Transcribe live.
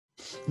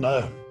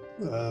No.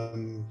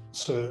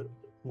 So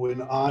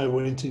when I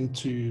went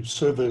into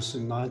service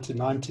in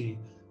 1990,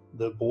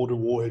 the border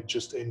war had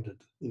just ended.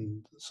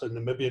 So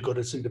Namibia got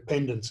its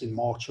independence in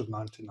March of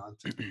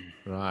 1990.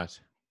 Right.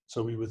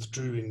 So we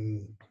withdrew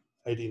in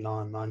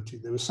 89, 90.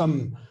 There was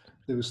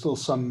still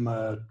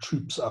some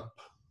troops up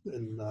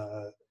in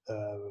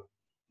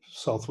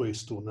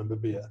southwest or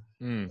Namibia.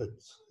 But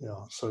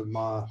yeah, so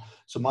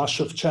my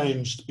shift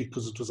changed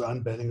because it was the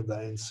unbanning of the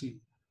ANC.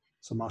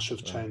 So my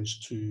shift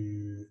changed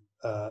to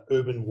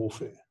urban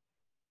warfare.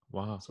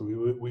 Wow. So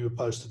we were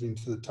posted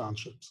into the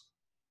townships.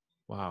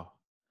 Wow.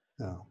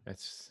 Yeah.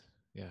 That's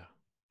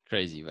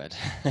crazy, bud.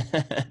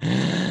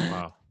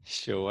 Wow.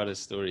 Sure, what a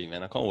story,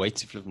 man! I can't wait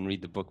to flip and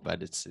read the book,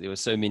 but there were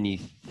so many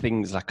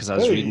things. Like, because I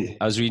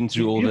was reading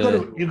through all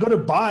the. You got to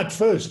buy it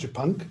first, you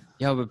punk.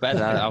 Yeah, but bad.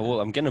 I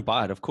will. I'm gonna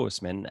buy it, of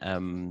course, man.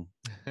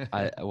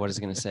 What was I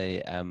gonna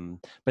say?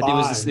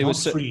 But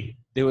free.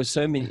 There were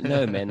so many.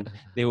 No, man.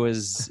 There were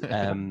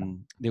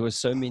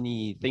so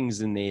many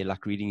things in there,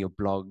 like reading your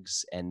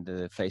blogs and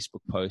the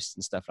Facebook posts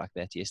and stuff like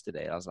that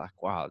yesterday. I was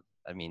like, wow.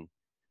 I mean,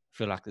 I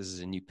feel like this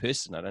is a new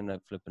person. I don't know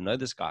if I know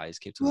this guy. He's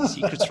kept all the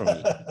secrets from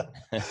me.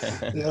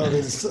 Yeah,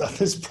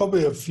 there's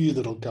probably a few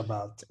that'll come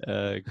out.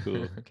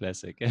 Cool,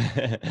 classic.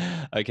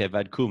 Okay,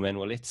 but cool, man.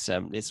 Well, let's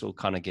all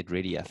kind of get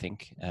ready, I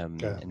think,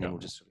 and then we'll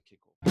just sort of kick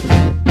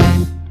off.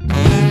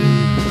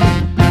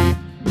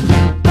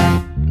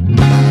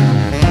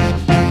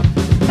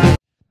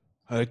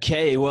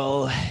 Okay,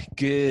 well,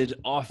 good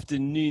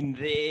afternoon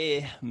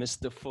there,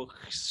 Mr.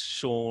 Fuchs,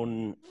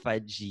 Shaun,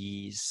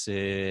 Fudgy,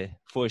 Sir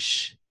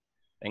Fush.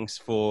 Thanks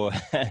for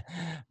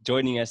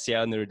joining us here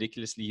on the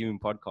Ridiculously Human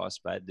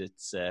podcast, but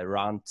it's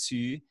round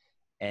 2,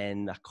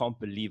 and I can't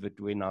believe it.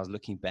 When I was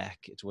looking back,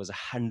 it was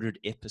 100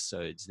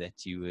 episodes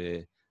that you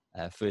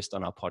were first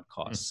on our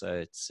podcast. So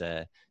it's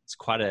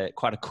quite a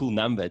cool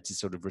number to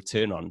sort of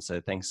return on.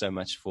 So thanks so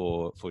much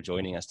for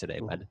joining us today,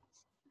 bud.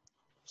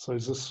 So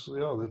is this,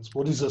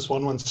 what is this,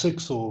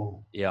 116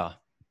 or? Yeah.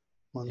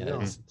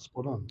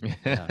 Spot on.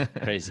 Yeah,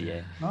 crazy,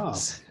 yeah.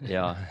 Nice.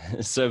 Yeah.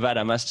 So, but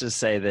I must just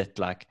say that,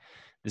 like,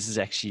 this is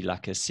actually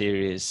like a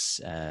serious,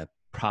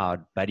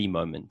 proud buddy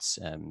moment,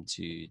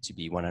 to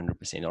be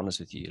 100% honest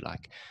with you.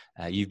 Like,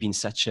 you've been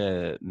such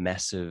a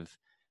massive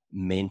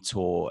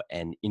mentor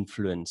and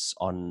influence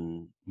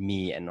on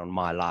me and on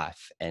my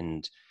life,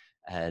 and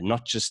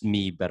not just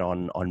me, but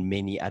on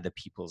many other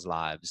people's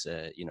lives,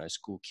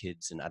 school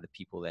kids and other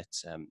people that,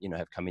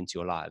 have come into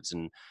your lives.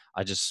 And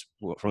I just,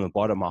 from the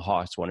bottom of my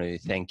heart, want to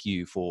thank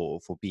you for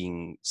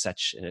being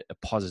such a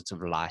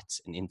positive light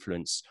and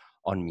influence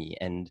on me.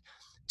 And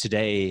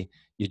today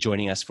you're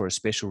joining us for a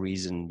special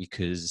reason,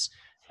 because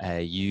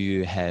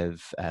you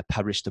have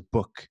published a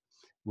book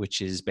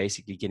which is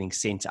basically getting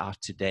sent out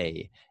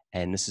today.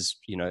 And this is,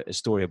 a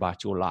story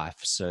about your life.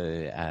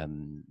 So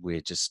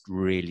we're just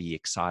really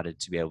excited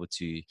to be able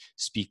to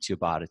speak to you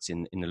about it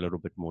in a little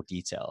bit more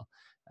detail.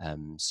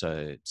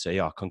 So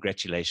yeah,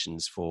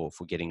 congratulations for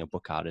getting a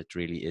book out. It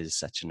really is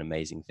such an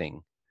amazing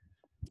thing.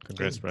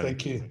 Congrats, brother.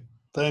 Thank you.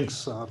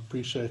 Thanks. I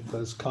appreciate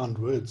those kind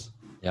words.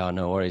 Yeah,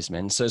 no worries,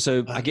 man.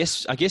 So I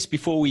guess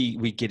before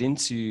we get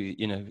into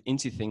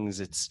things,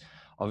 it's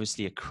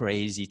obviously a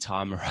crazy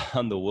time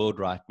around the world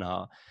right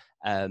now.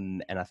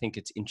 And I think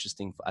it's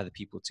interesting for other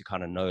people to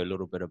kind of know a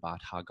little bit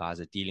about how guys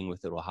are dealing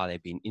with it, or how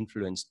they've been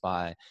influenced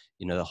by,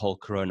 the whole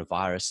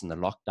coronavirus and the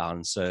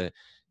lockdown. So,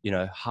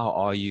 how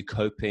are you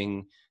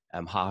coping?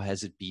 How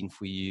has it been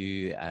for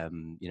you,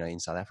 in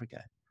South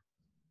Africa?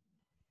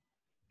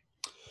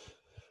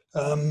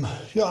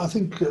 I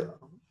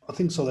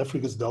think South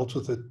Africa's dealt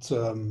with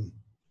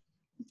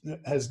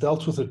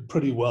it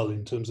pretty well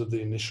in terms of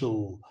the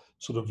initial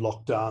sort of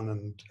lockdown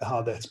and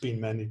how that's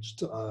been managed.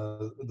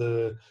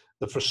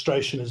 The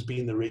frustration has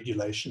been the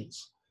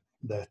regulations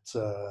that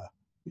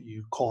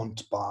you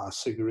can't buy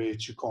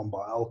cigarettes, you can't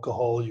buy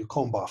alcohol, you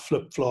can't buy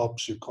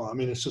flip-flops,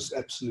 it's just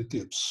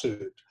absolutely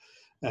absurd.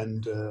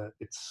 And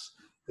it's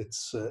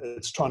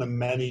trying to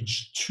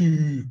manage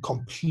two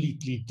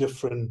completely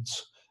different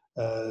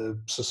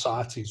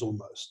societies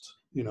almost.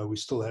 We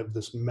still have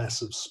this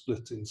massive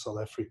split in South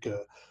Africa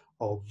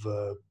of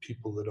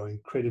people that are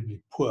incredibly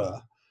poor,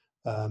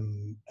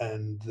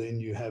 and then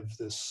you have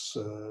this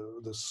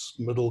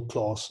middle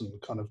class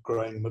and kind of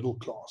growing middle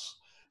class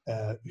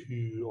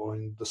who are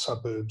in the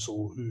suburbs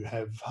or who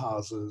have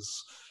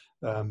houses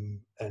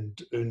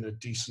and earn a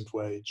decent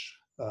wage.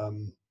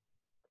 And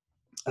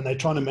they're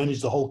trying to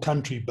manage the whole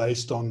country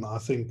based on, I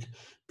think,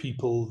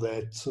 people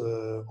that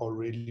are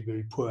really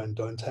very poor and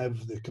don't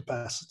have the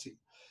capacity.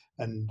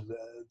 And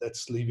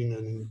that's leaving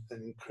an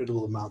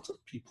incredible amount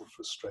of people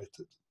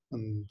frustrated.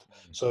 And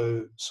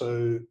so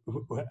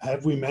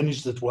have we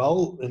managed it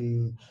well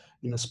in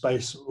a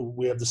space?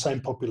 We have the same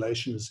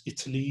population as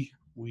Italy.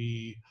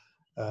 We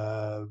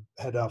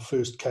had our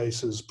first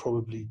cases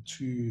probably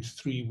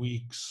 2-3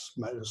 weeks,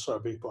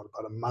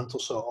 about a month or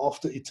so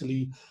after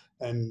Italy.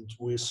 And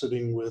we're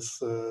sitting with,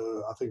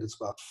 I think it's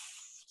about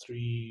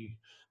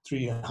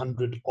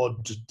 300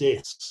 odd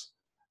deaths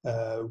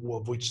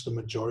of which the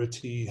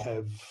majority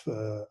have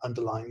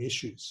underlying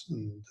issues.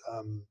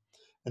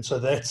 And so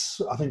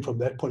that's, I think from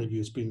that point of view,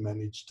 it's been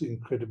managed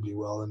incredibly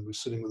well. And we're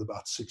sitting with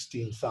about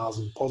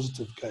 16,000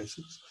 positive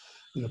cases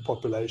in a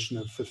population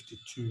of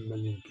 52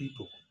 million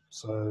people.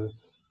 So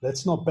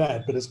that's not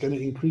bad, but it's going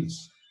to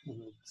increase.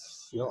 And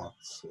it's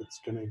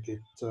going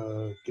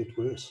to get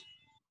worse.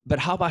 But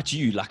how about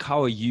you? Like,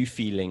 how are you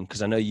feeling?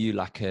 Because I know you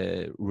like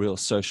a real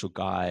social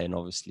guy, and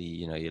obviously,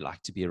 you know, you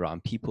like to be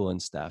around people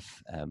and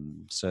stuff.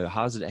 So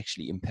how has it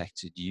actually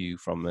impacted you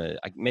from a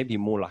maybe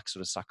more like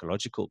sort of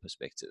psychological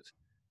perspective?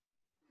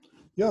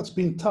 Yeah, it's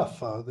been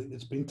tough.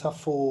 It's been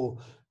tough for,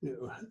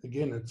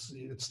 again,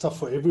 it's tough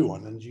for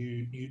everyone. And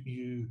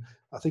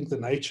I think the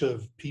nature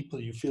of people,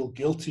 you feel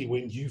guilty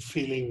when you're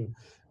feeling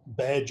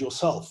bad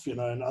yourself, you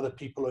know, and other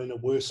people are in a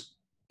worse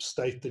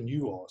state than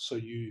you are. So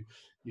you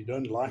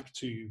don't like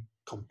to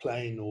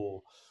complain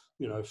or,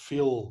 you know,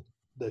 feel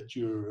that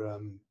you're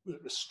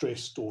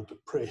stressed or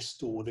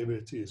depressed or whatever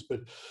it is. But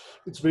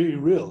it's very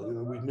real. You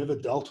know, we've never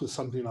dealt with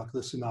something like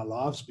this in our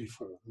lives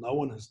before. No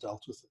one has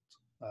dealt with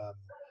it.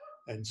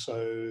 And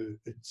so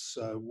it's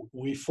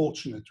we're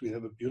fortunate. We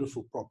have a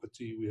beautiful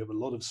property. We have a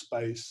lot of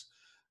space,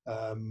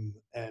 and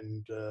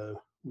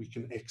we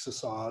can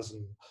exercise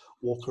and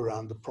walk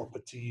around the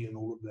property and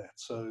all of that.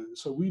 So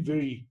we're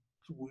very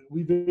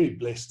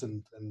blessed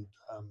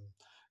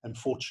and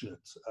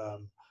fortunate.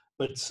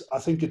 But I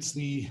think it's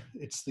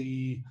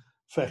the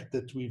fact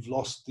that we've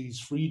lost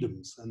these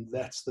freedoms, and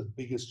that's the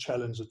biggest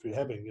challenge that we're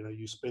having. You know,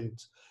 you spent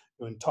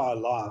your entire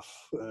life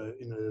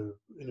in an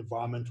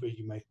environment where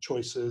you make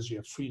choices, you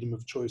have freedom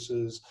of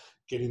choices,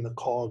 get in the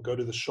car, go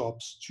to the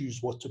shops, choose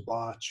what to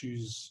buy,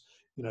 choose,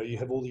 you know, you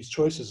have all these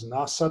choices. And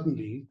now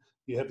suddenly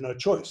you have no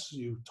choice.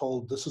 You're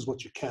told this is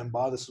what you can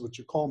buy, this is what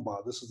you can't buy,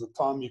 this is the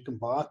time you can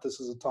buy it, this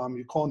is the time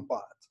you can't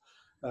buy it.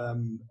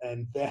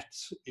 And that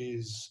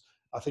is,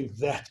 I think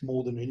that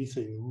more than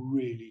anything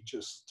really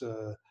just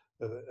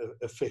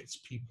affects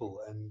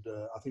people. And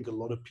I think a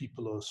lot of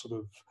people are sort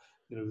of,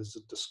 you know, there's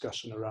a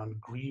discussion around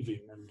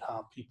grieving and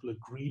how people are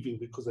grieving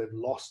because they've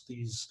lost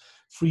these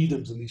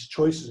freedoms and these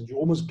choices. And you're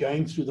almost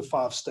going through the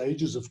 5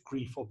 stages of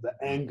grief, of the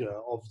anger,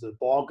 of the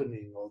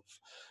bargaining, of,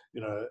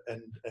 you know,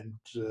 and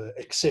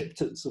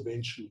acceptance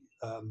eventually.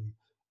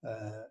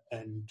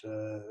 And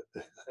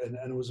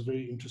it was a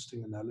very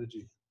interesting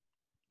analogy.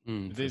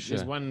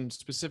 There's one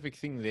specific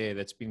thing there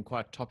that's been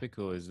quite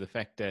topical, is the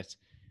fact that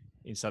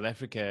in South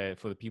Africa,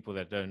 for the people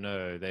that don't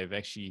know,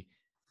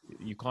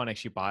 you can't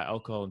actually buy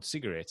alcohol and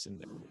cigarettes.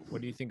 And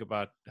what do you think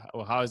about,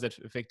 or how is that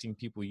affecting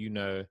people, you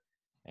know?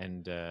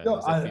 And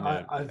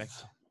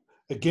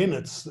again,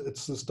 it's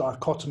this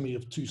dichotomy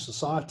of 2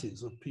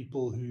 societies, of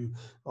people who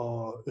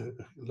are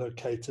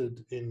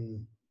located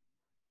in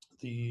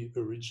the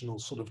original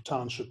sort of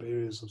township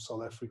areas of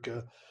South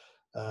Africa,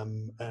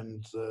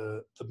 and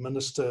the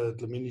minister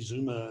Dlamini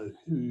Zuma,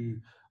 who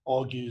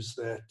argues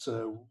that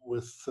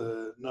with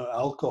no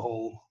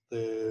alcohol,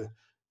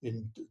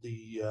 in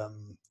the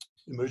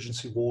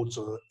emergency wards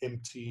are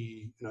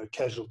empty, you know,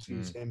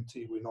 casualties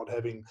empty. We're not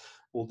having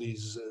all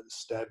these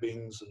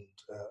stabbings and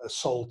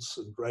assaults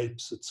and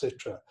rapes,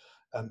 etc.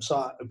 And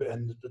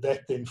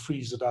that then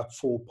frees it up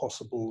for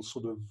possible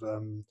sort of,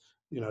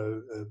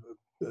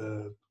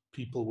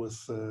 people with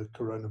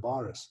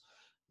coronavirus.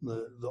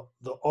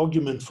 The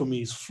argument for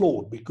me is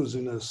flawed, because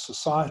in a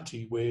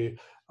society where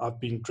I've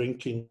been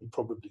drinking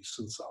probably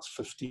since I was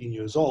 15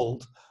 years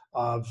old,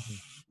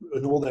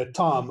 in all that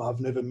time, I've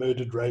never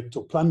murdered, raped,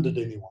 or plundered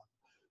anyone.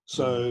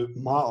 So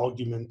my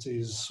argument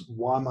is,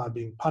 why am I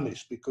being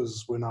punished?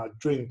 Because when I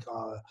drink,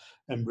 I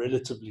am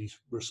relatively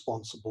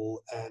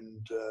responsible,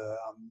 and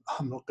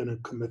I'm not going to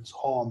commit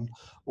harm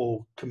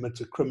or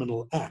commit a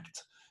criminal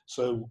act.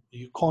 So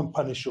you can't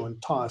punish your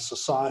entire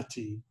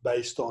society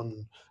based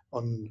on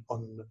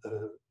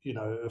you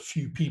know, a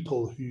few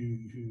people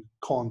who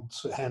can't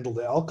handle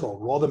their alcohol.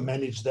 Rather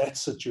manage that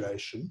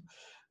situation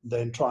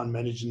than try and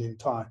manage an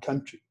entire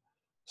country.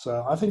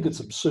 So I think it's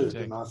absurd,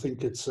 and I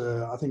think it's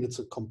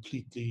a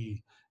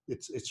completely,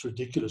 it's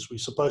ridiculous. We're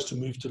supposed to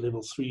move to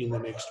level 3 in the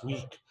next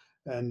week,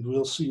 and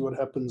we'll see what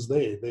happens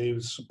there. They're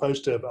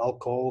supposed to have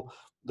alcohol.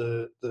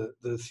 The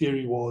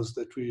theory was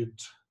that we'd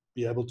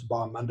be able to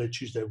buy Monday,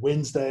 Tuesday,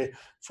 Wednesday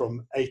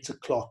from 8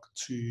 o'clock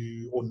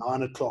or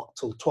 9 o'clock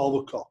till 12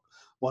 o'clock.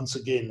 Once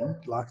again,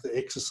 like the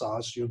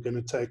exercise, you're going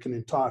to take an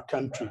entire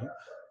country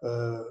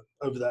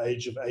over the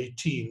age of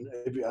 18.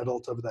 Every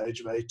adult over the age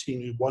of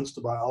 18 who wants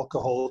to buy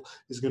alcohol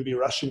is going to be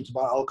rushing to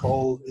buy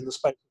alcohol in the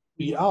space of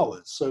 3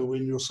 hours. So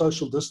when your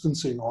social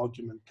distancing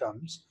argument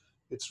comes,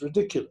 it's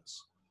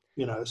ridiculous.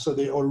 You know, so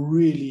there are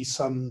really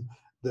some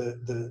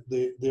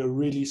there are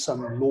really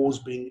some laws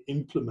being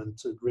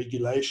implemented,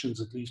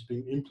 regulations at least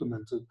being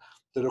implemented,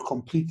 that are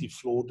completely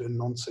flawed and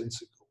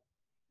nonsensical.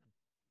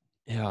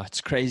 Yeah,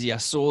 it's crazy. I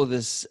saw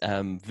this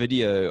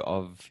video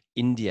of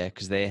India,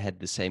 because they had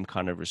the same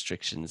kind of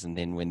restrictions. And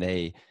then when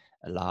they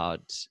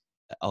allowed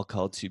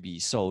alcohol to be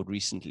sold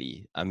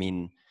recently, I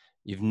mean,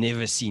 you've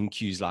never seen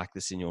queues like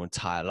this in your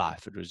entire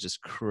life. It was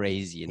just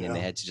crazy. And then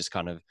they had to just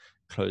kind of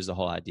close the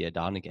whole idea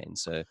down again.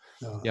 So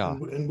yeah.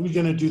 And we're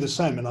going to do the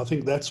same. And I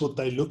think that's what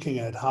they're looking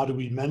at. How do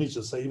we manage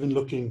this? They're even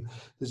looking,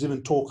 there's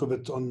even talk of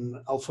it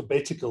on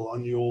alphabetical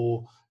on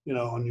your,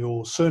 on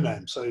your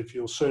surname. So if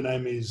your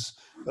surname is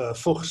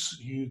Fuchs,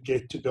 you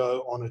get to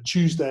go on a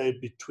Tuesday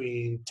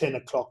between 10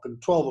 o'clock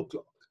and 12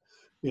 o'clock.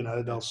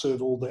 They'll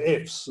serve all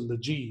the F's and the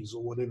G's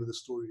or whatever the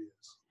story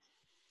is.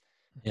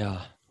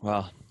 Yeah.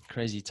 Well,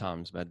 crazy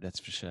times, but that's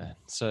for sure.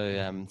 So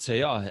yeah,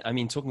 I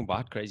mean, talking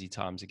about crazy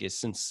times, I guess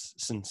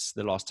since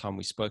the last time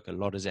we spoke, a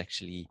lot has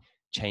actually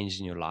changed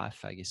in your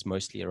life, I guess,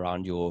 mostly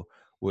around your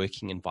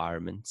working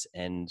environment,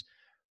 and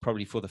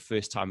probably for the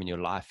first time in your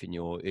life, in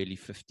your early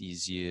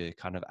 50s, you're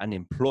kind of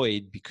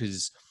unemployed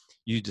because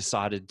you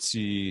decided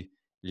to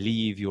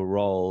leave your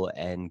role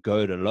and go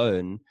it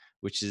alone,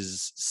 which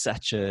is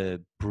such a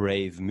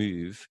brave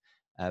move.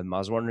 I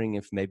was wondering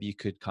if maybe you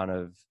could kind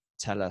of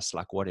tell us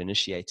like what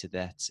initiated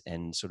that,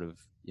 and sort of,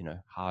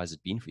 how has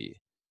it been for you?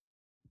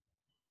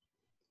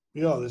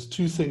 Yeah, there's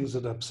two things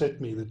that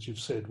upset me that you've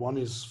said. One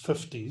is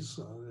 50s.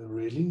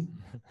 Really?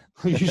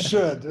 Are you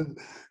sure?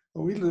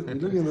 We're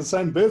looking at the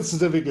same birth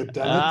certificate,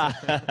 damn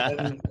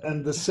it.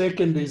 And the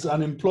second is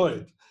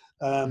unemployed.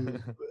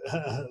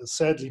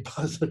 Sadly,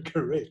 both are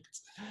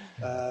correct.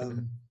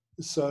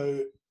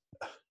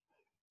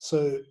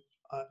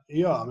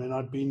 Yeah, I mean,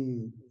 I'd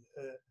been,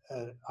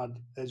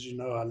 as you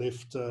know, I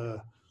left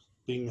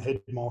being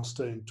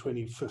headmaster in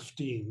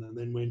 2015 and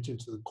then went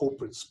into the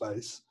corporate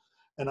space.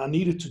 And I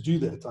needed to do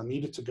that. I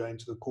needed to go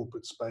into the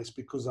corporate space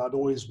because I'd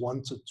always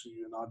wanted to.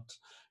 And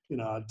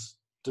I'd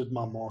did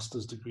my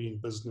master's degree in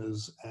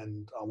business,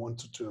 and I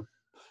wanted to,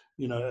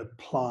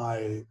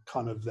 apply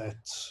kind of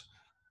that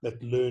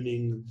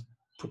learning,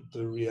 put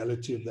the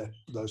reality of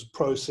those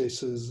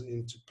processes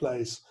into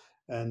place.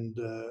 And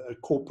a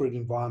corporate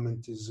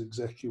environment is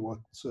exactly what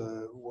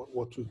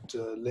would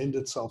lend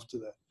itself to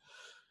that.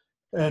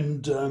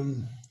 And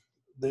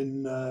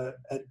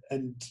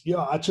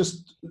I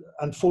just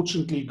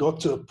unfortunately got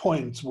to a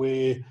point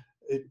where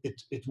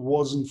it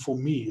wasn't for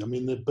me. I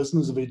mean, the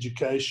business of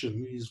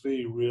education is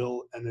very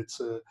real, and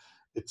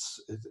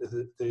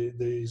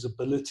there's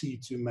ability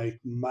to make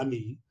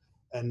money,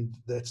 and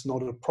that's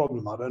not a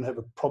problem. I don't have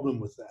a problem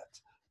with that.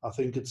 I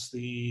think it's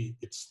the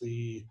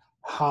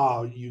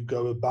how you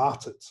go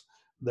about it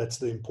that's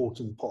the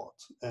important part,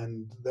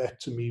 and that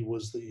to me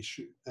was the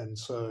issue. And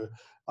so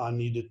I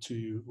needed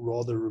to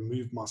rather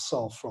remove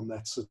myself from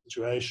that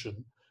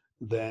situation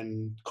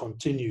than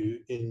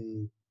continue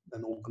in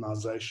an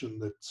organization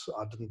that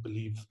I didn't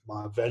believe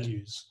my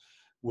values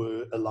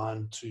were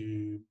aligned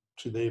to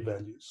their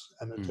values.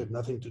 And it had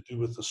nothing to do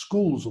with the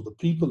schools or the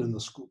people in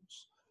the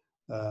schools.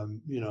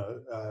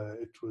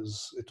 It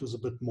was a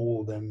bit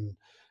more than,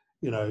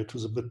 it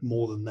was a bit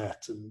more than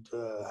that. And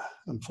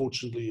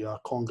unfortunately, I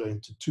can't go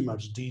into too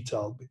much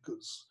detail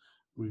because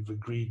we've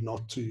agreed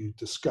not to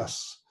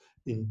discuss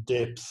in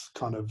depth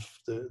kind of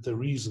the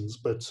reasons.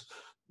 But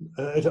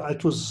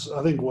it was,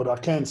 I think what I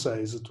can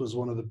say is it was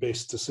one of the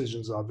best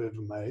decisions I've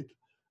ever made.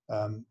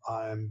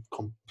 I am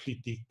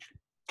completely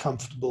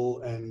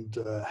comfortable and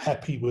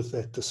happy with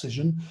that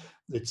decision.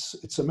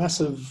 It's a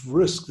massive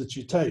risk that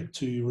you take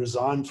to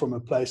resign from a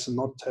place and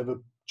not have a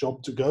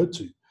job to go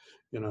to.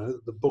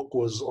 The book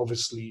was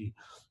obviously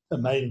a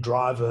main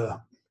driver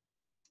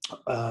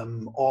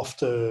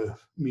after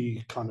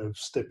me kind of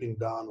stepping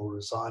down or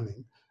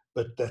resigning,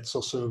 but that's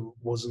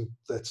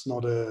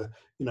not a,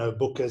 a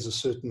book has a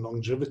certain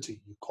longevity.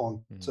 You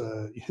can't,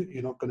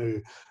 you're not going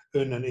to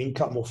earn an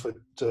income off it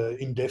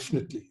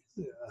indefinitely.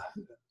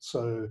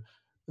 So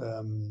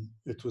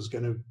it was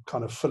going to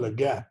kind of fill a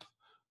gap.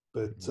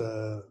 But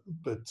I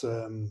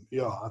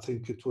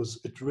think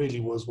it really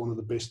was one of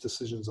the best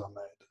decisions I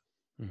made.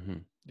 Mm-hmm.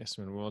 Yes,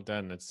 man, well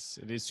done. It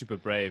is super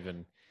brave,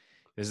 and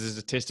this is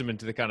a testament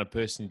to the kind of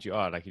person that you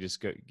are. Like you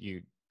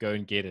go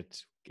and get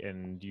it,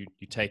 and you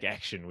take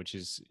action, which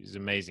is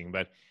amazing.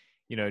 But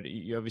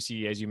you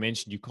obviously, as you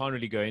mentioned, you can't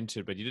really go into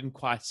it, but you didn't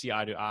quite see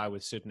eye to eye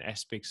with certain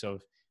aspects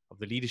of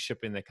the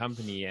leadership in the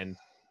company. And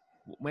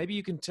maybe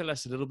you can tell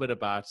us a little bit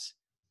about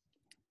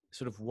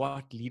sort of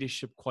what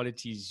leadership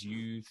qualities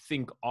you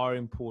think are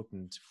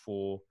important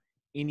for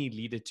any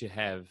leader to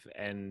have,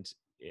 and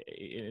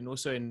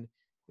also in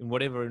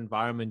whatever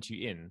environment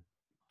you're in,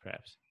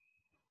 perhaps.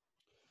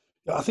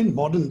 I think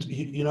modern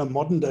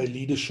day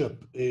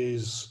leadership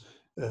is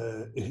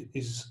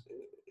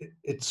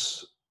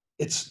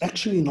it's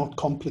actually not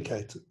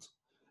complicated,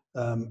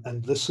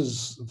 and this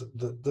is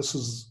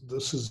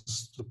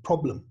the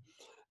problem,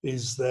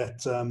 is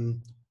that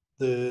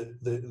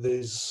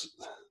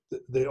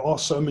there are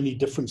so many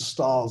different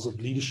styles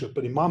of leadership,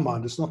 but in my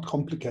mind, it's not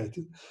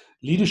complicated.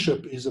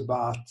 Leadership is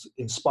about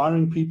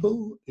inspiring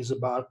people, is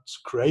about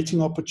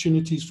creating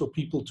opportunities for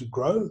people to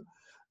grow,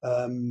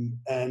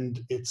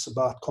 and it's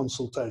about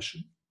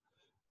consultation.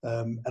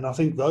 And I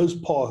think those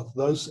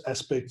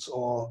aspects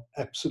are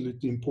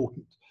absolutely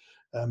important.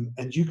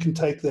 And you can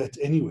take that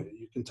anywhere.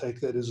 You can take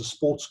that as a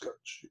sports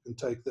coach. You can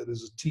take that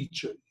as a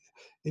teacher.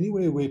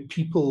 anywhere where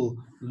people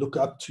look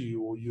up to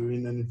you, or you're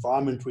in an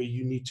environment where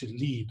you need to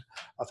lead,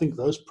 I think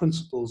those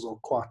principles are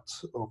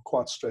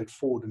quite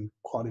straightforward and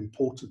quite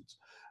important.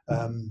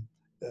 I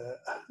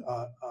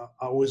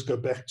always go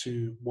back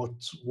to what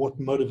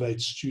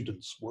motivates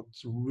students, what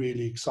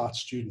really excites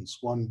students.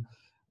 One,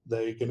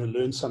 they're going to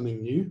learn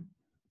something new,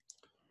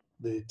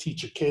 the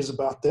teacher cares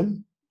about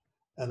them,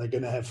 and they're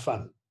going to have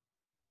fun.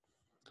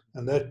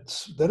 And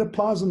that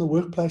applies in the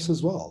workplace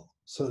as well.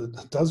 So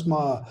does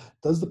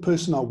the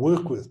person I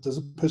work with, does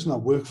the person I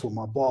work for,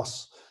 my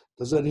boss,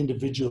 does that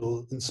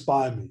individual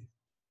inspire me?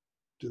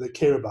 Do they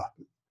care about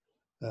me?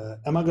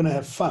 Am I going to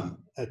have fun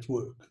at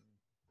work?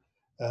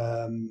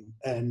 And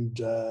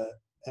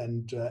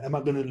am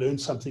I going to learn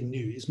something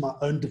new? Is my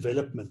own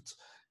development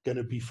going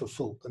to be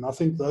fulfilled? And I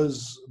think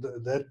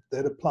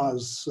that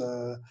applies,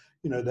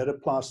 that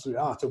applies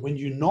throughout. And when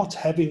you're not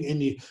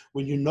having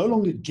when you're no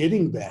longer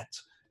getting that,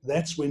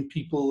 that's when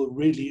people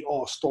really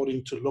are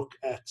starting to look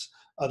at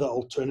other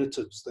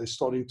alternatives. They're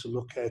starting to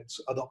look at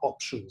other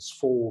options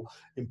for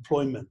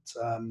employment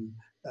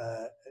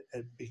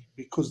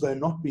because they're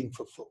not being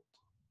fulfilled.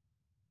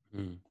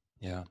 Mm.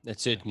 Yeah,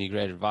 that's certainly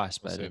great advice,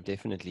 but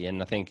definitely.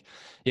 And I think,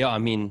 yeah, I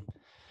mean,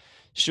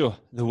 sure,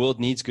 the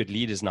world needs good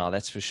leaders now,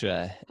 that's for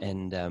sure.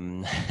 And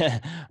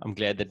I'm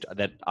glad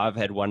that I've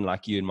had one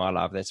like you in my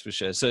life, that's for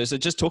sure. So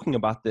just talking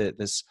about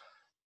this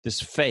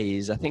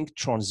phase, I think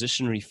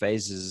transitionary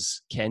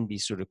phases can be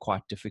sort of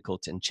quite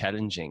difficult and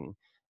challenging.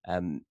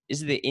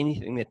 Is there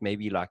anything that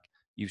maybe like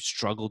you've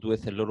struggled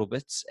with a little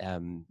bit,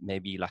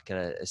 maybe like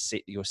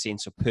your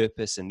sense of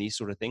purpose and these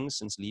sort of things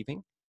since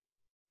leaving?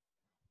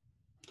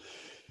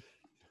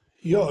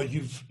 Yeah,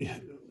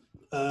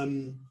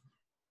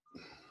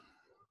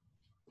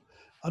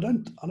 I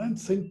don't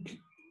think,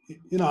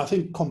 I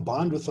think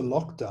combined with the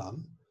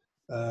lockdown,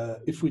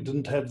 if we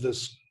didn't have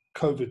this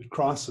COVID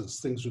crisis,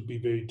 things would be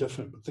very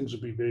different, but things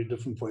would be very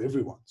different for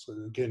everyone. So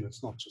again,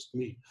 it's not just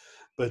me,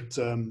 but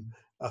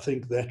I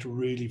think that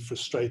really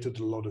frustrated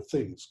a lot of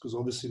things, because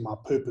obviously my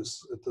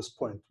purpose at this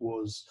point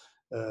was,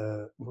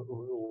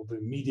 or the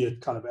immediate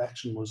kind of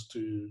action was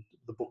to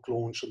the book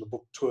launch and the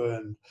book tour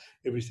and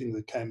everything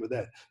that came with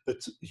that.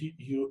 But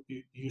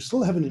you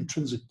still have an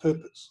intrinsic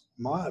purpose.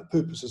 My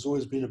purpose has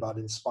always been about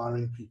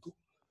inspiring people.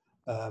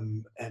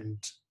 And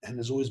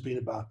has always been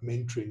about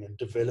mentoring and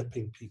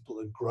developing people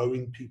and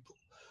growing people.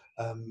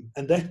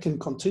 And that can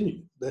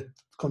continue. That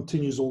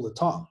continues all the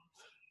time.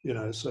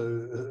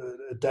 So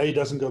a day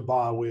doesn't go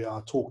by where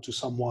I talk to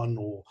someone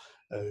or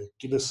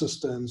give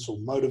assistance or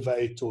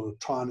motivate or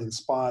try and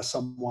inspire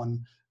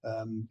someone.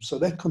 So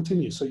that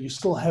continues. So you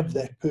still have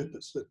that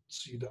purpose. That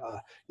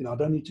I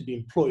don't need to be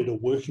employed or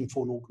working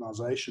for an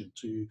organization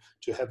to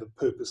have a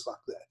purpose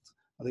like that.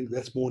 I think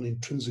that's more an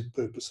intrinsic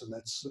purpose, and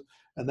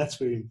that's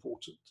very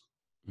important.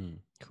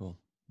 Cool.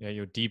 Yeah,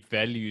 your deep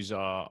values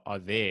are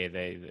there.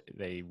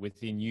 They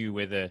within you.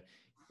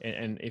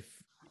 And if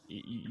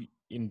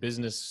in a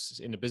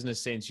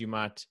business sense, you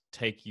might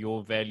take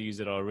your values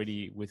that are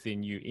already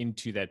within you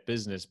into that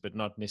business, but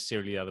not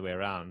necessarily the other way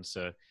around.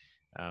 So,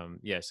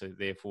 so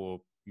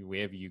therefore,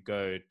 wherever you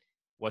go,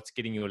 what's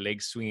getting your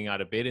legs swinging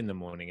out of bed in the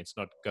morning? It's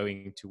not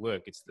going to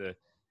work. It's the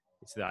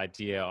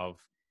idea of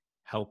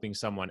helping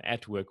someone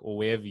at work or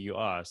wherever you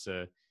are.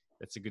 So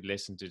that's a good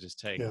lesson to just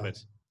take. Yeah.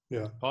 But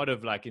yeah, part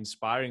of like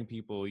inspiring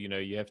people,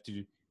 you have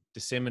to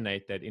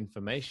disseminate that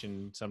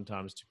information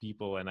sometimes to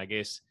people. And I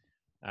guess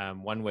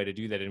one way to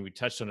do that, and we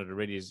touched on it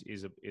already,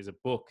 is a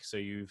book. So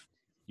you've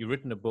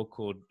written a book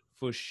called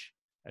Fush,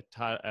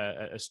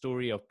 a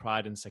story of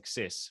pride and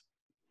success,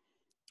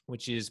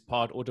 which is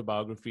part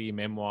autobiography,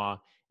 memoir,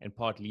 and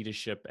part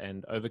leadership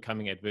and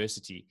overcoming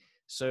adversity.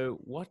 So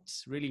what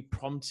really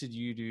prompted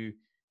you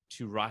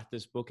to write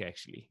this book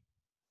actually?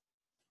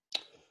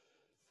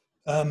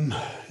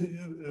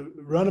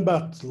 Around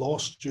about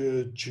last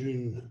year,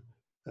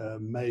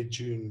 May,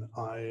 June,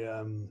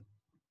 I'd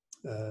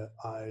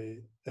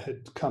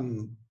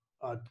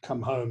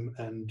come home,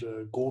 and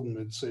Gordon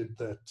had said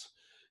that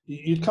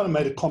he'd kind of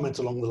made a comment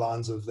along the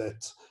lines of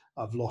that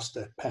I've lost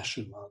that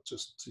passion.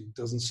 He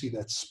doesn't see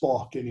that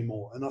spark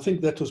anymore. And I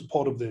think that was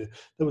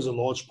a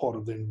large part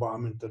of the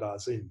environment that I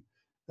was in,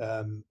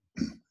 and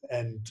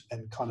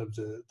kind of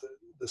the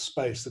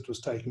space that was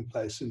taking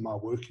place in my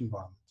work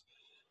environment.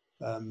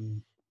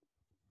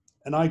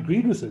 And I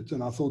agreed with it.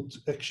 And I thought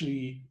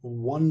actually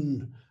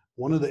one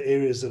of the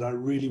areas that I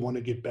really want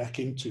to get back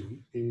into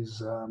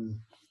is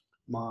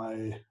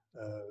my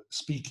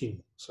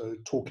speaking. So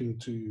talking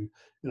to,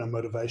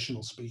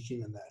 motivational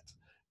speaking and that.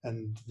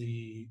 And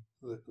the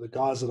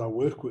guys that I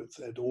work with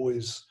had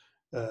always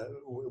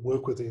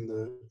work with in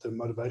the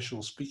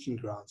motivational speaking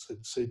grounds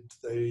had said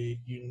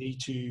you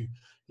need to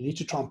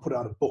try and put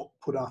out a book,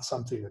 put out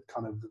something that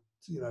kind of,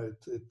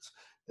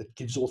 it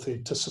gives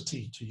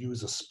authenticity to you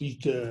as a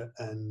speaker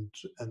and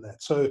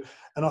that. So,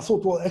 and I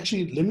thought, well,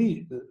 actually, let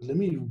me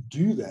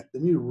do that.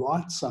 Let me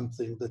write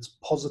something that's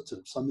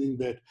positive, something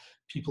that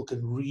people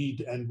can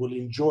read and will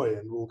enjoy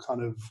and will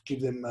kind of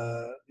give them,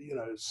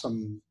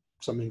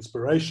 some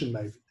inspiration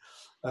maybe.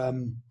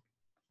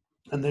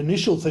 And the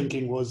initial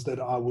thinking was that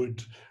I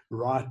would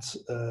write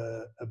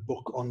a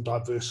book on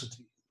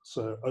diversity.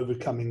 So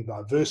overcoming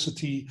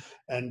diversity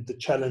and the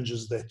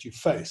challenges that you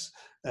face.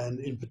 And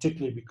in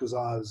particular, because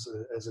I was,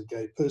 as a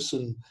gay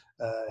person,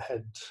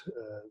 had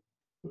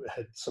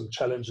some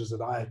challenges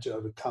that I had to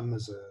overcome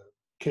as a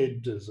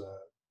kid, as a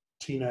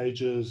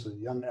teenager, as a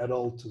young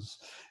adult,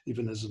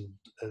 even as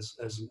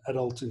an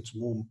adult into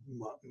more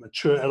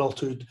mature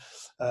adulthood.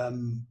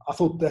 I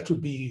thought that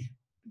would be,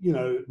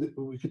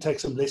 we could take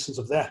some lessons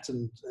of that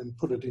and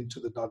put it into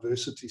the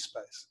diversity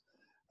space.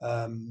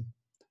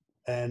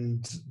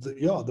 And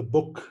the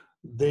book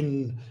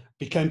then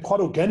became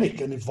quite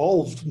organic and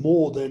evolved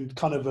more than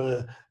kind of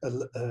a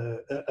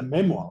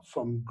memoir,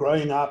 from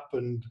growing up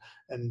and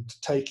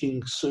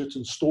taking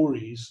certain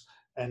stories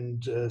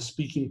and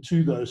speaking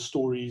to those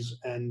stories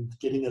and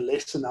getting a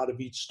lesson out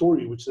of each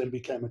story, which then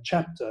became a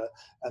chapter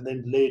and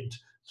then led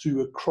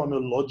through a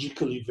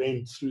chronological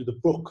event through the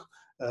book.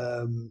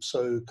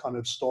 So kind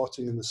of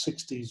starting in the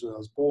 60s when I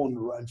was born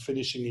and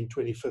finishing in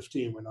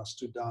 2015 when I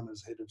stood down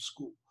as head of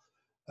school.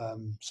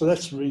 So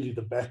that's really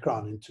the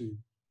background into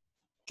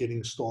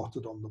getting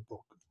started on the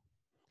book.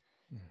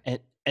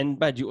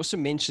 But you also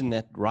mentioned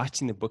that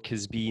writing the book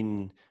has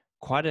been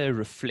quite a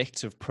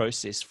reflective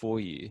process for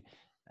you.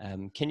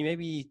 Can you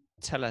maybe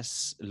tell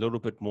us a little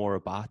bit more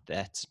about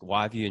that?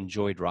 Why have you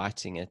enjoyed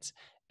writing it?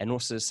 And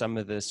also some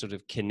of the sort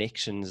of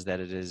connections that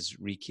it has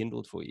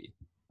rekindled for you?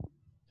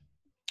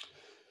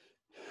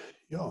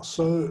 Yeah,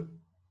 so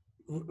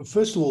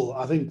first of all,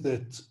 I think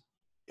that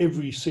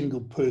every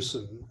single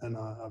person, and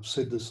I've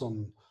said this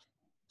on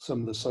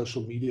some of the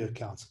social media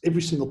accounts,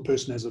 every single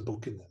person has a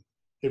book in them.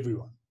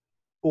 Everyone,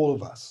 all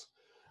of us.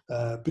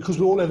 Because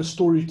we all have a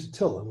story to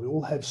tell, and we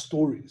all have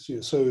stories.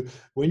 So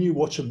when you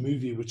watch a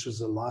movie, which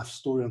is a life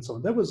story on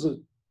someone, that was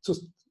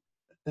just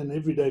an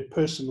everyday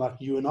person like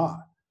you and I,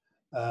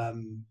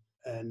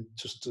 and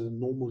just a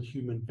normal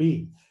human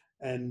being.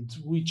 And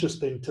we just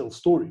then tell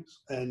stories.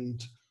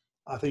 And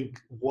I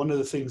think one of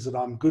the things that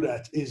I'm good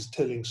at is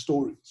telling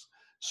stories.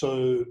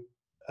 So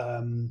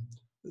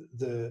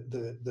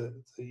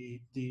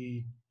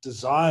the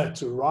desire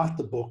to write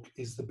the book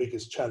is the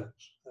biggest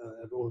challenge,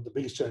 or the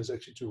biggest challenge is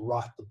actually to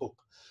write the book.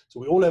 So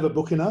we all have a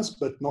book in us,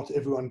 but not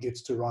everyone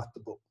gets to write the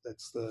book.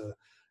 That's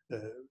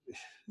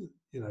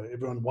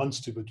everyone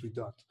wants to, but we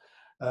don't.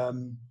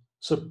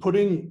 So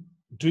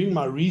doing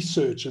my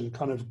research and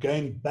kind of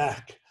going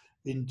back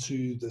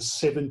into the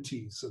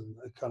 70s and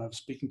kind of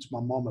speaking to my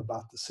mom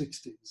about the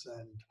 60s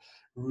and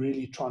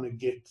really trying to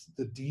get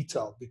the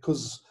detail,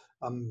 because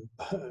I'm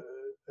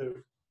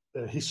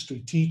a history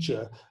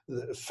teacher,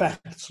 the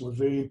facts were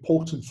very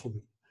important for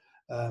me.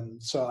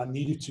 So I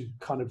needed to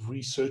kind of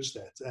research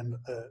that. And,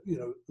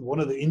 one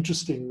of the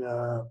interesting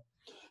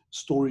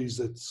stories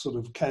that sort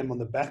of came on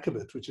the back of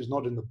it, which is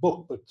not in the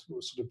book, but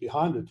was sort of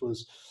behind it,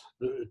 was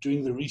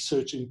doing the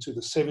research into the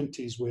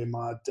 70s, where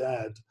my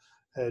dad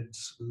had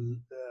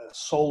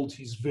sold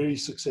his very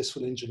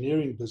successful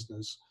engineering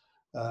business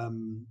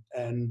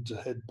and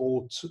had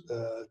bought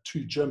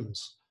 2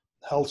 gyms,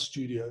 health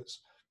studios,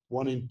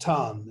 one in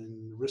town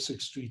in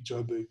Rissik Street,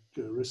 Joburg,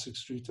 Rissik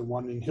Street, and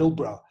one in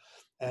Hillbrow.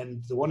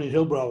 And the one in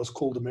Hillbrow was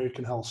called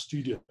American Health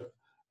Studio.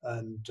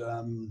 And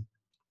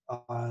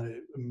I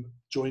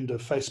joined a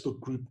Facebook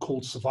group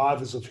called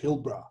Survivors of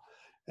Hillbrow.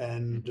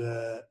 And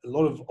a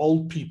lot of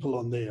old people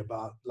on there,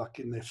 about like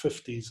in their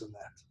 50s and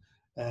that.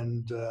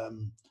 And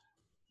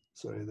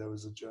sorry, that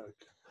was a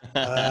joke.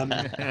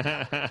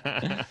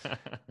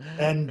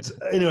 And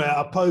anyway,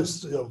 I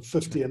post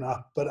 50 and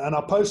up, and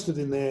I posted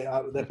in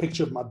there that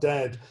picture of my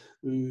dad,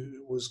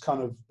 who was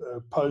kind of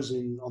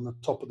posing on the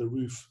top of the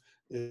roof.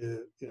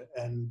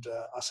 And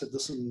I said,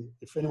 listen,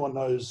 if anyone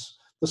knows,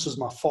 this is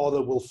my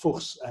father, Will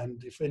Fuchs,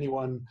 and if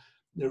anyone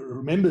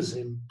remembers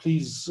him,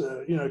 please,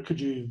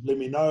 could you let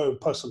me know,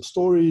 post some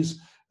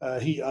stories.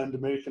 He owned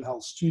American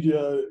Health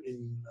Studio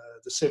in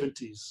the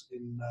 70s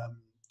in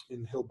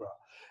Hillbrow.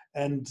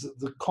 And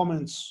the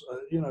comments,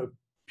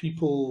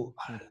 people,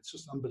 it's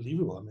just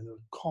unbelievable. I mean, the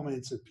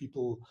comments that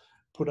people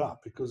put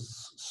up,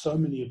 because so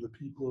many of the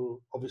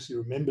people obviously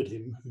remembered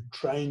him who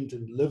trained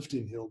and lived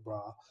in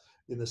Hillbrow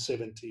in the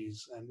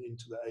 70s and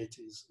into the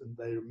 80s, and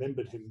they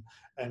remembered him.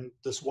 And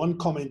this one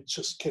comment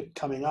just kept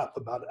coming up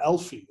about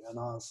Alfie, and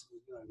I was,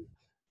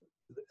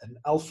 and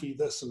Alfie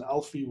this, and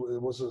Alfie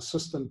was an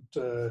assistant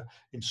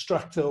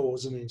instructor, or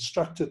was an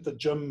instructor at the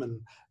gym, and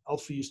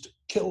Alfie used to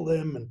kill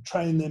them and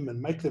train them and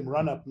make them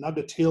run up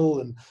Nugget Hill,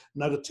 and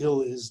Nugget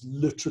Hill is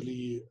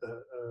literally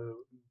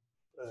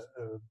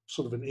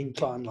sort of an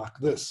incline like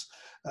this,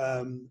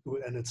 and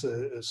it's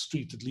a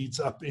street that leads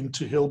up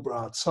into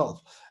Hillbrow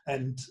itself.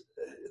 And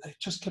they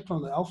just kept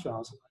on the Alfie. I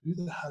was like, who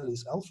the hell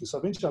is Alfie? So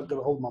eventually I got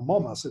a hold of my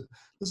mom. I said,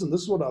 listen,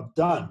 this is what I've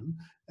done,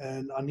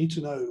 and I need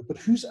to know, but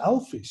who's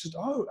Alfie? She said,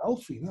 oh,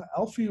 Alfie. No,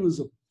 Alfie was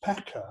a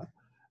packer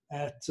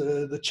at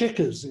the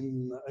Checkers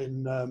in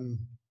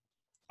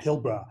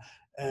Hillbrow.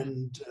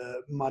 And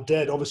my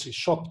dad obviously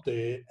shopped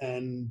there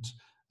and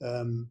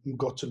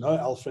got to know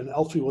Alfie. And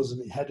Alfie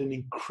had an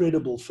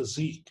incredible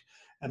physique.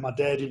 And my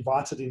dad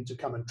invited him to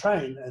come and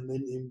train, and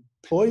then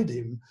employed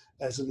him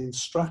as an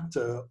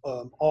instructor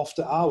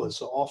after hours,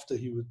 so after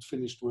he would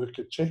finished work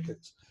at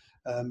Checkers.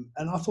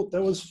 And I thought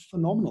that was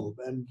phenomenal.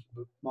 And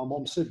my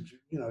mom said,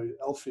 you know,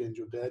 Alfie and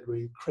your dad were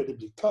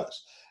incredibly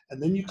close.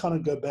 And then you kind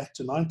of go back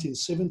to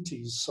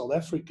 1970s South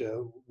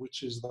Africa,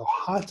 which is the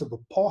height of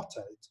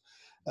apartheid.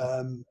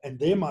 And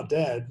there my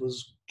dad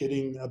was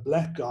getting a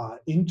black guy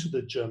into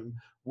the gym,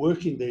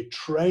 working there,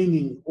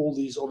 training all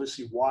these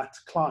obviously white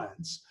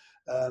clients,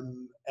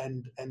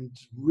 and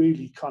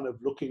really kind of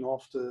looking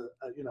after,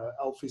 you know,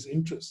 Alfie's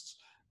interests.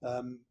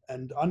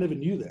 And I never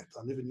knew that.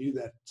 I never knew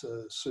that,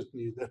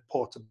 certainly that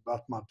part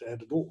about my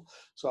dad at all.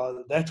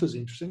 So that was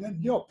interesting.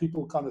 And yeah,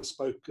 people kind of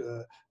spoke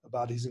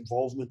about his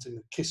involvement in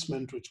the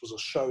Kissment, which was a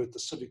show at the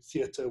Civic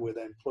Theatre where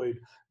they employed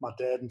my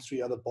dad and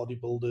 3 other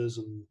bodybuilders,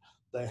 and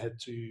they had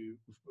to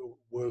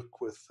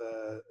work with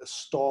a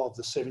star of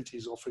the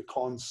 70s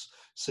Afrikaans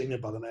singer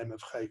by the name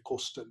of Guy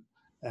Kosten.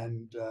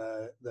 And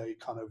they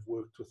kind of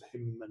worked with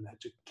him and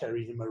had to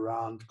carry him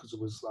around because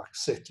it was like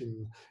set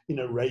in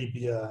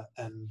Arabia.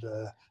 And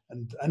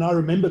I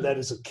remember that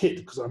as a kid,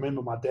 because I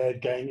remember my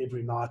dad going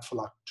every night for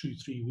like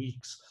 2-3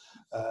 weeks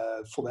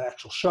for the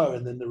actual show,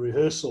 and then the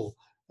rehearsal,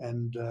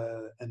 and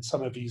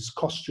some of his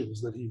costumes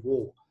that he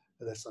wore.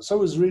 So it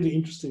was really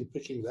interesting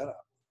picking that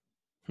up.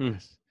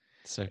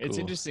 So cool. It's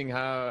interesting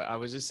how I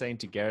was just saying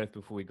to Gareth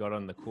before we got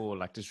on the call,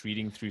 like just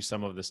reading through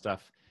some of the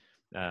stuff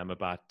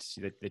about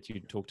that you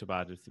talked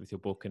about with your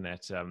book, and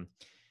that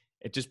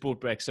it just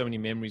brought back so many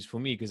memories for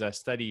me, because I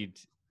studied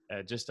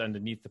just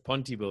underneath the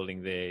Ponte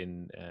building there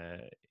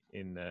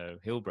in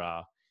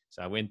Hillbrow.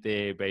 So I went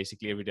there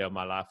basically every day of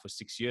my life for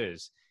 6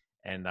 years,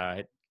 and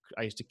I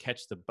used to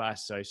catch the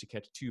bus. So I used to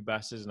catch 2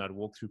 buses, and I'd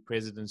walk through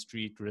President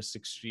Street,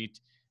 Rissik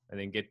Street, and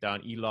then get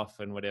down Elof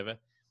and whatever.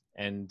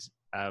 And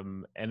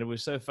it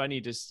was so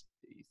funny just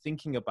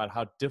thinking about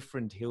how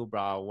different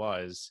Hillbrow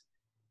was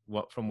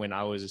from when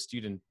I was a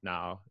student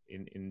now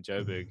in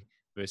Joburg,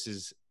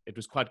 versus it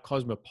was quite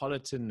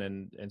cosmopolitan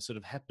and sort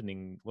of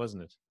happening,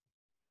 wasn't it?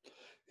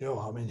 Yeah,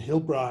 I mean,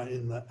 Hillbrow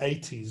in the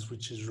 80s,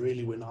 which is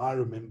really when I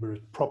remember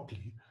it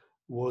properly,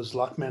 was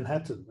like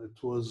Manhattan.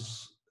 It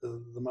was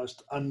the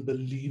most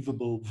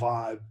unbelievable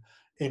vibe,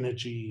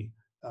 energy.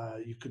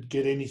 You could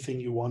get anything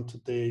you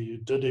wanted there. You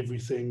did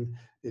everything.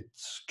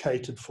 It's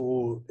catered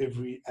for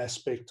every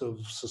aspect of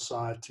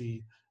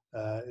society.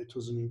 It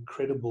was an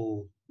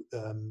incredible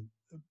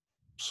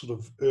sort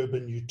of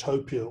urban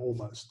utopia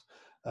almost.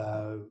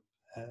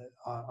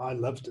 I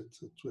loved it.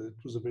 It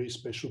was a very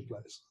special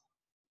place.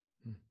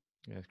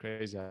 Yeah, it's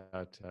crazy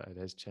how it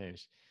has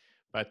changed.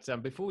 But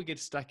before we get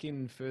stuck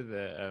in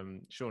further,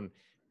 Shaun,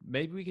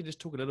 maybe we can just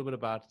talk a little bit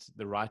about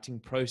the writing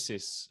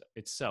process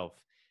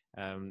itself.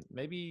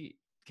 Maybe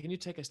can you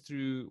take us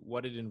through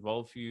what it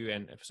involved for you,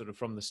 and sort of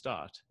from the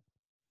start?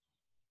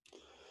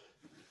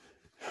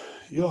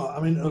 Yeah, I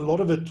mean, a lot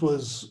of it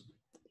was,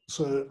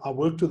 so I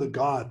worked with a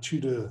guy, a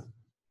tutor,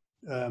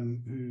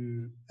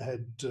 who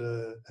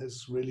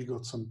has really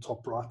got some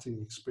top writing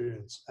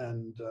experience,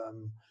 and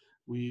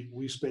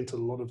we spent a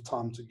lot of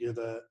time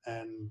together,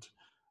 and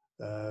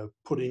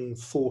putting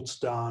thoughts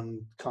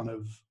down, kind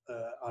of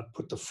I'd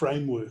put the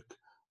framework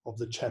of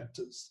the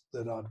chapters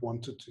that I'd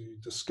wanted to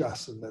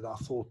discuss and that I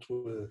thought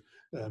were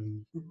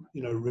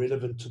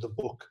relevant to the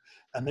book,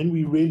 and then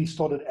we really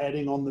started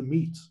adding on the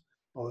meat,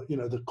 or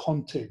the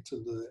content,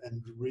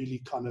 and really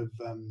kind of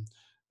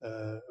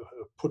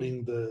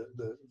putting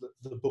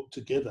the book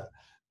together.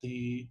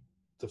 The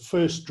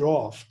first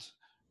draft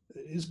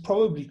is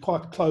probably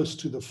quite close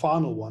to the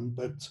final one,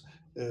 but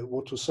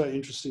what was so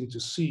interesting to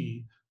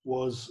see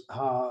was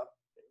how,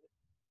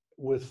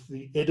 with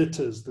the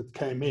editors that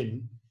came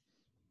in,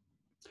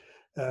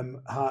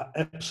 how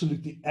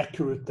absolutely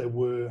accurate they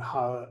were,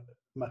 how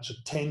much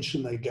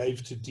attention they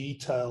gave to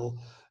detail,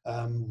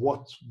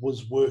 what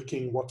was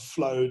working, what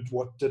flowed,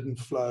 what didn't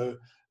flow,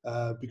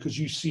 because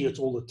you see it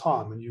all the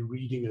time and you're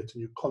reading it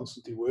and you're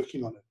constantly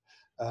working on it.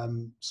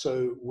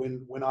 So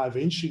when I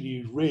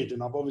eventually read,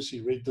 and I've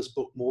obviously read this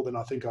book more than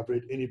I think I've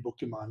read any book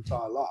in my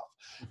entire life,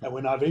 and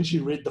when I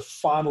eventually read the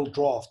final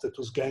draft that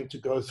was going to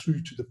go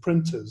through to the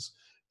printers,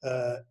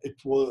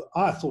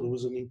 I thought it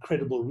was an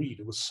incredible read.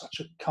 It was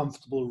such a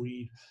comfortable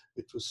read.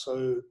 It was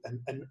so,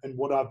 and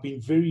what I've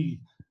been very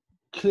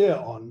clear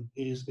on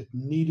is it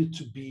needed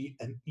to be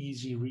an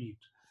easy read.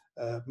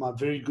 My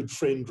very good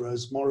friend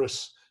Rose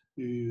Morris,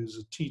 who's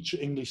a teacher,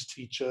 English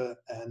teacher,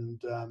 and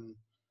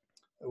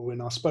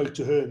when I spoke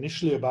to her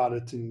initially about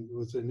it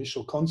with the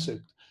initial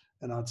concept,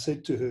 and I'd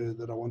said to her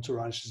that I want to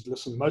write, she said,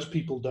 listen, most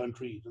people don't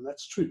read, and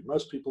that's true.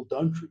 Most people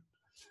don't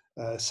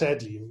read,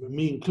 sadly,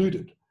 me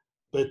included.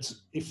 But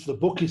if the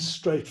book is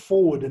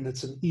straightforward and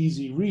it's an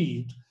easy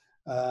read,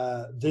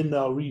 then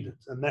they'll read it.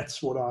 And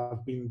that's what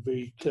I've been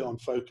very clear on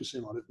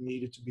focusing on. It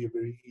needed to be a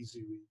very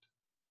easy read.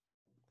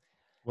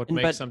 What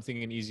makes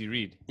something an easy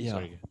read? Yeah.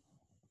 Sorry.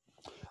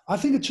 I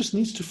think it just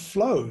needs to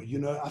flow.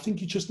 I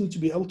think you just need to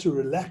be able to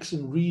relax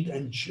and read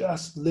and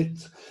just let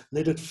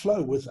it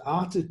flow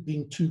without it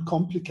being too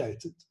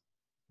complicated.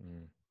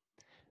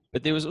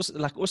 But there was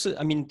also,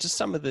 I mean, just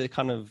some of the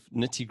kind of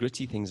nitty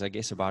gritty things, I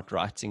guess, about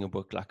writing a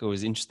book. Like, it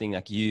was interesting.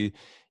 Like, I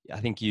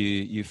think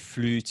you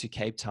flew to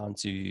Cape Town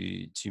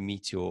to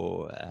meet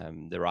your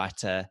the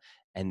writer,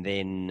 and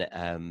then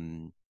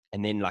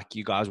like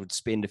you guys would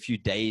spend a few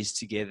days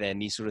together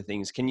and these sort of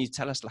things. Can you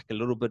tell us like a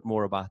little bit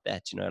more about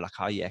that? You know, like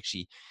how you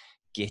actually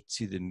get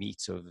to the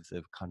meat of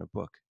the kind of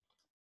book.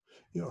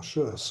 Yeah,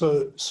 sure.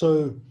 So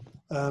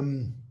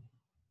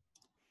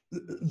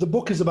the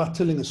book is about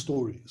telling a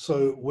story.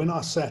 So when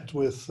I sat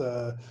with,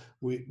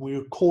 we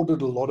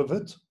recorded a lot of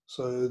it.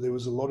 So there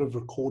was a lot of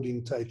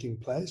recording taking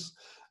place,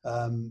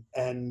 and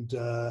then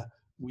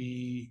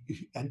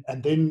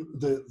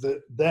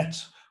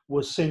that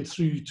was sent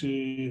through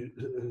to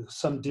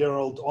some dear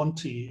old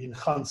auntie in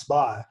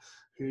Gansbaai,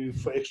 who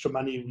for extra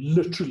money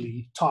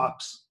literally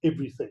types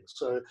everything.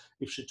 So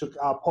if she took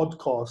our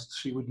podcast,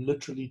 she would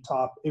literally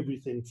type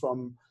everything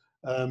from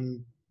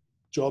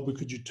Jobu,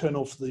 could you turn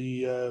off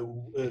the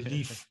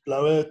leaf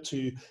blower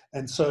to,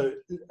 and so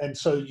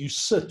you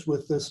sit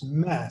with this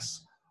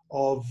mass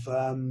of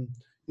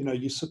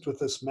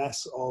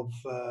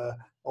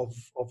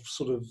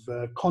sort of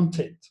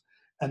content,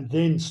 and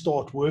then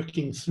start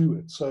working through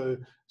it.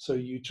 So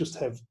you just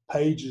have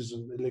pages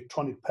and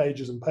electronic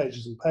pages and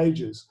pages and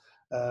pages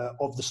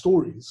of the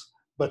stories,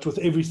 but with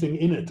everything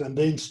in it, and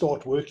then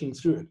start working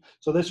through it.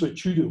 So that's where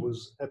Tudor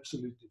was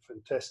absolutely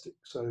fantastic.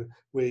 So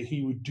where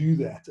he would do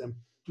that and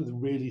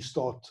really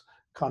start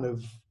kind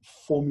of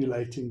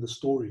formulating the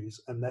stories,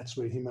 and that's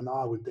where him and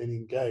I would then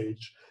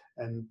engage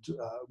and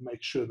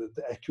make sure that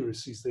the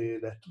accuracy is there,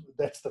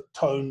 that's the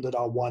tone that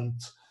I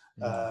want,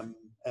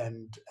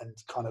 and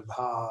kind of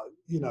how,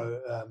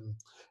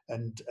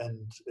 and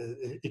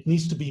it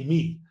needs to be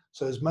me.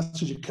 So as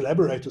much as you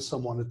collaborate with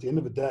someone, at the end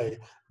of the day,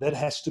 that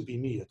has to be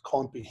me. It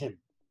can't be him.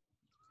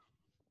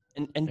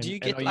 And do you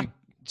get like,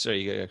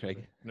 sorry, go,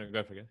 Craig. No,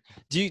 go for it.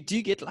 Do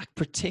you get like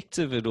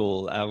protective at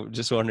all? I'm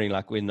just wondering,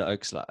 like when the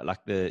Oaks,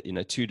 like the,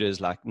 Tudor's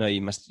like, no,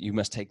 you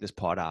must take this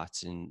part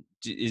out. And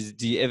do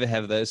you ever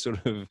have those sort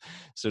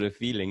of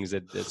feelings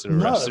that sort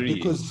of rush through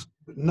you?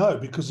 No,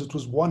 because it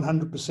was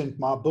 100%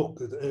 my book.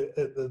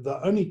 The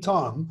only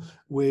time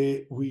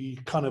where we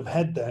kind of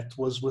had that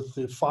was with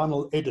the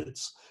final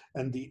edits,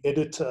 and the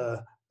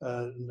editor,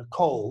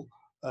 Nicole,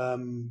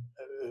 and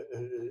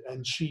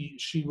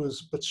she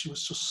was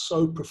just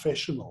so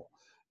professional.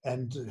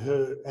 And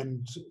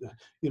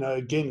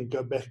again,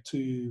 go back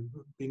to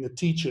being a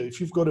teacher. If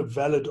you've got a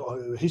valid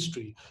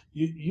history,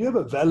 you have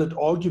a valid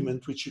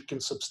argument which you can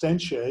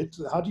substantiate.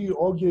 How do you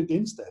argue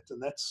against that?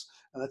 And that's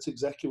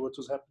exactly what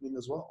was happening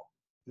as well.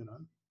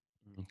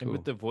 Cool. And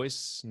with the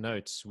voice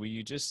notes,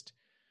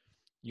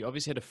 you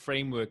obviously had a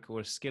framework or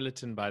a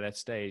skeleton by that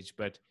stage,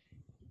 but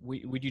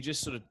would you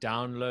just sort of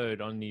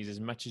download on these as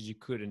much as you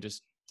could and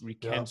just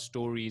recant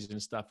stories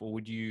and stuff, or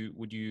would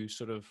you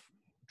sort of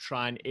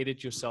try and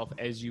edit yourself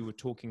as you were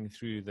talking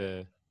through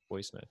the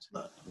voice notes?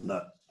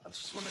 No. I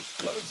just want to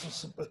close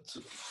this a bit.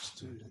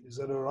 Is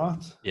that all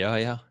right?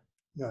 Yeah.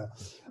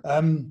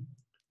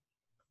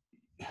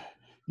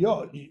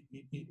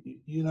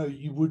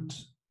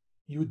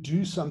 You would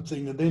do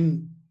something and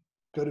then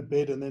go to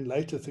bed, and then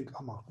later think,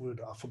 oh my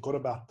word, I forgot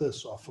about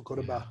this, or I forgot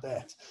about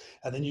that.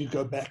 And then you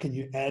go back and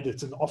you add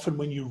it. And often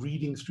when you're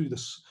reading through the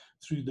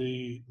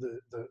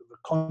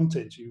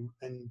content,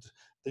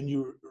 then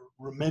you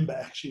remember,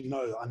 actually,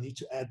 no, I need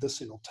to add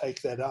this in or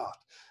take that out.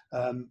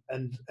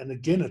 And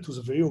again, it was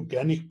a very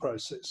organic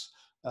process.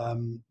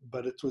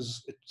 But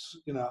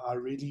I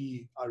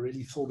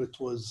really thought it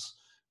was,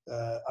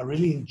 I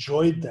really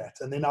enjoyed that.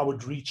 And then I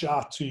would reach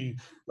out to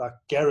like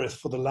Gareth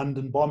for the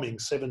London bombing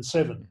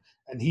 7/7,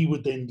 and he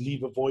would then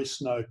leave a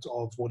voice note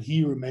of what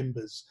he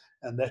remembers,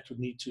 and that would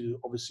need to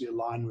obviously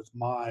align with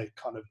my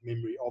kind of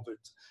memory of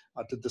it.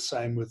 I did the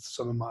same with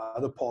some of my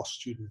other past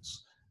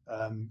students,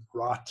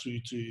 right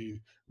through to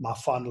my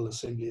final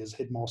assembly as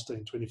headmaster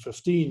in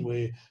 2015,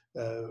 where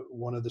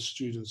one of the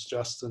students,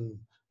 Justin,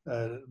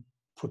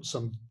 put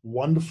some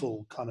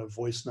wonderful kind of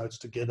voice notes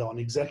together on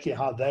exactly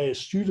how they as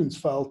students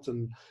felt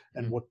and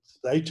what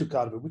they took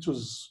out of it, which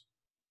was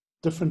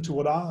different to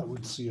what I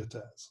would see it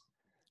as.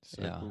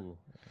 So cool.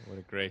 What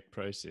a great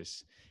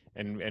process.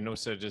 And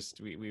also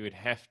just, we would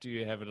have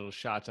to have a little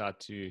shout out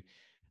to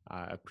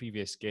a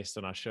previous guest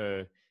on our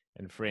show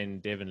and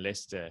friend Devin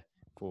Lester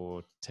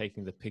for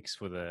taking the pics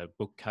for the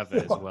book cover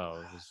as well.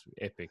 It was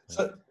epic.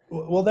 So,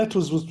 well, that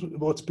was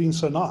what's been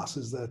so nice,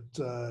 is that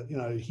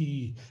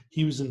he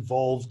was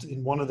involved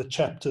in one of the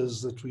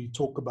chapters that we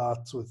talk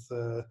about with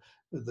the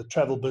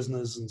travel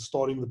business and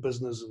starting the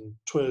business and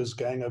tours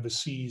going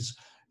overseas.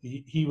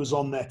 He was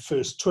on that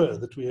first tour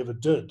that we ever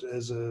did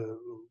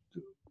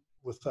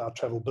with our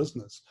travel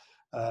business,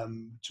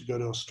 to go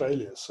to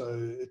Australia. So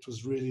it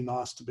was really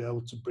nice to be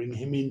able to bring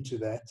him into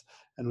that,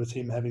 and with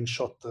him having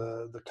shot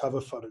the cover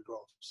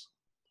photographs.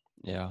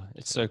 Yeah,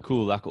 it's so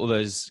cool, like all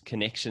those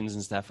connections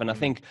and stuff. And I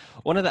think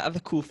one of the other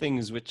cool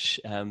things which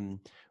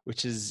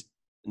is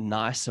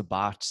nice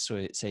about,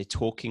 so say,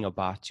 talking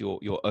about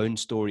your own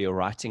story or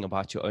writing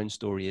about your own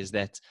story, is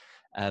that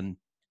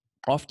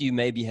after you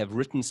maybe have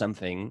written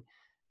something,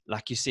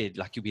 like you said,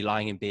 like you'll be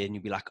lying in bed and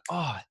you'll be like,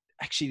 oh,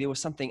 actually there was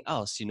something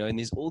else, you know, and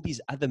there's all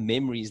these other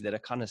memories that are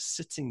kind of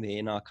sitting there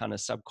in our kind of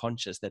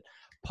subconscious that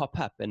pop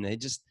up, and they're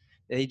just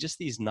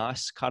these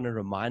nice kind of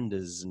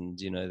reminders. And,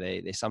 you know,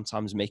 they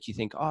sometimes make you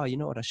think, oh, you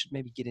know what, I should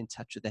maybe get in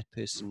touch with that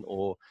person,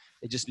 or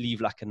they just leave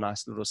like a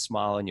nice little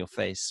smile on your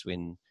face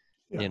when,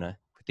 you know,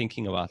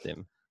 thinking about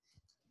them.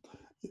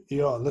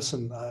 Yeah,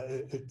 listen,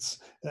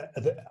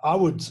 I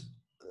would,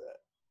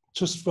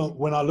 just from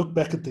when I look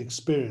back at the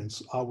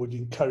experience, I would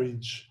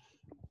encourage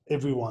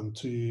everyone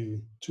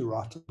to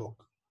write a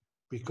book,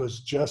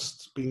 because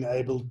just being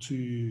able to,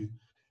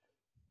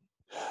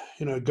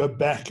 you know, go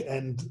back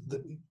and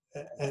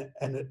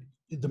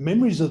the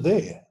memories are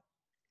there.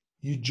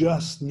 You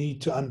just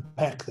need to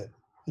unpack them,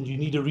 and you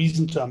need a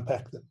reason to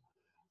unpack them.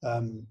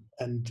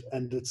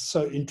 And it's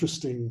so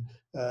interesting,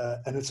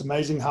 and it's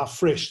amazing how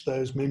fresh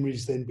those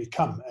memories then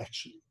become,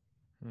 actually.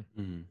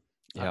 Mm-hmm.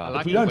 Yeah,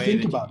 if we don't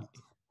think about it.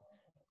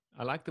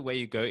 I like the way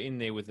you go in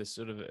there with a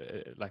sort of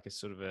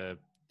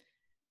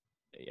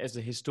as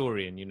a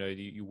historian, you know,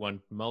 you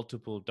want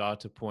multiple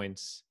data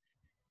points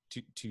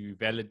to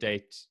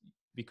validate,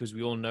 because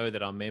we all know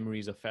that our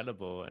memories are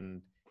fallible,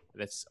 and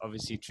that's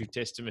obviously true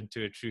testament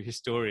to a true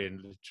historian,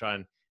 to try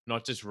and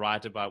not just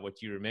write about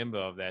what you remember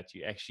of that.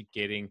 You're actually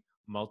getting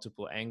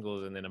multiple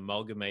angles and then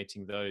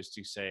amalgamating those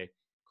to say,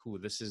 cool,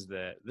 this is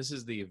the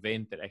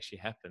event that actually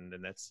happened.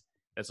 And that's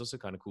also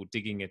kind of cool,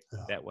 digging it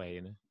that way,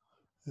 you know.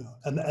 Yeah.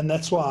 And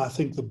that's why I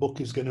think the book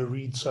is going to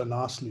read so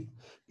nicely,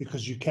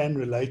 because you can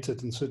relate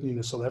it, and certainly in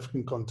a South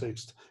African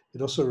context,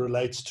 it also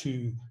relates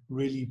to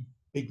really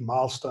big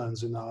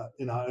milestones in our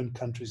own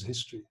country's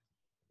history.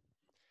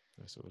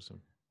 That's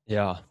awesome.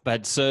 Yeah,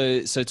 but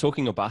so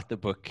talking about the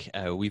book,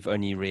 we've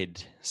only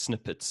read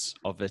snippets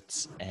of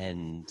it,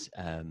 and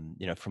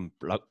you know, from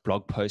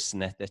blog posts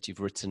and that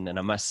you've written. And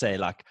I must say,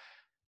 like,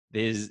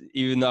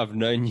 even though I've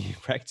known you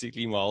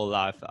practically my whole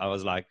life, I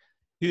was like,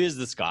 who is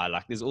this guy?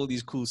 Like, there's all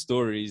these cool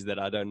stories that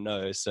I don't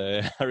know. So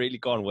I really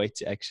can't wait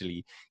to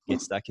actually get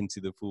stuck into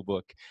the full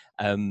book.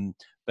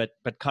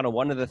 But kind of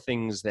one of the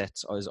things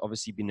that has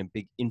obviously been a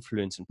big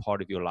influence and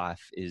part of your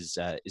life is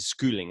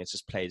schooling. It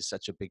just plays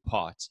such a big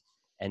part.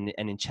 And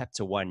in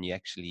chapter 1, you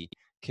actually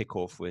kick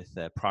off with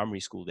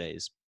primary school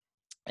days.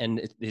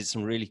 And there's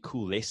some really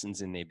cool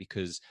lessons in there,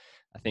 because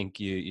I think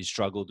you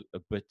struggled a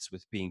bit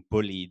with being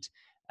bullied.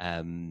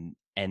 And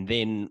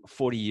then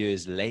 40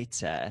 years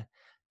later,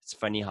 it's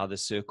funny how the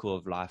circle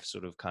of life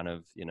sort of kind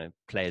of, you know,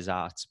 plays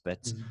out.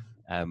 But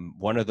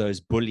one of those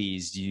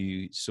bullies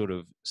you sort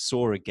of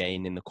saw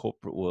again in the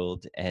corporate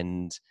world.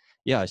 And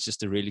yeah, it's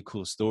just a really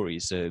cool story.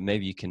 So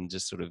maybe you can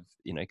just sort of,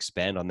 you know,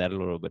 expand on that a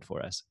little bit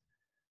for us.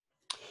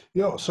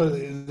 Yeah, so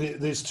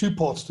there's two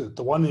parts to it.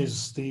 The one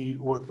is the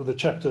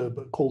chapter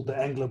called the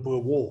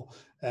Anglo-Boer War,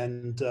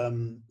 and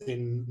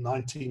in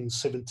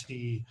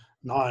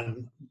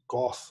 1979,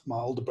 Garth, my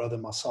older brother,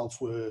 and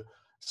myself were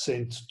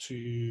sent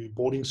to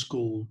boarding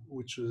school,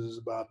 which was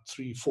about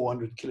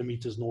 300-400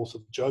 kilometers north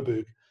of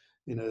Joburg,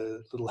 in a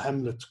little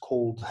hamlet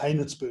called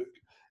Heinetzburg.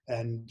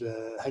 And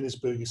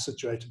Heinetzburg is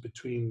situated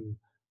between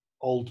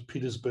old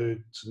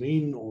Pietersburg,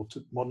 Tzaneen, or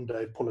modern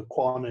day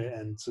Polokwane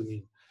and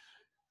Tzaneen.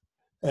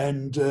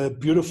 And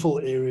beautiful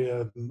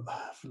area,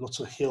 lots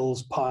of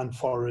hills, pine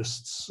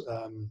forests,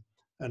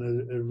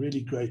 and a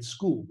really great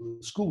school.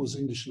 The school was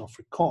English and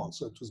Afrikaans,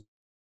 so it was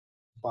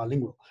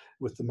bilingual,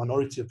 with the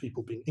minority of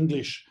people being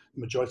English,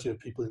 the majority of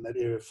people in that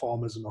area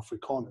farmers and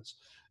Afrikaners.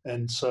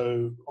 And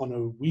so on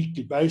a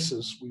weekly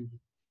basis,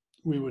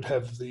 we would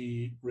have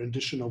the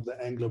rendition of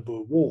the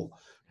Anglo-Boer War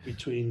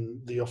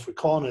between the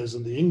Afrikaners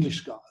and the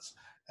English guys.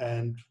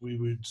 And we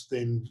would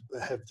then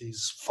have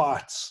these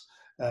fights,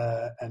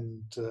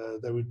 and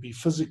they would be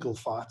physical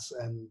fights,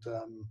 and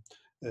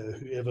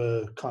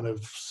whoever kind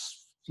of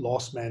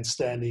last man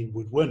standing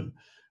would win.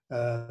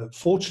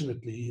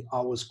 Fortunately,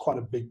 I was quite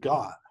a big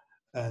guy,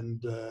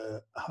 and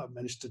I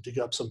managed to dig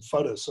up some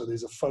photos. So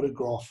there's a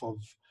photograph of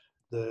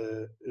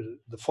the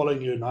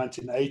following year,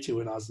 1980,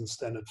 when I was in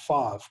Standard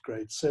 5,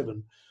 grade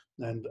 7,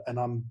 and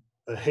I'm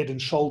head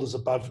and shoulders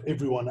above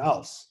everyone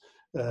else,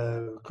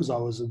 because I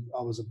was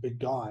a big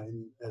guy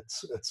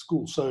at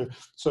school. So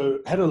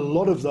had a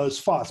lot of those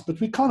fights. But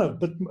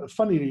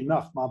funnily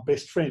enough, my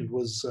best friend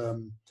was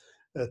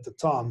at the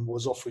time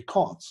was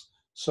Afrikaans.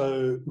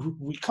 So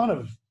we kind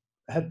of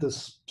had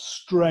this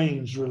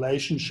strange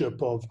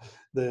relationship of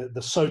the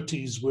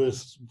Sotis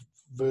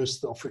versus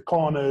the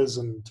Afrikaners,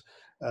 and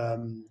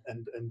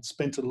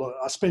spent a lot.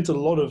 I spent a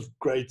lot of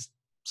grade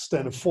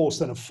Standard 4,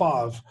 Standard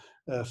 5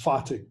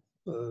 fighting,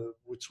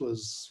 which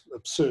was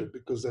absurd,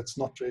 because that's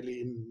not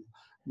really in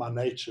my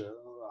nature.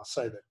 I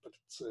say that, but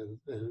it's,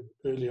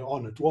 earlier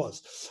on it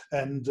was.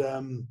 And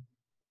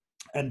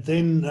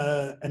then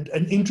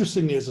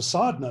interestingly, as a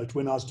side note,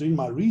 when I was doing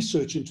my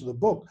research into the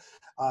book,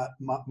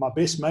 my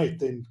best mate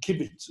then,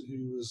 Kibit,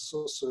 who was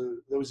also,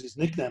 that was his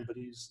nickname, but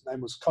his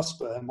name was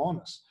Casper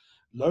Hermanus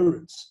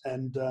Lawrence.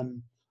 And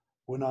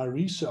when I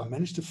researched, I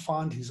managed to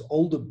find his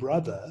older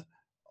brother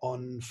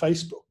on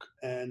Facebook,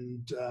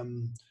 and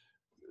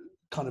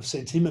kind of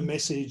sent him a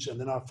message, and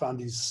then I found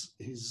his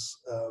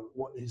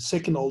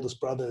second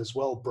oldest brother as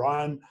well,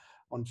 Brian,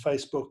 on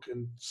Facebook,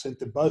 and sent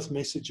them both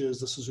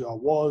messages. This is who I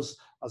was.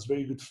 I was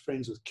very good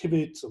friends with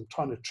Kivit. I'm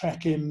trying to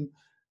track him.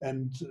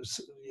 And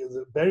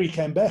Barry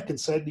came back, and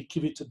sadly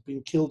Kivit had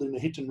been killed in a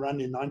hit and run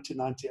in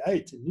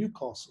 1998 in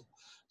Newcastle.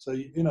 So,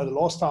 the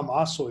last time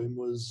I saw him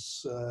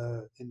was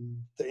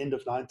in the end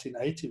of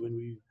 1980 when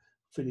we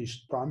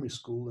finished primary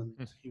school, and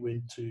he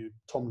went to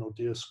Tom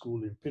Nordeer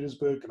School in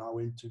Petersburg, and I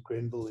went to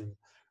Grenville in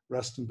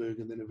Rustenburg,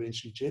 and then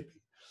eventually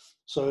Jeppe.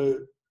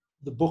 So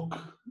the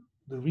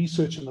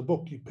research in the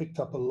book, you picked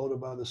up a lot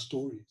of other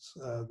stories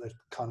that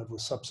kind of were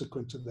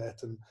subsequent to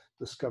that, and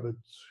discovered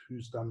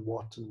who's done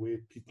what and where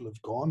people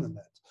have gone and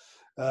that.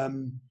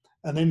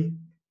 And then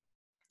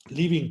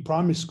leaving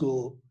primary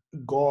school,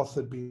 Garth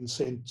had been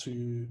sent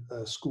to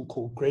a school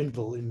called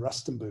Grenville in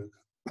Rustenburg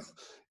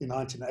in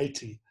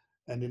 1980.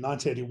 And in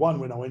 1981,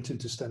 when I went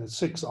into Standard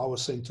 6, I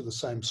was sent to the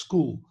same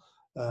school.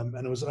 And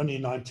it was only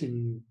in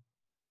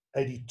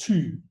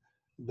 1982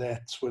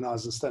 that when I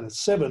was in Standard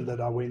 7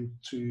 that I went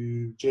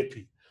to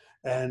Jeppe.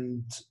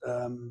 And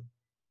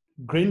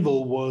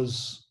Grenville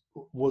was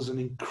an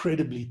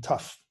incredibly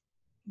tough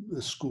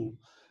school.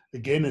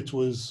 Again, it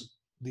was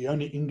the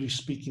only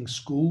English-speaking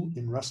school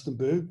in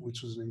Rustenburg,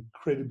 which was an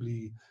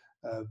incredibly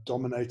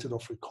dominated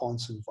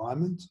Afrikaans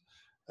environment.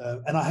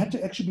 And I had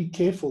to actually be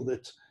careful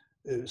that,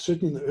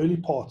 certainly in the early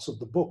parts of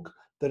the book,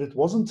 that it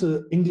wasn't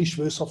an English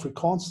versus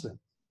Afrikaans thing.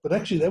 But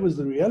actually, that was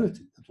the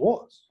reality. It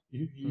was.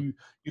 You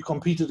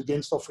competed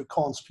against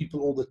Afrikaans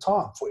people all the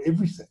time for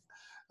everything.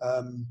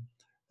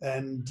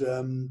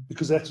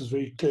 Because that was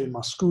very clear in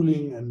my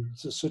schooling, and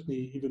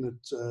certainly even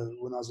at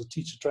when I was a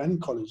teacher training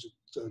college at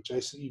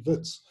JCE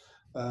Wits,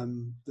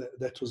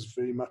 that was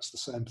very much the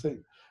same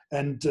thing.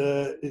 And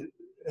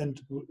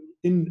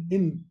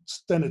in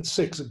Standard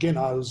 6, again,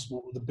 I was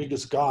the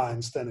biggest guy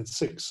in Standard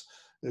 6,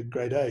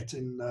 grade 8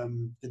 in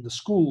the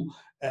school,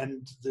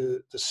 and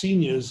the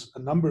seniors, a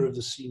number of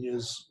the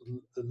seniors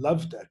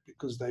loved that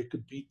because they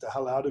could beat the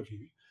hell out of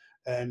you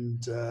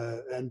and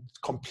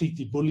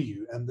completely bully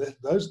you. And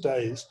those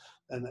days,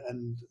 and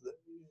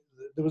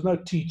there was no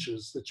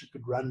teachers that you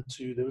could run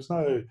to. There was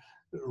no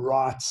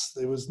rights.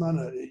 There was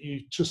none.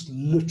 You just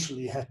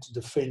literally had to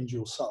defend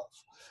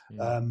yourself.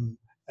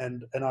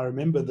 And I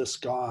remember this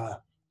guy,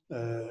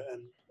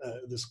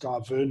 this guy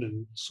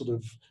Vernon, sort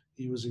of,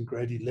 he was in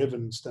grade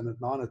 11,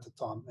 Standard 9 at the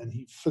time, and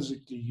he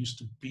physically used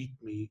to beat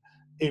me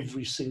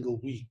every single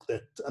week,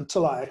 that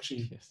until I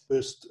actually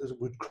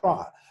would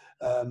cry.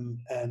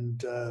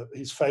 And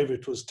his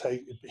favorite was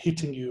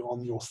hitting you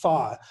on your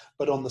thigh,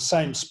 but on the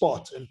same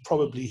spot, and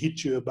probably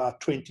hit you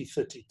about 20,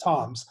 30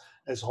 times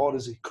as hard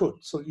as he could.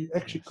 So you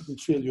actually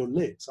couldn't feel your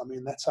legs. I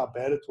mean, that's how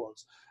bad it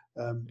was.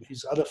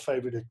 His other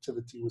favorite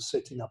activity was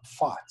setting up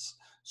fights.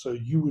 So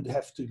you would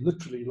have to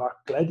literally, like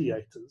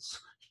gladiators,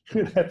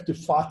 you'd have to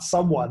fight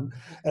someone.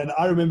 And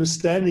I remember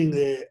standing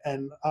there,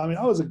 and I mean,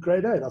 I was a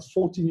grade 8. I was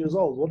 14 years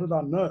old. What did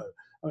I know?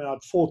 I mean,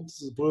 I'd fought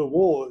the Boer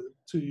War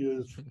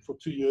for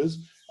 2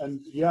 years.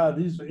 And yeah,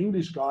 these were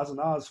English guys, and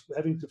I was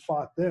having to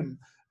fight them.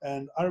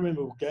 And I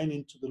remember going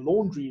into the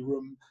laundry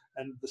room,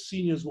 and the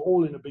seniors were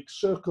all in a big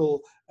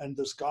circle. And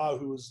this guy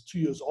who was 2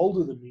 years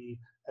older than me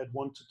had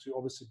wanted to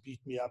obviously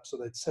beat me up. So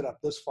they'd set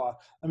up this fight.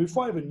 And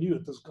before I even knew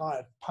it, this guy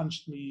had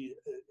punched me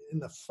in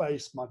the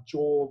face, my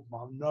jaw,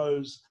 my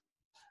nose.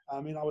 I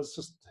mean, I was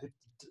just hit.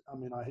 I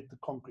mean, I hit the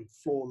concrete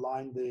floor,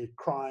 lying there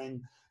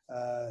crying.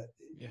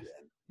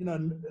 You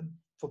know,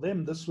 for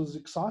them, this was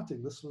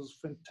exciting. This was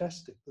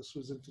fantastic. This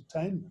was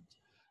entertainment.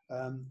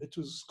 It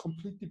was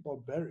completely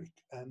barbaric,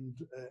 and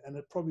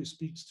it probably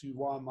speaks to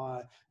why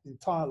my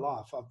entire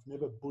life I've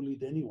never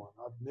bullied anyone.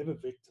 I've never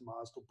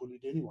victimized or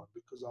bullied anyone,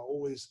 because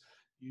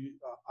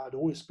I'd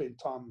always spend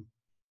time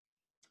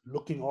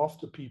looking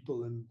after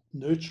people and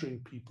nurturing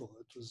people.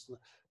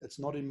 It's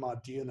not in my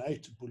DNA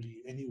to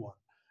bully anyone.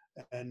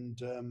 And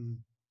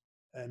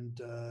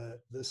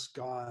this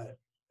guy,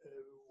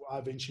 I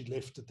eventually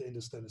left at the end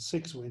of Standard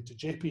 6, went to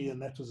Jeppe,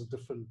 and that was a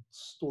different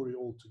story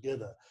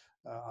altogether.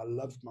 I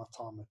loved my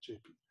time at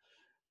Jeppe.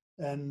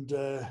 And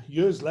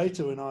years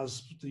later, when I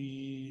was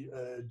the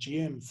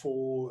GM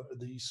for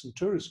the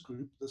Centuris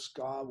group, this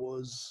guy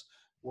was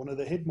one of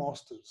the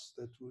headmasters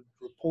that would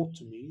report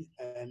to me,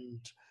 and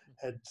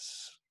had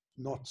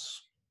not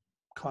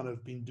kind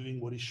of been doing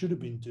what he should have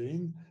been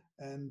doing,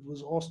 and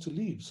was asked to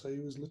leave. So he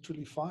was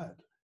literally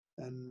fired,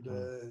 and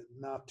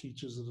now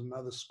teaches at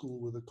another school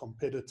with a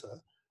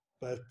competitor.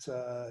 But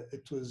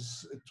it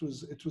was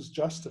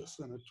justice,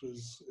 and it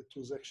was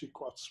actually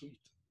quite sweet.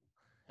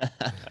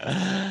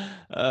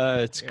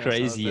 It's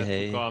crazy, so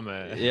hey.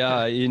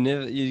 Yeah, you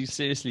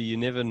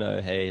never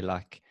know, hey,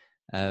 like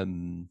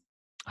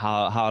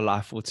how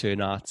life will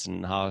turn out,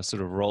 and how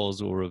sort of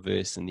roles will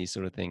reverse, and these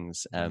sort of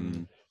things.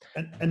 And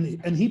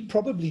he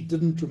probably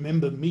didn't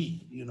remember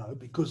me, you know,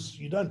 because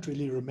you don't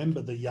really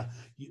remember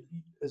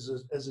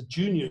as a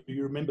junior,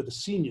 you remember the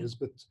seniors,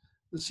 but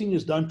the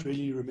seniors don't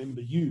really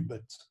remember you.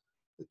 But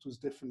it was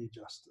definitely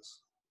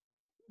justice.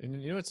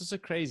 And you know what's also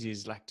crazy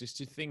is, like, just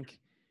to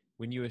think,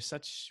 when you were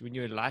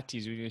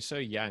lighties, when you were so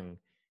young,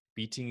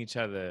 beating each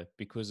other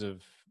because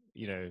of,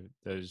 you know,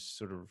 those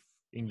sort of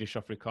English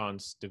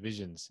Afrikaans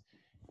divisions,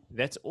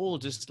 that's all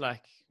just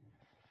like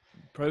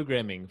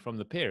programming from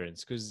the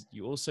parents, because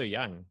you're also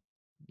young.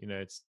 You know,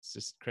 it's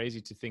just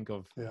crazy to think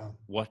of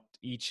what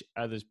each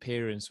other's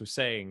parents were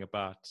saying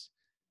about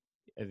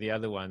the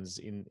other ones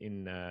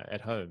in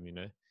at home, you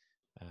know,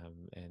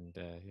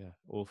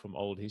 all from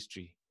old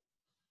history.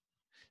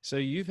 So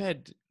you've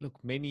had, look,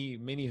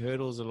 many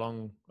hurdles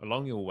along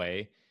your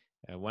way,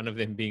 one of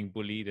them being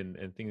bullied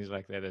and things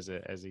like that as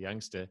a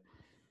youngster,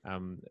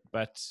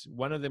 but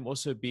one of them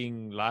also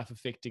being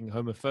life-affecting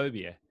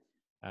homophobia.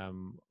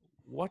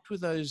 What were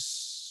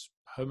those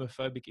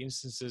homophobic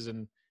instances,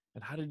 and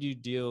how did you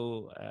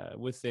deal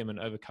with them and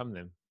overcome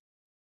them?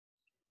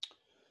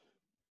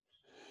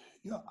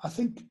 Yeah, I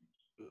think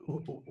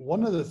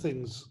one of the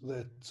things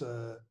that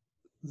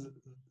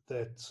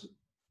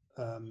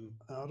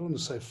I don't want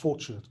to say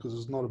fortunate, because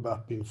it's not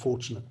about being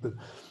fortunate, but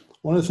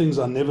one of the things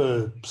I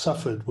never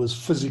suffered was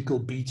physical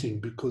beating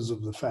because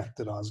of the fact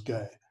that I was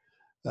gay.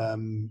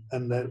 And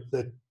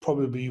that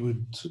probably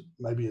would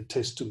maybe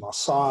attest to my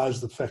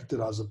size, the fact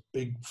that I was a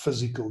big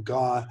physical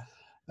guy.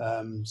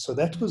 So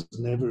that was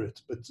never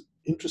it. But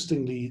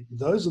interestingly,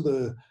 those are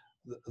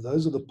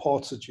the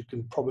parts that you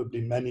can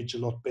probably manage a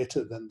lot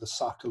better than the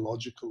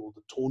psychological or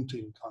the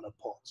taunting kind of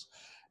parts.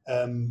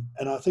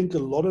 And I think a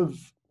lot of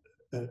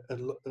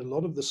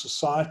the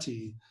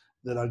society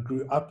that I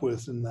grew up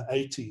with in the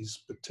 80s,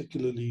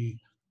 particularly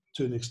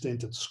to an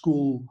extent at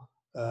school,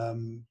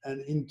 and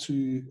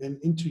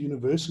into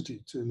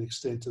university to an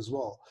extent as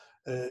well.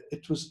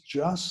 It was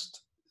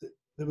just,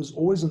 there was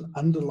always an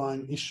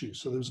underlying issue.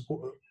 So there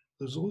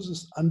was always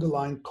this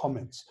underlying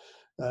comments.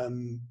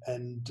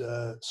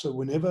 So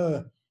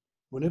whenever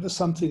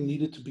something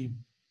needed to be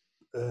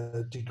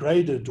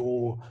degraded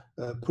or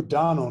put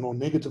down on, or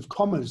negative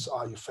comments,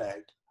 are you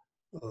fag?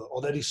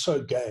 Or that is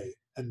so gay.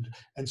 And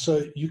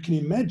so you can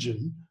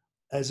imagine,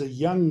 as a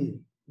young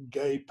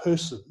gay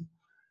person,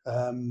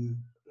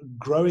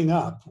 growing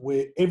up,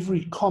 where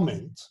every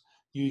comment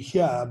you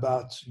hear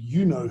about,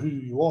 you know who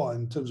you are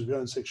in terms of your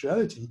own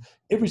sexuality,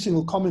 every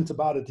single comment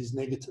about it is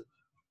negative.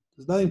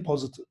 There's nothing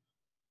positive.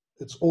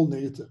 It's all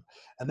negative.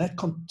 And that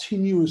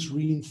continuous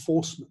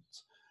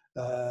reinforcement,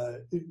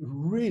 it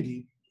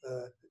really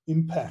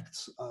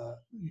impacts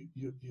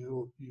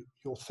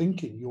your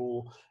thinking,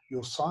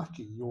 your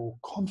psyche, your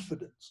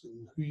confidence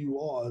in who you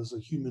are as a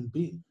human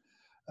being.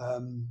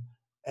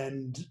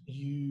 And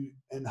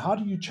how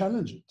do you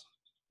challenge it?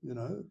 You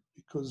know,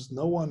 because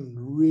no one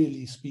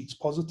really speaks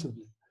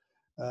positively.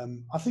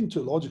 I think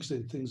to a large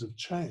extent things have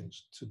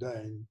changed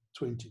today in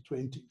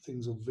 2020.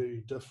 Things are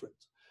very different,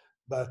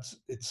 but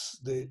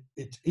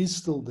it is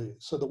still there.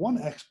 So the one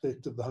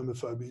aspect of the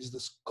homophobia is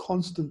this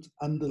constant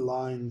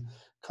underlying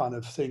kind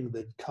of thing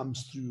that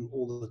comes through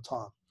all the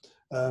time.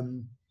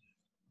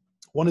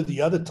 One of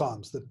the other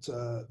times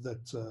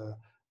that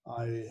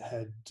I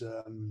had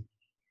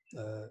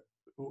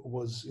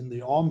was in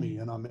the army,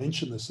 and I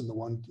mentioned this in the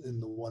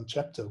one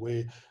chapter,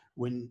 where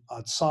when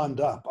I'd signed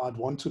up, I'd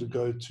wanted to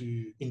go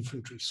to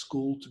infantry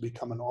school to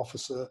become an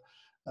officer.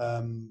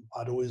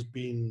 I'd always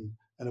been,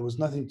 and it was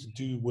nothing to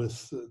do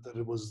with that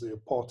it was the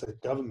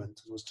apartheid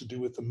government. It was to do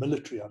with the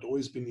military. I'd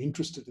always been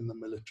interested in the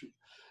military,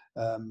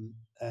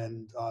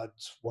 and I'd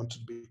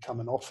wanted to become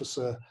an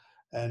officer.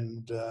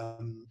 And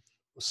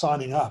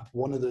signing up,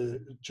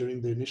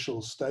 during the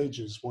initial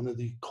stages, one of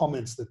the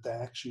comments that they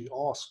actually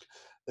ask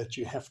that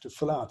you have to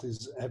fill out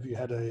is, have you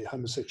had a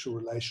homosexual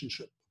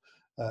relationship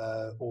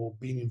or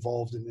been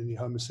involved in any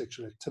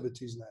homosexual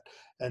activities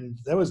and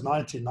that was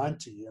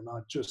 1990, and I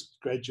just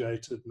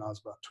graduated and I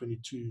was about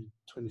 22,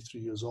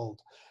 23 years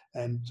old.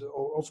 And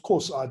of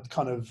course I'd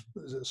kind of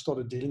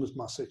started dealing with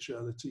my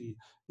sexuality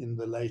in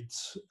the late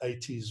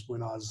 80s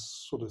when I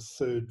was sort of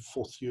third,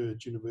 fourth year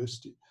at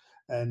university.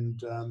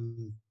 And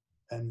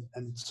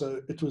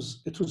so it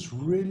was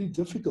really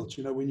difficult,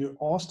 you know, when you're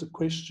asked a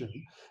question,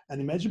 and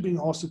imagine being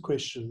asked a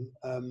question,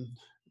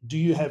 do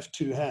you have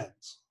two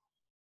hands?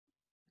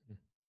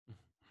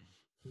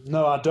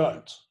 No, I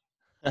don't.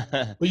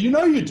 Well, you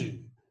know you do.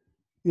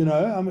 You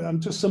know, I'm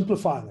just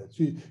simplifying it.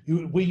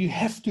 Where you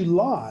have to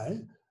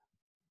lie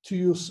to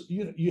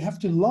you have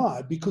to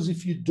lie, because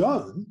if you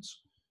don't,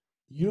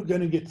 you're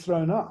going to get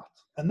thrown out.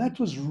 And that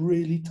was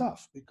really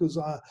tough, because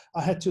I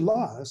had to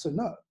lie. I said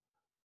no.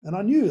 And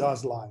I knew I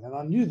was lying, and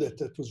I knew that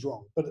that was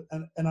wrong,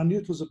 and I knew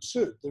it was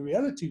absurd. The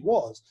reality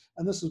was,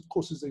 and this of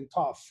course is the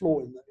entire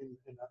flaw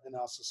in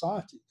our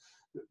society,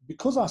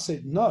 because I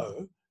said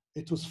no,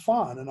 it was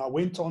fine. And I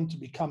went on to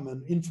become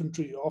an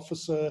infantry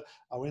officer.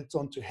 I went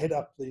on to head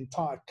up the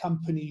entire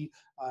company.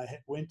 I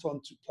went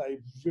on to play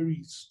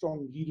very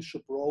strong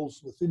leadership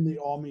roles within the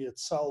army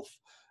itself.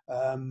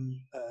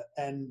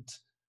 And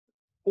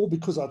all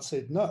because I'd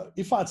said no.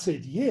 If I'd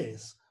said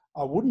yes,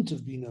 I wouldn't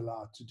have been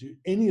allowed to do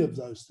any of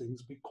those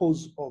things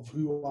because of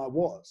who I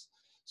was.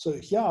 So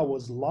here I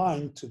was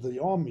lying to the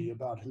army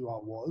about who I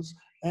was,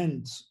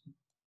 and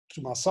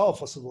to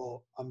myself, I said,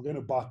 well, I'm going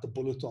to bite the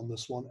bullet on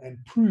this one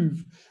and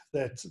prove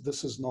that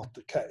this is not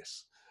the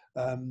case.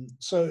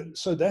 So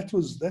that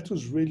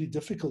was really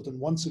difficult. And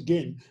once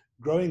again,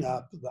 growing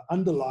up, the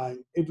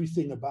underlying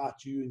everything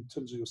about you in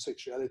terms of your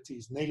sexuality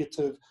is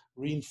negative,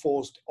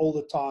 reinforced all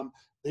the time.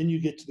 Then you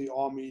get to the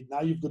army.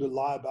 Now you've got to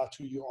lie about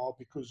who you are,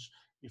 because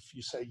if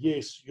you say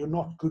yes, you're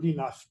not good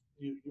enough.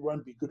 You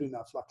won't be good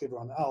enough like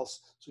everyone else.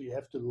 So you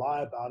have to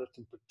lie about it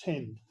and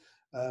pretend.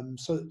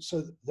 So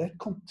that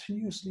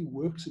continuously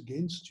works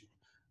against you.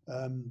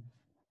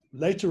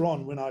 Later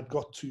on, when I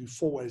got to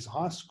Fourways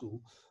High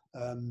School,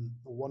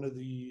 one of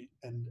the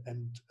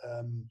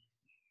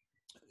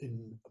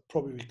in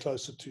probably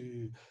closer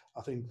to,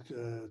 I think,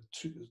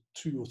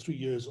 2 or 3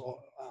 years,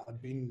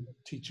 I'd been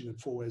teaching at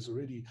Fourways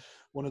already.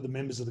 One of the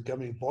members of the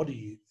governing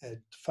body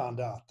had found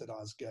out that I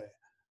was gay,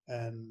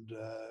 and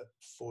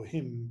for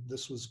him,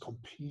 this was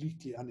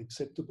completely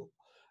unacceptable.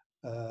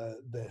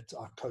 That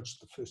I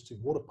coached the first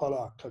team water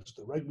polo, I coached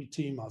the rugby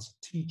team, I was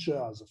a teacher,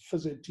 I was a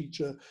phys ed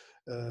teacher,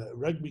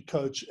 rugby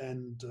coach,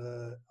 and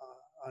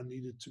I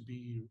needed to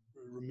be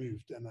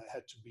removed, and I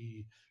had to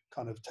be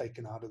kind of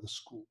taken out of the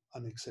school.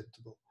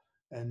 Unacceptable.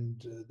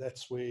 And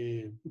that's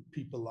where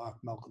people like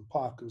Malcolm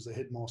Park, who was the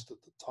headmaster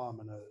at the time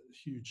and a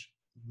huge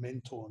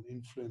mentor and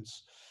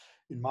influence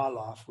in my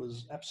life,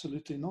 was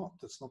absolutely not.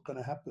 That's not going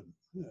to happen.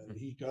 You know,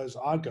 he goes,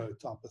 I go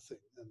type of thing.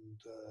 And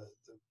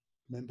the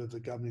member of the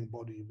governing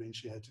body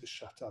eventually had to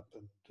shut up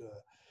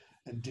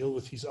and deal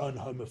with his own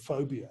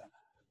homophobia.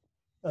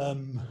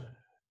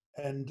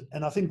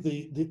 And I think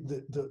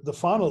the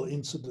final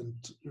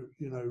incident,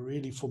 you know,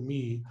 really for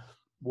me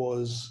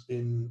was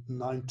in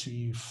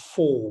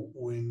 '94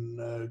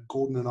 when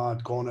Gordon and I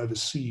had gone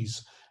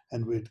overseas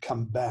and we'd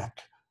come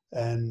back,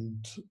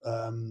 and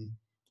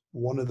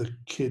one of the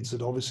kids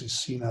had obviously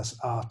seen us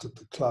out at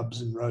the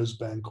clubs in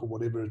Rosebank or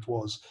whatever it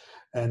was.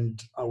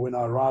 And when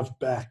I arrived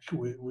back,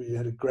 we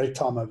had a great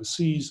time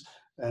overseas,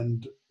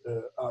 and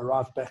I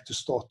arrived back to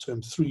start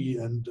term 3,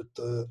 and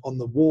on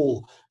the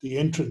wall, the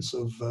entrance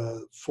of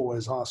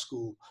Fourways High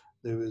School,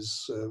 there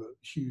was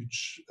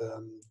huge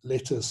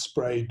letters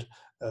sprayed,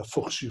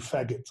 Fush, you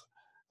faggot,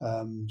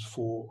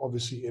 for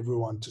obviously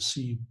everyone to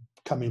see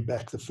coming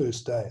back the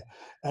first day.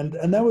 And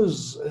that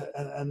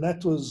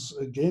was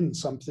again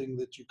something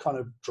that you kind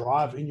of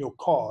drive in your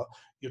car.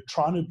 You're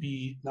trying to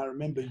be, now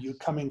remember, you're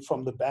coming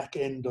from the back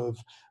end of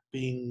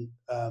being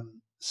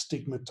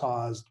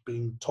stigmatized,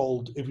 being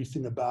told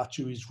everything about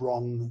you is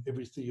wrong,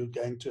 everything, you're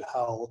going to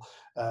hell,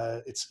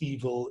 it's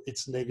evil,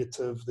 it's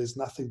negative, there's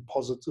nothing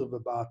positive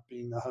about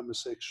being a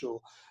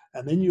homosexual.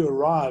 And then you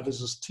arrive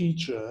as this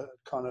teacher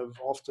kind of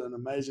after an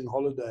amazing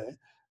holiday,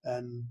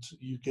 and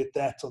you get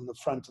that on the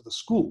front of the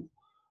school,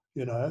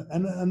 you know.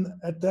 And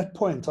at that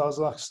point I was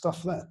like,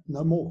 stuff that,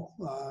 no more.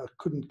 I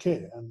couldn't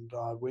care. And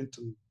I went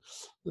and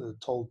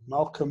told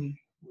Malcolm.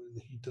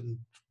 He didn't,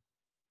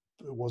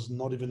 it was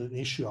not even an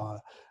issue.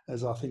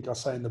 As I think I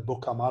say in the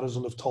book, I might as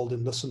well have told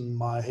him, listen,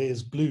 my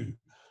hair's blue,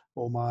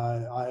 or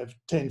I have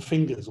 10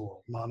 fingers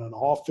or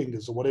 9.5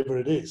 fingers or whatever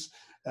it is.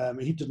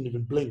 He didn't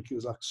even blink. He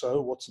was like,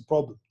 so what's the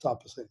problem,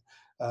 type of thing.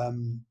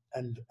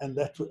 And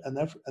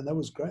that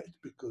was great,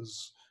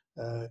 because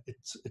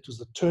it was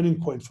the turning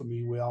point for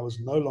me, where I was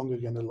no longer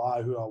going to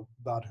lie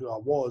about who I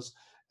was,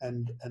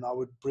 and I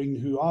would bring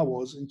who I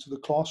was into the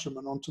classroom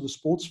and onto the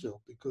sports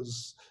field,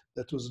 because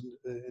that was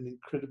an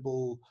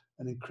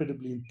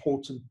incredibly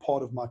important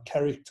part of my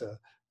character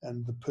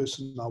and the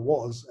person I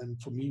was. And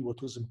for me,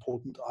 what was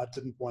important, I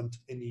didn't want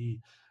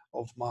any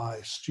of my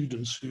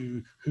students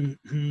who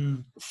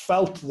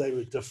felt they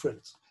were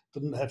different,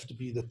 didn't have to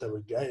be that they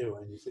were gay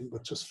or anything,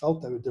 but just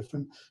felt they were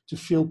different, to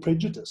feel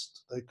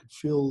prejudiced. They could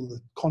feel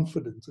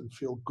confident and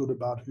feel good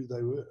about who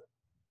they were.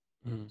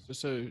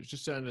 So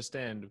just to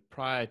understand,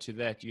 prior to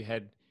that, you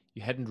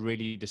hadn't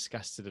really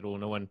discussed it at all.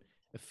 No one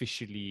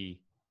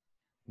officially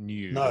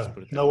knew.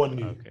 No one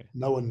knew. Okay.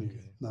 No one knew.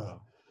 Okay.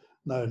 No.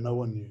 Wow. No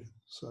one knew.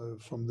 So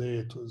from there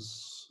it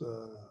was,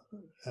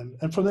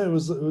 and from there it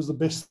was the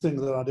best thing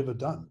that I'd ever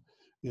done,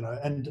 you know.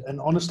 And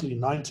honestly,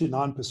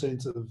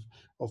 99%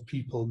 of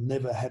people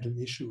never had an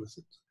issue with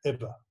it,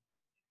 ever.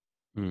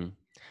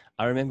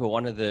 I remember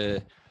one of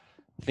the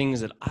things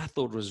that I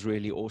thought was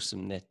really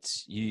awesome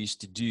that you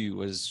used to do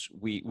was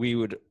we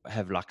would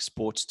have like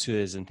sports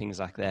tours and things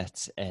like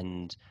that,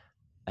 and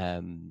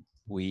I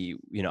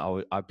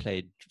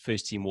played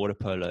first team water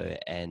polo,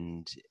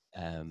 and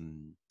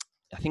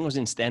I think it was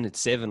in standard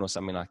 7 or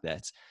something like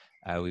that.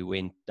 We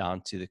went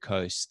down to the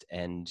coast,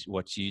 and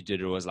what you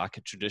did was like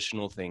a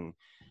traditional thing,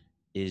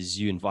 is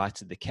you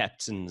invited the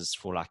captains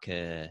for like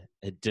a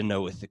dinner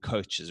with the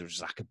coaches, which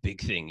was like a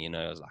big thing, you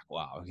know. I was like,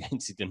 wow, we're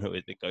going to dinner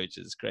with the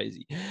coaches, it's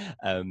crazy.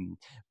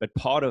 But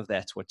part of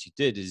that, what you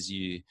did is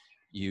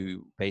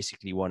you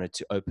basically wanted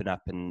to open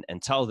up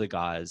and tell the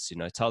guys, you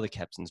know, tell the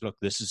captains, look,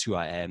 this is who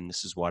I am,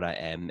 this is what I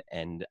am,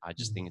 and I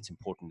just think it's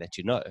important that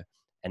you know.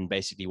 And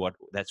basically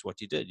that's what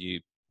you did.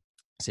 You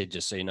said,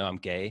 just so you know, I'm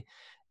gay,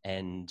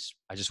 and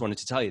I just wanted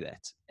to tell you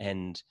that.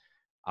 And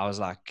I was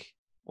like,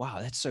 wow,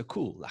 that's so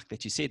cool, like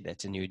that you said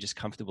that, and you were just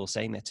comfortable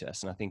saying that to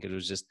us. And I think it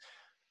was just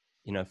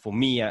you know, for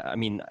me, I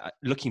mean,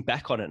 looking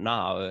back on it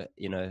now,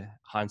 you know,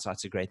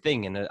 hindsight's a great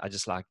thing. And I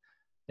just like,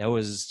 that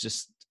was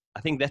just,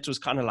 I think that was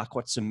kind of like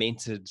what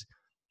cemented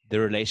the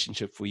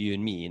relationship for you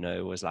and me. You know,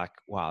 it was like,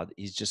 wow,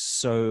 he's just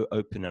so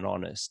open and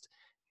honest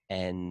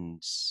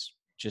and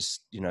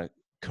just, you know,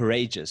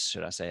 courageous,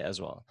 should I say,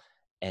 as well.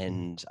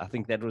 And I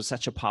think that was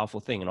such a powerful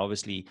thing. And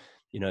obviously,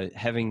 you know,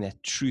 having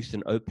that truth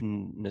and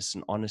openness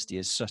and honesty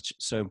is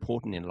so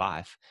important in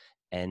life.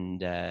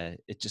 And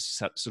it just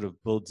sort of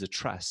builds a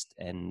trust.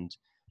 And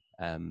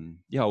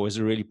yeah, it was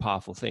a really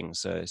powerful thing.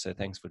 So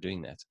thanks for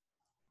doing that.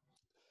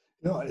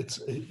 Yeah,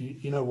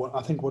 you know what,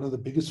 I think one of the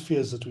biggest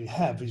fears that we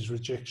have is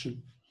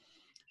rejection,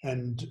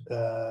 and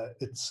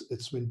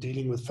it's when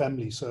dealing with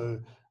family, so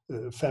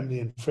family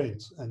and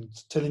friends, and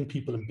telling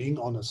people and being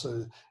honest.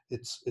 So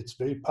it's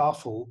very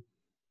powerful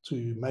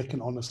to make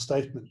an honest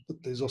statement,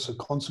 but there's also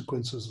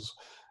consequences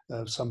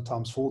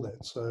sometimes for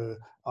that. So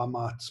I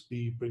might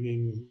be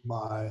bringing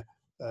my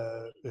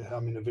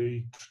I'm in a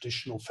very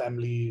traditional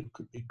family, it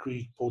could be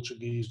Greek,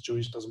 Portuguese,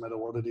 Jewish, doesn't matter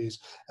what it is,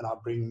 and I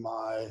bring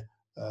my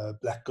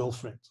black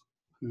girlfriend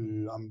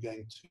who I'm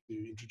going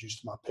to introduce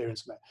to my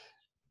parents.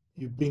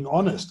 You're being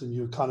honest, and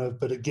you're kind of,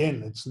 but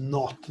again, it's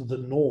not the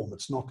norm.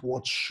 It's not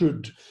what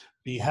should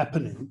be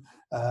happening.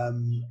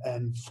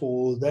 And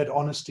for that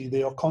honesty,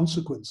 there are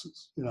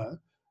consequences, you know.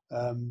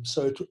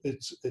 So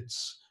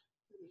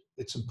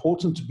it's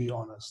important to be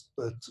honest,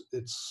 but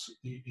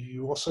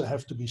you also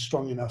have to be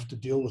strong enough to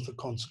deal with the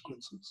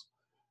consequences.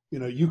 You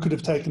know, you could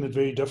have taken it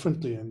very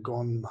differently and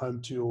gone home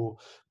to your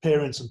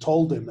parents and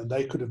told them, and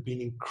they could have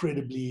been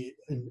incredibly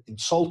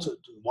insulted.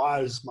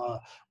 Why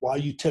are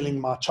you telling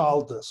my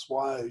child this?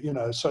 Why, you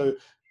know? So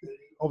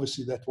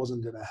obviously that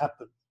wasn't going to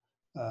happen.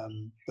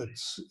 But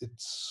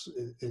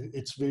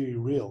it's very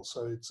real.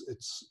 So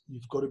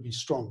you've got to be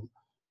strong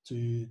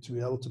to be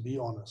able to be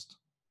honest.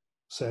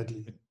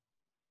 Sadly.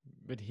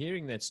 But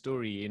hearing that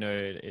story, you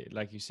know,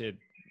 like you said,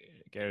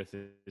 Gareth,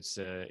 it's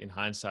in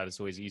hindsight, it's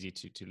always easy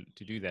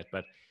to do that,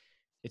 but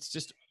it's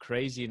just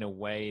crazy in a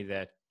way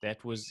that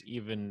was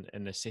even a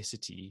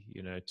necessity,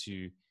 you know,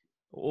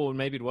 or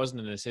maybe it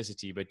wasn't a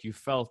necessity, but you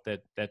felt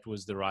that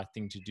was the right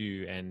thing to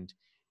do, and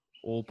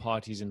all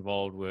parties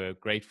involved were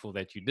grateful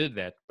that you did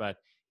that. But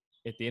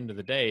at the end of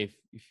the day,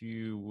 if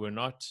you were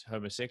not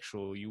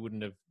homosexual, you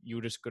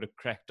just could have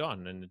cracked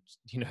on, and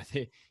you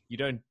know, you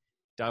don't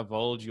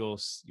divulge your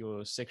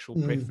sexual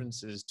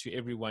preferences to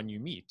everyone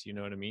you meet. You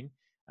know what I mean?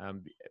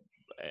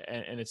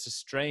 And it's just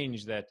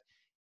strange that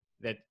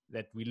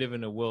we live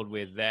in a world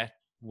where that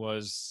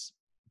was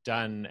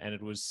done and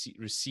it was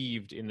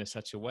received in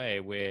such a way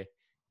where,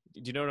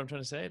 do you know what I'm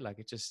trying to say? Like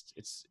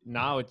it's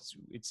now it's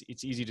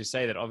easy to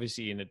say that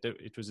obviously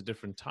it was a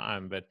different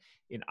time, but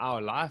in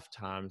our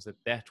lifetimes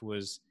that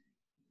was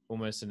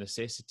almost a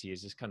necessity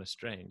is just kind of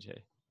strange. Eh?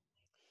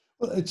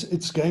 Well,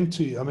 it's going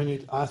to, I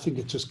mean, I think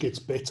it just gets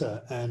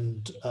better.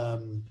 And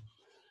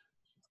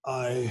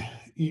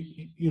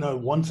you know,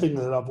 one thing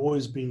that I've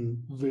always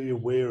been very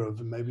aware of,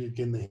 and maybe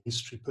again the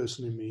history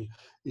person in me,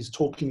 is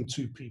talking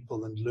to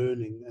people and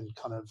learning and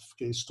kind of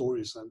getting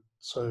stories. And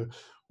so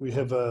we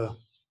have a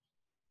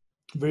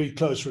very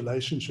close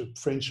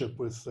friendship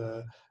with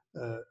a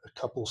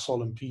couple,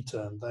 Sol and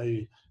Peter,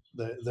 and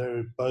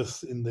they're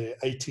both in their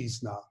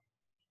 80s now,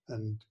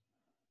 and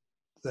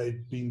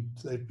they've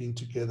been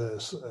together.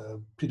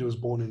 Peter was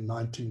born in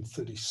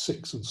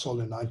 1936 and Sol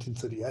in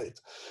 1938,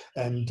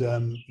 and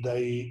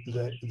they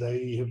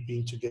have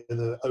been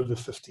together over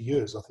 50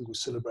 years. I think we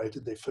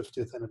celebrated their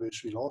 50th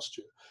anniversary last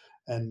year.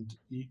 And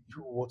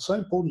what's so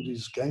important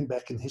is going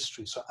back in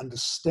history, so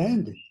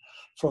understanding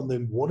from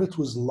them what it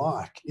was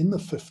like in the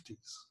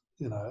 50s,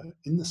 you know,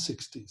 in the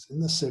 60s,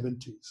 in the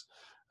 70s,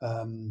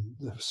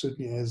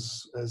 certainly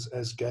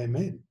as gay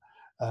men,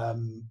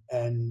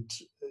 and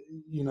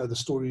you know, the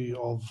story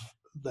of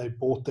they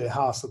bought their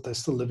house that they're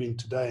still living in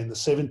today in the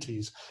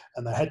 70s,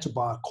 and they had to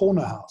buy a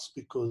corner house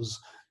because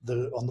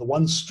on the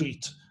one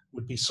street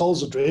would be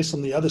Sol's address,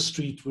 on the other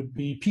street would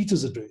be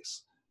Peter's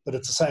address, but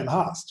it's the same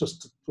house,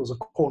 just it was a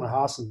corner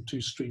house and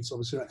two streets,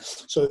 obviously.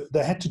 So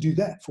they had to do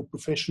that for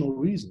professional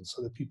reasons,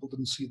 so that people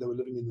didn't see they were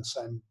living in the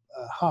same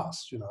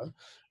house, you know.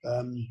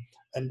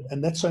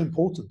 And that's so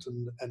important,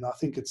 and I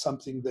think it's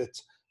something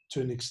that, to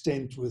an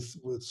extent,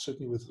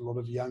 certainly with a lot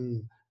of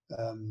young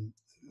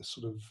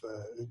sort of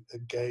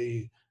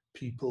gay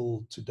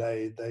people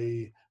today,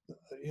 they,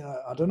 you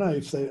know, I don't know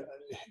if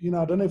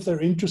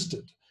they're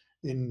interested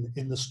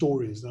in the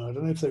stories, and I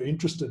don't know if they're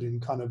interested in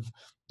kind of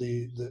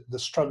the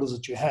struggles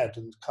that you had,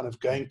 and kind of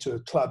going to a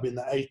club in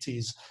the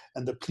 80s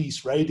and the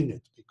police raiding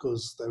it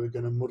because they were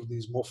going to murder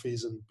these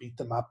morphies and beat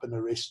them up and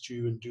arrest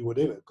you and do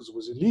whatever because it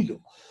was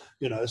illegal,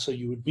 you know. So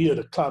you would be at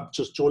a club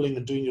just jolling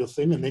and doing your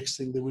thing, and next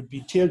thing there would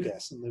be tear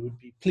gas and there would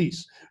be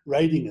police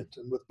raiding it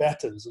and with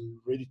batons and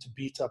ready to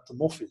beat up the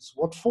morphies.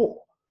 What for?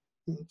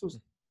 It was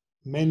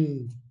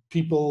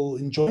people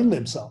enjoying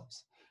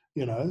themselves,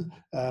 you know.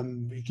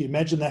 You can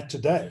imagine that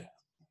today.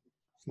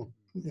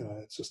 You know,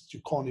 it's just, you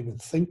can't even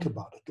think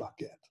about it like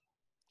that.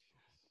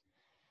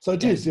 So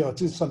it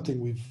is something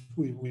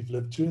we've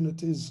lived through, and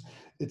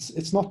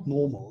it's not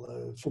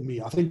normal for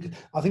me. I think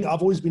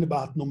I've always been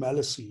about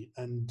normalcy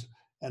and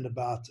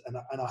about,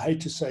 and I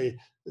hate to say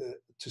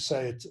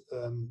it,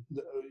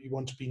 you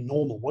want to be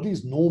normal. What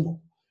is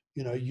normal?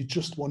 You know, you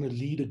just want to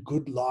lead a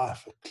good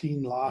life, a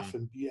clean life,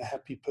 and be a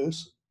happy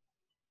person.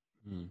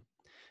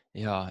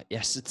 Yeah.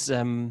 Yes. It's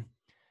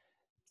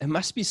it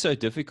must be so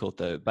difficult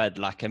though. But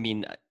like, I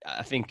mean,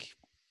 I think,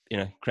 you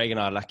know, Craig and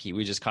I are lucky.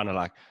 We're just kind of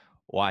like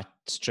white,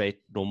 straight,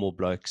 normal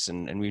blokes,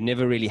 and we've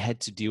never really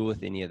had to deal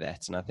with any of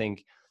that. And I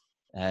think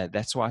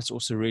that's why it's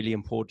also really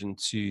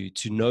important to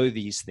know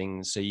these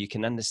things, so you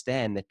can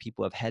understand that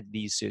people have had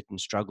these certain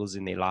struggles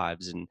in their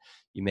lives, and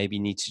you maybe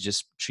need to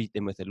just treat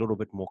them with a little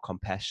bit more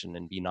compassion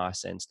and be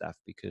nice and stuff,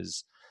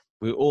 because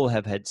we all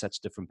have had such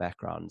different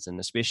backgrounds, and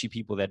especially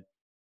people that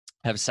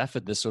have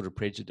suffered this sort of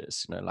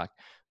prejudice, you know, like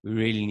we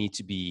really need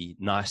to be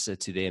nicer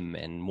to them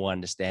and more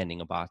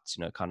understanding about,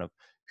 you know, kind of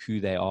who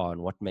they are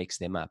and what makes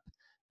them up.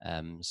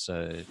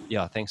 So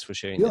yeah, thanks for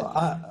sharing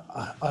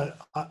that.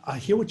 I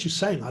hear what you're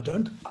saying. I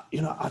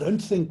don't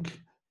think,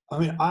 I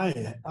mean,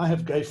 I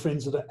have gay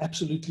friends that are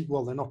absolutely,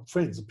 well, they're not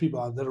friends, they're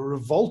people that are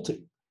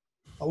revolting.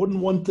 I wouldn't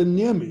want them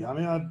near me. I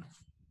mean, I'd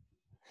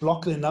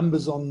block their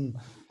numbers on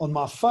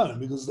my phone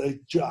because they're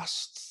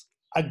just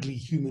ugly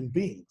human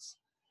beings.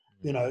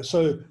 You know,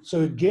 so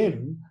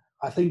again,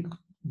 I think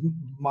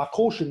my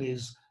caution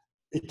is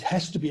it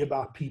has to be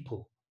about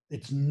people.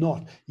 It's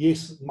not,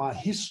 yes, my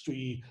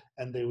history,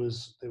 and there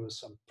was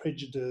some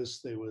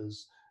prejudice, there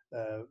was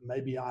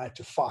maybe I had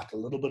to fight a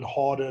little bit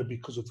harder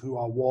because of who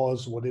I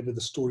was, whatever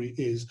the story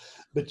is,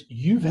 but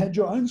you've had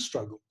your own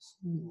struggles.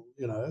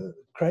 You know,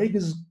 Craig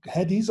has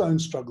had his own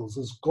struggles,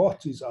 has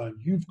got his own,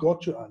 you've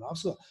got your own.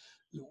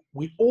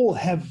 We all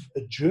have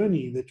a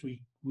journey that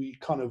we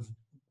kind of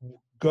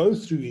go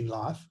through in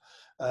life.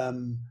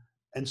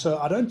 And so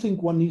I don't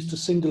think one needs to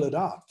single it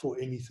out for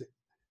anything.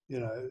 You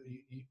know,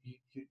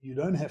 you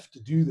don't have to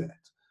do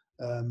that.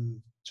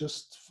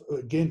 Just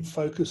again,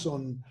 focus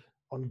on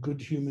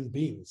good human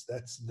beings.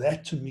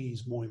 That to me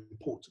is more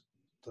important.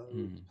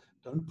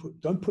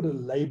 Don't put a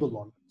label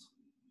on it.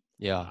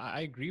 Yeah,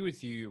 I agree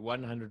with you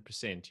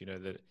 100%. You know,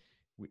 that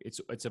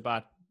it's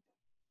about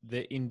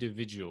the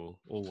individual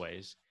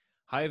always.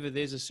 However,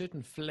 there's a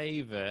certain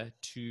flavor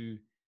to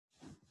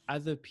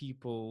other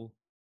people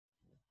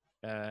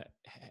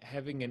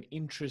having an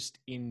interest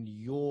in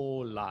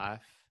your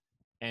life,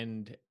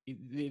 and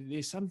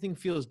there's something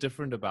feels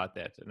different about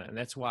that, and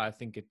that's why I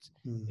think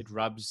it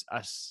rubs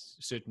us,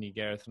 certainly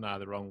Gareth and I,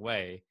 the wrong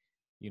way.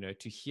 You know,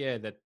 to hear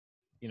that,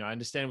 you know, I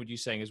understand what you're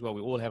saying as well.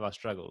 We all have our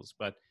struggles,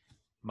 but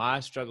my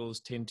struggles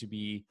tend to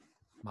be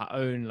my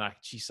own,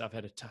 like, geez, I've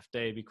had a tough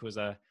day because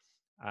I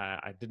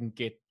didn't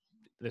get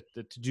the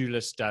to-do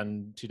list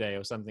done today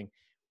or something.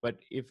 But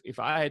if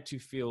I had to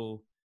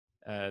feel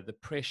the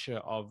pressure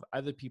of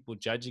other people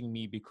judging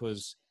me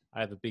because I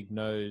have a big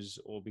nose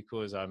or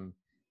because I'm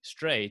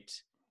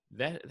straight,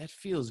 that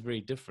feels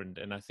very different.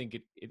 And I think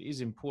it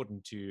is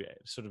important to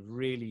sort of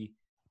really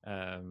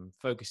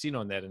focus in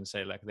on that and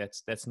say, like,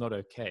 that's not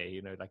okay.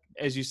 You know, like,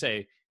 as you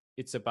say,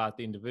 it's about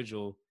the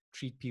individual.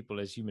 Treat people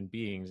as human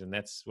beings, and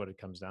that's what it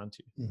comes down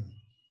to.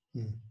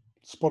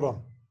 Spot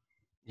on.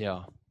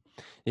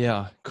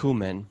 Yeah, cool,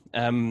 man.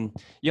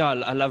 Yeah,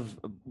 I love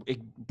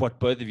what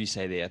both of you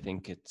say there. I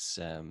think it's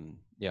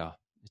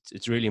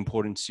it's really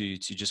important to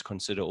just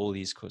consider all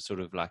these sort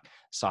of like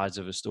sides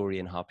of a story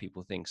and how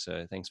people think.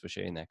 So thanks for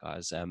sharing that,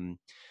 guys.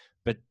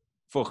 But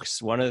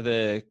Fuchs, one of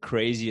the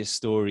craziest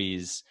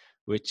stories,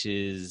 which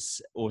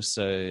is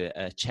also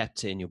a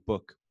chapter in your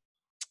book,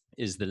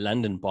 is the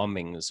London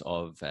bombings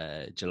of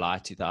July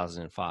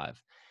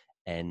 2005.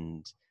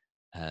 And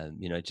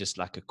you know, just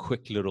like a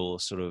quick little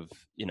sort of,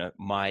 you know,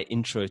 my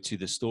intro to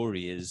the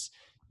story is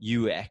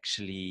you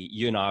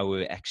and I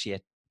were actually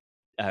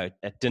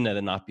at dinner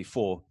the night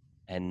before,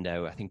 and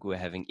I think we were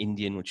having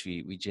Indian, which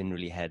we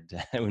generally had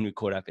when we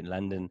caught up in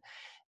London,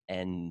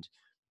 and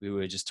we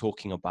were just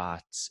talking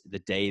about the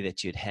day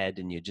that you'd had,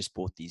 and you just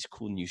bought these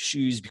cool new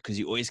shoes because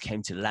you always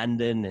came to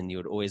London and you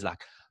would always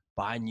like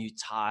buy new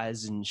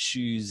ties and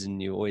shoes,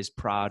 and you're always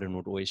proud and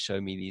would always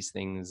show me these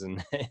things.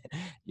 And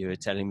you were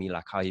telling me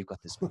like how you've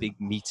got this big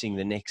meeting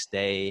the next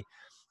day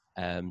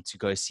to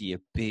go see a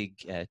big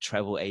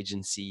travel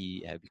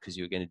agency because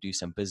you were going to do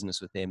some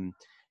business with them.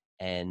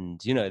 And,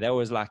 you know, that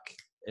was like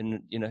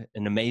an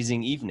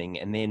amazing evening.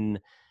 And then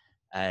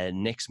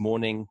next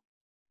morning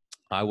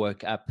I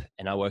woke up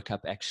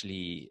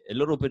actually a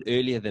little bit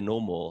earlier than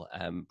normal,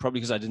 probably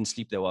because I didn't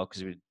sleep that well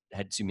because we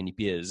had too many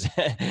beers.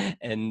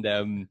 And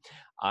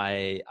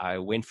I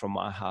went from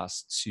my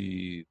house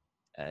to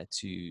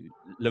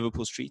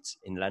Liverpool Street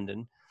in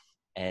London,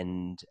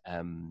 and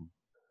and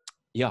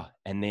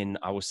then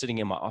I was sitting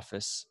in my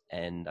office,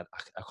 and I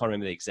can't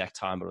remember the exact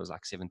time, but it was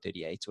like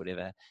 7:38 or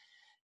whatever.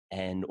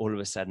 And all of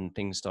a sudden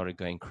things started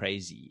going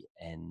crazy,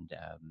 and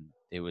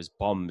there was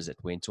bombs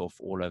that went off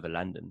all over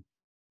London.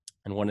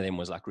 And one of them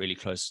was like really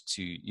close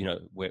to, you know,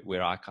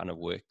 where I kind of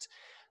worked.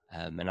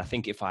 And I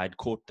think if I had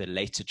caught the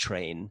later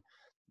train,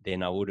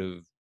 then I would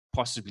have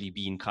possibly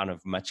been kind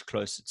of much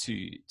closer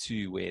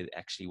to where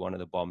actually one of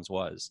the bombs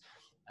was.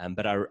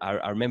 But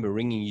I remember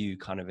ringing you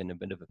kind of in a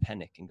bit of a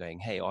panic and going,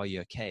 hey, are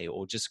you okay?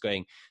 Or just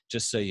going,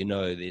 just so you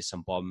know, there's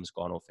some bombs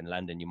gone off in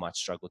London. You might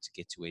struggle to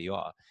get to where you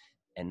are.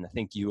 And I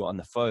think you were on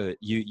the phone,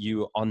 you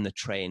were on the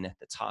train at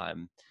the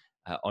time,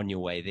 on your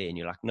way there, and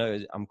you're like, no,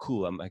 I'm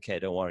cool. I'm okay.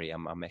 Don't worry.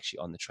 I'm actually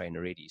on the train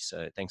already.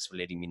 So thanks for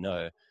letting me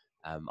know.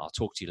 I'll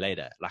talk to you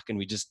later. Like, and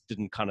we just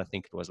didn't kind of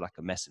think it was like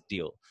a massive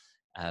deal.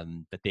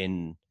 But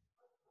then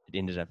it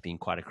ended up being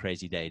quite a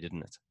crazy day,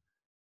 didn't it?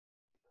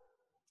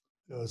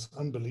 It was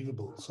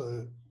unbelievable.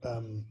 So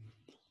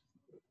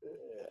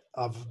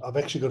I've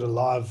actually got a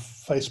live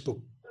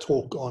Facebook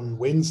talk on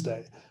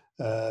Wednesday,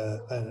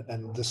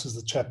 and this is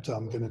the chapter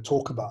I'm going to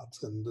talk about,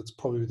 and it's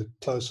probably the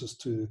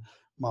closest to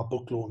my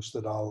book launch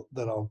that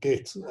I'll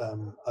get,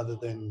 other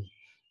than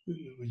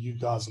you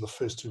guys are the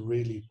first to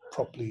really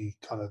properly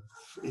kind of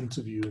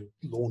interview and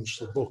launch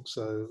the book.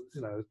 So,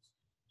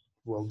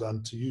 well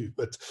done to you.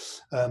 But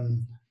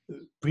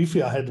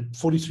briefly, I had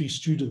 43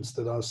 students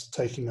that I was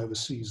taking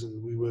overseas,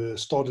 and we were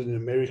started in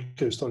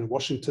America, started in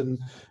Washington,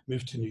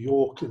 moved to New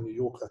York. In New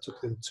York, I took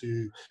them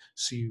to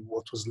see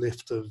what was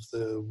left of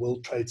the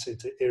World Trade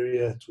Center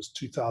area. It was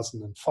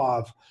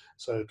 2005,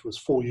 so it was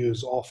 4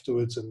 years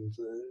afterwards, and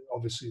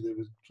obviously there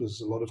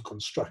was a lot of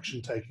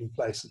construction taking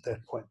place at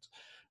that point.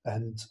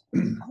 And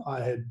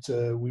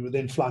we were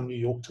then flying New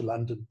York to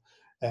London,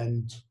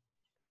 and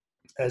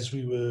as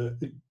we were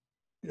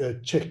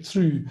checked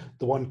through,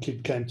 the one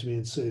kid came to me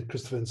and said,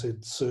 Christopher, and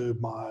said, sir,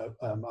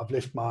 I've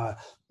left my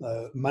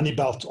money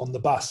belt on the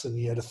bus, and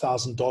he had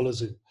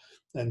 $1,000 in.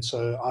 And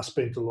so I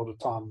spent a lot of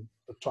time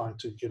trying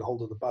to get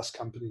hold of the bus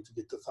company to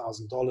get the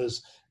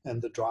 $1,000.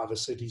 And the driver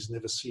said he's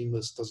never seen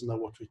this, doesn't know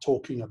what we're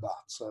talking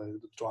about. So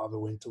the driver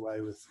went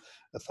away with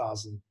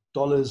 $1,000,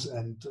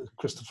 and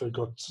Christopher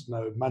got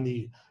no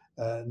money,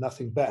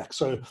 nothing back.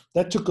 So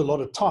that took a lot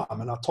of time.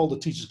 And I told the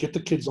teachers, get the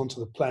kids onto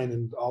the plane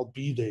and I'll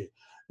be there,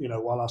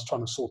 while I was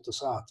trying to sort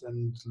this out.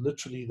 And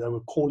literally they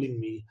were calling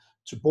me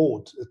to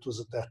board. It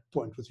was at that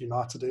point with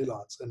United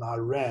Airlines, and I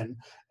ran.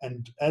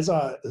 And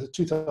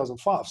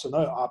 2005, so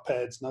no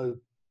iPads,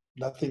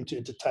 nothing to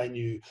entertain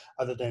you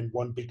other than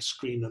one big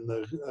screen and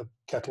the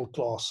cattle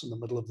class in the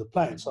middle of the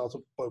plane. So I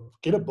thought, well,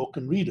 get a book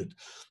and read it.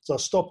 So I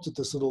stopped at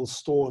this little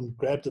store and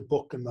grabbed a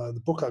book, and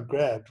the book I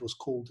grabbed was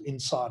called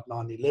Inside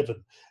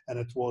 9/11, and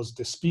it was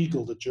Der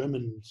Spiegel, the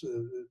German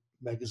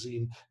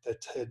magazine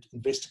that had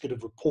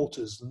investigative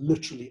reporters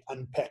literally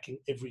unpacking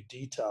every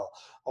detail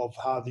of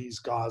how these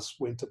guys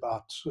went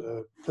about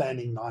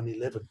planning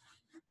 9/11.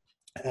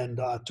 And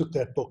I took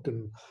that book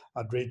and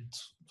I'd read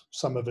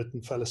some of it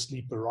and fell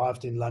asleep,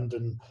 arrived in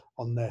London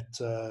on that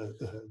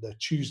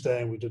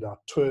Tuesday, and we did our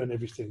tour and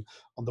everything.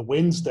 On the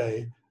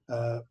Wednesday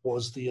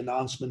was the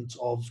announcement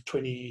of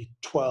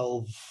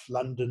 2012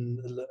 London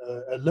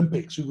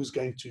Olympics, who was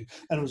going to,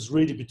 and it was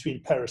really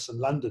between Paris and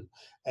London.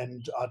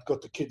 And I'd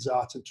got the kids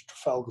out into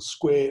Trafalgar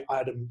Square. I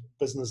had a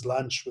business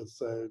lunch with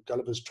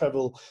Gulliver's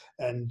Travel,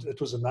 and it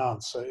was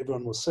announced. So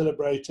everyone was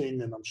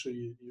celebrating, and I'm sure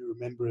you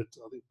remember it.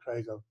 I think,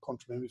 Craig, I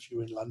can't remember if you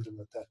were in London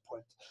at that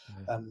point.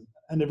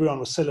 And everyone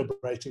was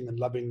celebrating and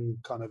loving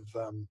kind of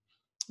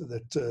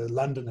that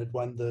London had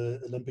won the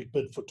Olympic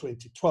bid for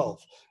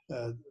 2012.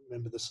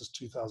 Remember, this is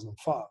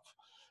 2005.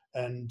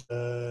 And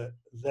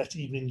that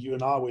evening, you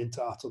and I went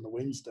out on the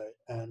Wednesday,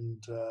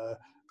 and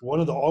one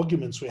of the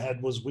arguments we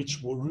had was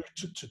which route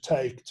to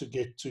take to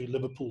get to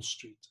Liverpool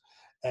Street.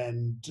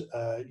 And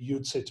you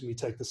had said to me,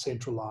 take the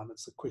Central Line,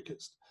 it's the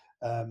quickest.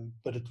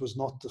 But it was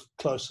not the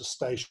closest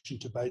station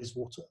to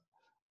Bayswater.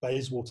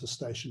 Bayswater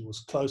station was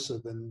closer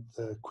than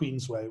the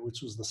Queensway,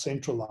 which was the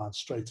Central Line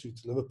straight through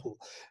to Liverpool.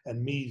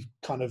 And me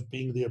kind of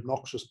being the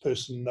obnoxious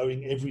person,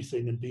 knowing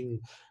everything and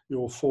being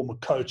your former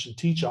coach and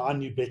teacher, I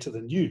knew better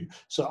than you.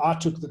 So I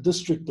took the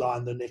District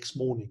Line the next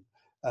morning.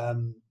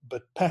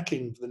 But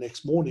packing the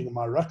next morning in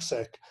my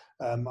rucksack,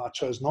 I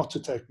chose not to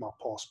take my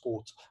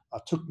passport. I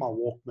took my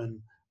Walkman,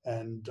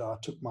 and I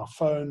took my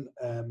phone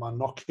and my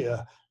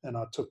Nokia, and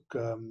I took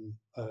the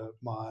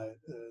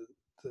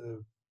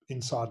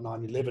Inside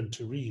 9/11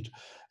 to read,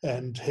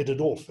 and headed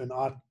off. And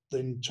I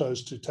then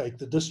chose to take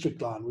the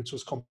District Line, which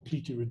was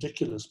completely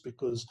ridiculous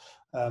because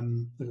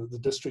the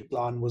District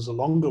Line was a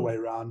longer way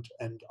around,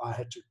 and I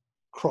had to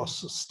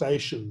cross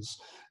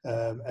stations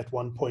at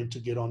one point to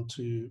get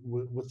onto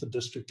with the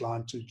District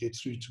Line to get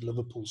through to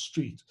Liverpool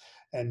Street.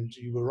 And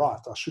you were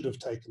right, I should have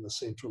taken the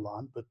Central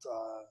Line, but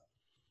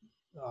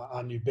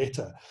I knew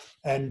better.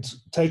 And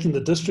taking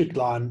the District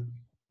Line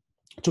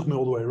took me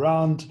all the way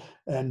around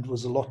and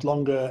was a lot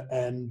longer.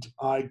 And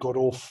I got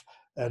off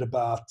at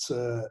about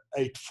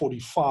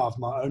 8:45.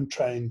 My own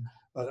train,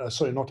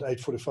 sorry, not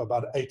 8:45,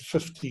 about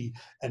 8:50.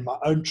 And my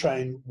own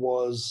train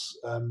was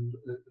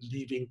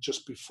leaving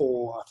just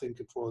before, I think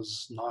it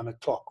was 9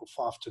 o'clock or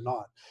 5 to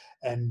 9.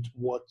 And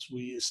what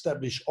we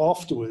established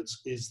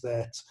afterwards is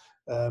that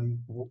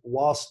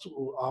whilst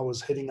I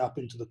was heading up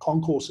into the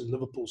concourse in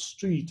Liverpool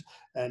Street,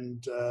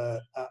 and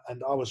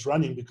I was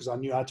running because I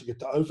knew I had to get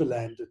to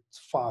Overland at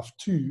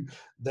 5:02,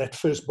 that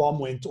first bomb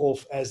went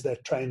off as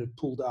that train had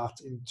pulled out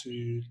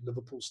into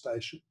Liverpool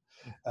Station.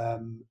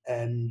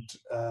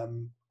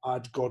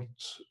 I'd got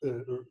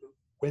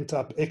went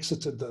up,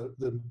 exited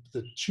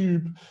the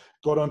tube,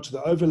 got onto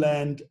the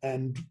overland,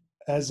 and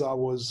as I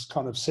was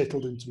kind of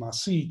settled into my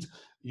seat,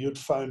 you'd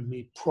phoned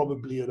me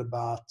probably at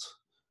about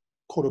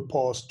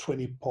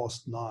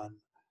 9:15,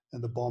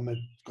 and the bomb had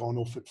gone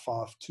off at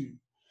 5:02.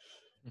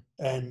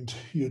 And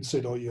you'd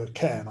said, "Are you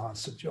okay?" And I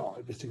said, "Yeah,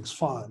 everything's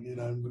fine." You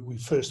know, and we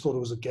first thought it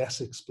was a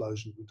gas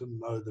explosion. We didn't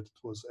know that it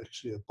was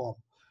actually a bomb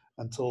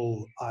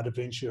until I'd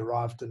eventually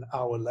arrived an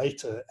hour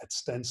later at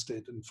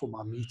Stansted and for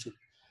my meeting.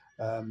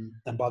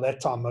 And by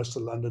that time, most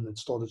of London had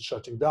started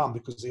shutting down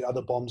because the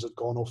other bombs had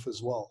gone off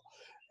as well.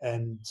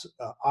 And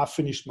I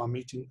finished my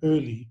meeting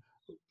early,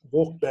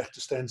 walked back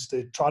to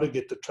Stansted, tried to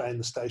get the train.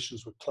 The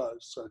stations were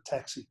closed. So a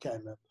taxi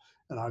came up,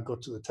 and I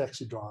got to the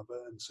taxi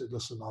driver and said,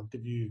 "Listen, I'll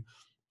give you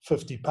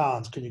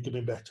 £50. Can you get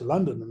me back to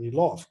London?" And he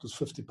laughed, because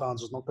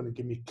 £50 was not going to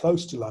get me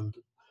close to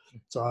London.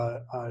 So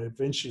I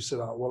eventually said,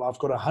 "Well, I've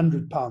got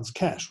 £100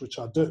 cash," which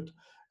I did.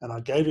 And I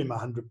gave him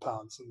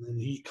 £100, and then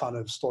he kind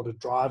of started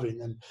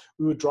driving, and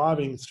we were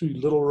driving through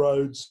little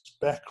roads,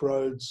 back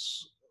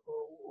roads.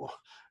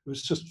 It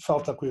was just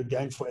felt like we were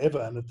going forever.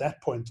 And at that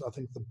point, I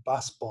think the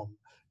bus bomb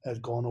had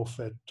gone off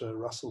at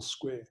Russell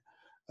Square.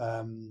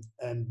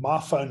 And my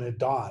phone had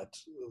died.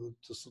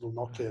 This little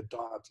Nokia had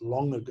died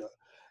long ago.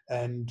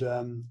 And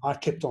I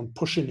kept on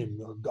pushing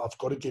him. "I've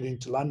got to get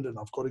into London.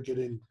 I've got to get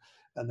in,"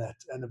 and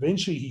that. And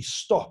eventually he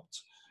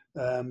stopped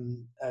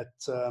in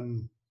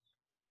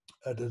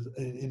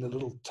a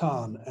little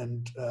town,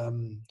 and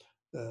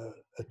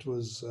it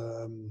was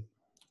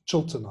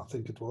Chiltern, I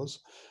think it was.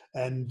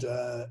 And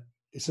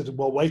he said,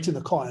 "Well, wait in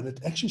the car." And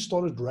it actually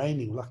started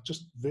raining, like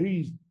just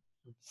very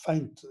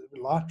faint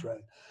light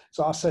rain.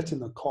 So I sat in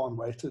the car and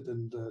waited,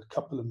 and a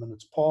couple of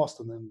minutes passed,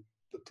 and then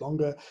a bit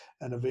longer.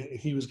 And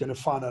he was going to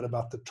find out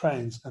about the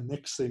trains. And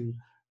next thing,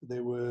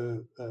 there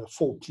were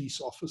 4 police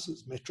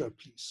officers, Metro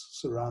Police,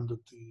 surrounded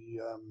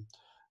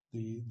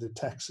the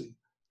taxi.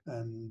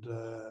 And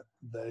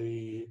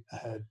they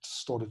had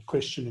started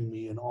questioning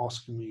me and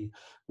asking me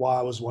why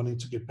I was wanting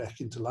to get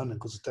back into London,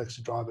 because the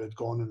taxi driver had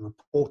gone and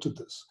reported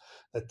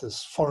that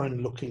this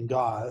foreign-looking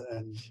guy,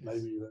 and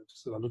maybe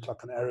I looked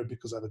like an Arab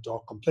because I had a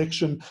dark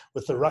complexion,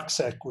 with a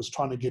rucksack, was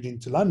trying to get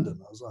into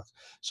London. I was like,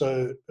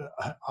 so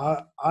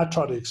I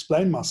tried to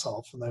explain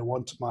myself, and they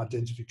wanted my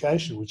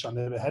identification, which I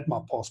never had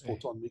my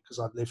passport on me because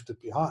I'd left it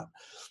behind.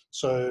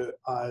 So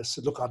I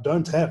said, "Look, I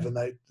don't have," and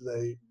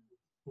they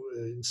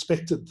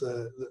inspected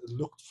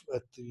looked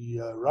at the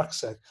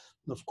rucksack,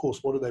 and of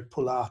course, what do they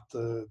pull out?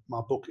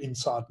 My book,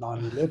 Inside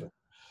 9/11.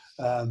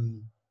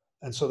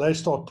 And so they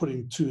start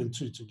putting 2 and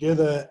 2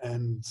 together,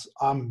 and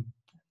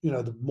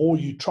the more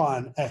you try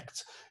and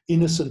act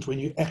innocent when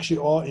you actually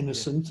are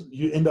innocent,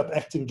 you end up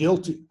acting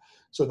guilty.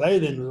 So they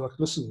then were like,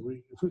 "Listen,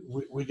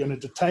 we're going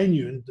to detain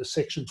you in the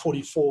Section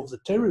 44 of the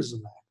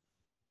Terrorism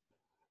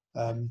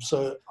Act."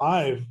 So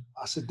I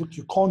said, "Look,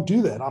 you can't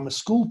do that. I'm a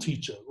school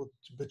teacher,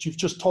 but you've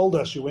just told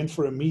us you went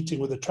for a meeting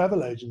with a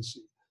travel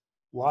agency.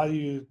 Why are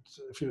you,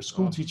 if you're a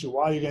school teacher,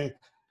 why are you going?"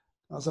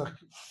 I was like,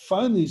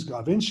 "Phone these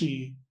guys."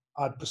 Eventually,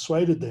 I'd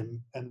persuaded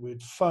them, and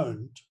we'd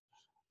phoned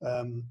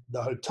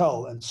the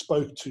hotel and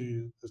spoke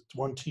to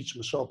one teacher,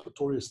 Michelle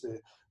Pretorius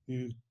there,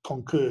 who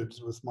concurred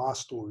with my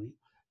story.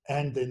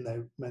 And then they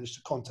managed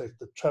to contact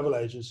the travel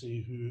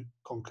agency, who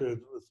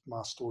concurred with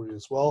my story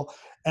as well.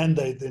 And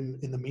they then,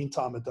 in the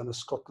meantime, had done a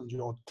Scotland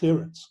Yard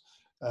clearance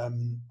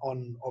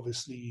on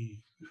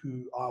obviously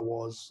who I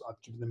was.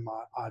 I'd given them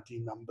my ID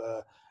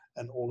number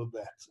and all of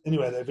that.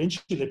 Anyway, they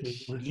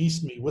eventually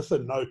released me with a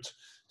note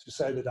to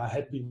say that I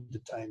had been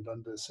detained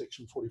under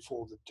Section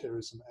 44 of the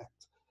Terrorism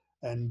Act.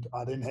 And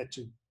I then had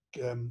to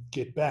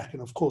get back.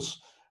 And of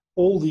course,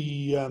 all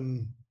the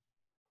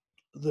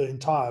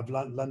entire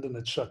London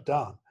had shut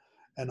down,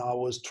 and I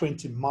was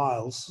 20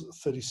 miles,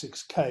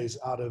 36 Ks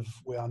out of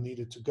where I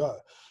needed to go.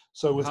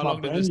 So with how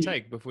long did this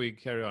take before you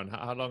carry on?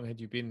 How long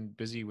had you been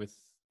busy with,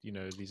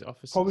 these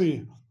offices?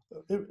 Probably,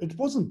 it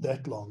wasn't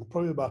that long,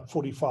 probably about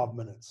 45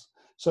 minutes.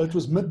 So it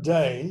was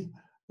midday,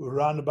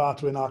 around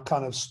about when I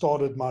kind of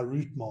started my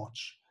route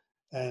march,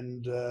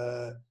 and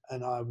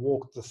I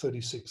walked the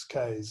 36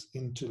 Ks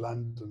into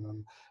London.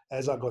 And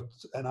as I got,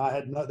 and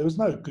there was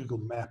no Google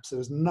Maps, there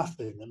was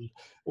nothing. And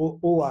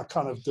all I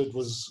kind of did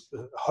was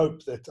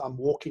hope that I'm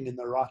walking in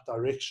the right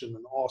direction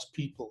and ask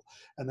people.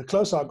 And the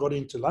closer I got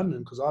into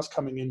London, because I was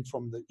coming in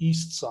from the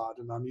east side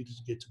and I needed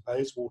to get to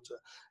Bayswater,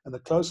 and the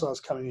closer I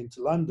was coming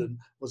into London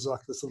was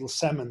like this little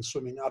salmon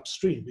swimming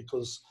upstream,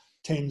 because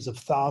tens of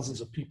thousands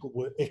of people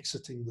were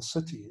exiting the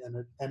city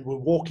and were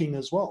walking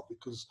as well,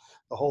 because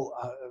the whole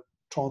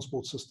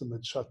transport system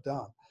had shut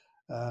down.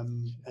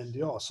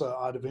 So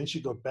I'd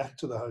eventually got back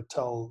to the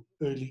hotel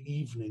early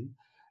evening,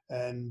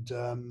 and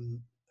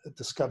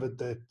discovered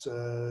that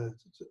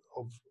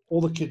of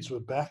all the kids were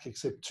back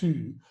except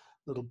 2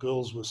 little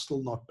girls were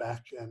still not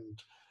back. And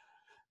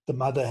the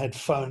mother had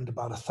phoned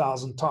about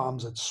 1,000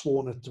 times, had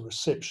sworn at the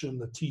reception,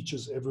 the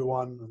teachers,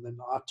 everyone. And then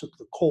I took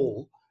the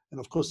call. And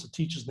of course, the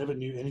teachers never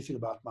knew anything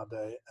about my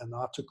day. And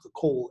I took the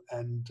call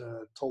and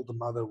told the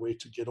mother where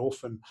to get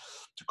off and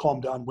to calm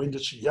down. When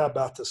did she hear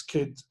about this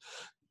kid?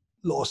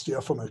 last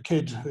year from her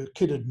kid. Her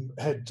kid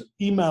had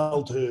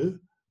emailed her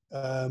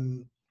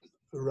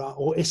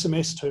or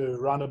SMS'd her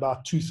around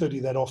about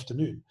 2:30 that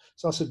afternoon.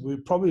 So I said, we're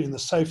probably in the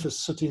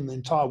safest city in the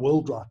entire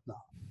world right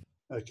now.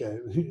 Okay,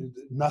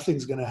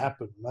 nothing's going to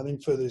happen. Nothing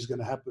further is going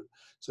to happen.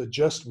 So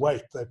just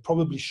wait. They're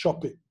probably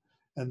shopping.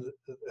 And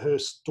her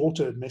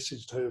daughter had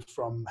messaged her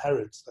from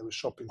Harrods. They were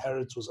shopping.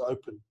 Harrods was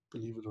open,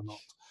 believe it or not.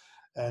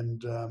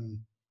 And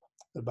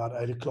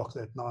about 8 o'clock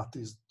that night,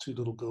 these two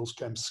little girls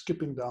came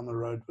skipping down the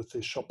road with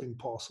their shopping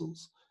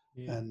parcels.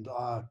 Yeah. And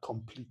I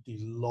completely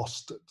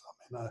lost it.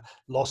 I mean, I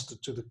lost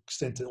it to the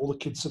extent that all the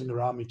kids sitting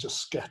around me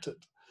just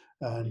scattered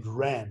and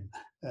ran.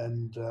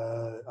 And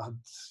I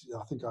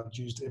think I'd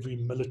used every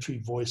military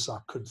voice I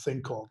could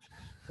think of,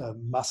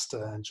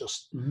 muster, and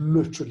just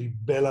literally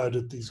bellowed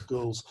at these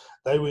girls.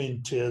 They were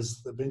in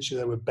tears. Eventually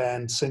they were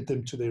banned, sent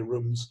them to their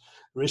rooms.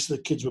 The rest of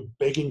the kids were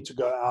begging to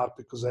go out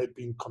because they'd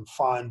been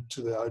confined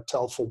to the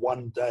hotel for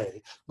one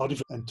day,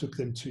 and took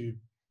them to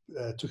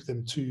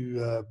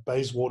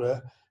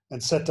Bayswater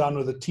and sat down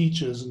with the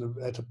teachers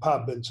at a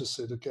pub and just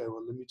said, okay,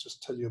 well, let me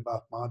just tell you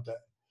about my day.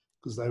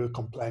 Because they were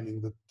complaining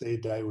that their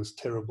day was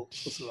terrible.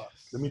 So like,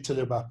 let me tell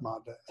you about my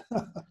day.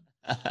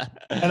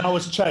 And I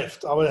was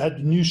chafed. I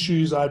had new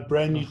shoes. I had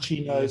brand new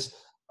chinos. Yes.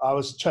 I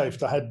was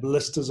chafed. I had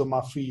blisters on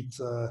my feet.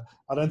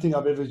 I don't think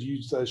I've ever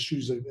used those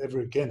shoes ever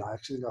again. I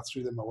actually think I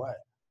threw them away.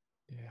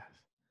 Yeah.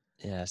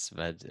 Yes,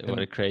 but what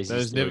a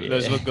crazy story.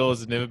 Those little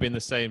girls have never been the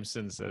same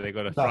since. So they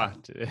got a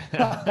fright.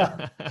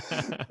 Yeah.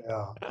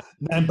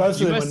 And both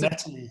of them were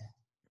Natalie's.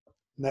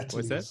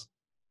 What's that?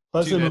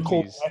 Both of them are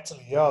called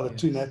Natalie. Yeah, the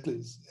two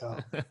Natalies. Yeah.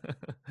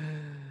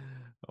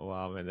 Oh,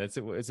 wow, man,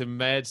 it's a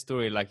mad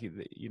story. Like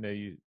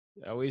I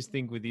always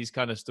think with these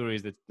kind of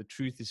stories that the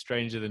truth is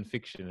stranger than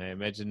fiction. I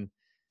imagine,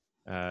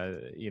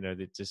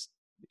 that just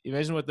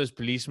imagine what those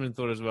policemen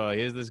thought as well.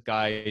 Here's this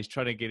guy. He's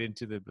trying to get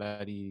into the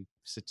bloody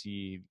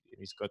city.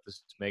 He's got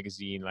this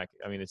magazine. Like,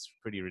 I mean, it's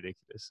pretty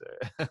ridiculous. So.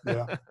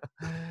 Yeah.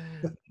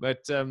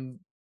 But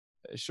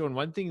Shaun,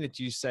 one thing that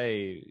you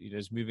say,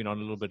 is moving on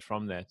a little bit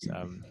from that.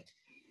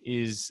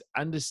 Is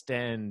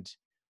understand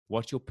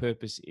what your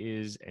purpose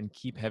is and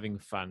keep having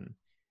fun.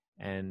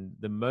 And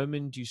the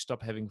moment you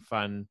stop having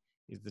fun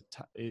is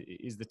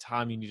the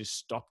time you need to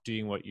stop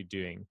doing what you're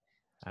doing.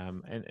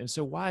 And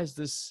so why is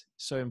this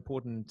so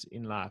important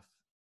in life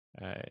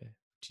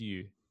to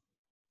you?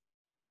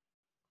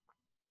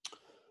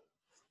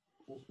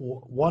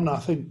 One, I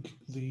think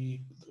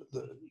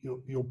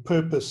your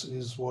purpose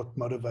is what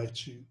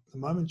motivates you. The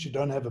moment you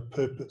don't have a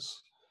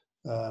purpose,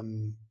 I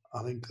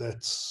think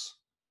that's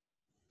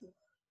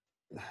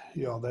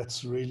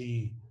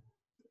really,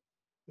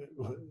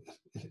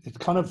 it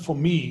kind of, for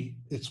me,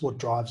 it's what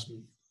drives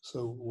me.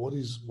 So what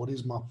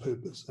is my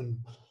purpose?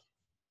 And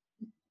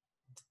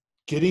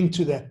getting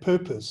to that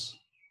purpose,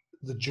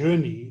 the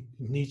journey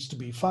needs to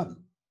be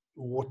fun.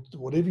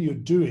 Whatever you're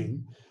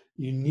doing,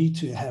 you need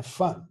to have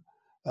fun.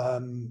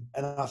 And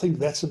I think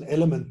that's an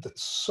element that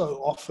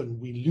so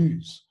often we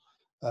lose,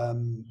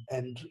 and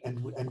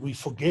we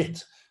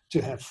forget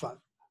to have fun.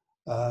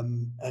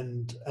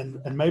 And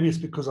maybe it's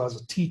because I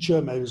was a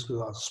teacher, maybe it's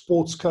because I was a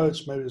sports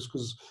coach, maybe it's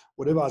because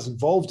whatever I was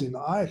involved in,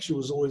 I actually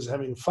was always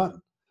having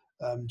fun.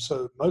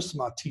 So most of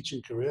my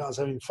teaching career, I was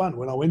having fun.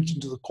 When I went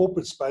into the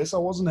corporate space, I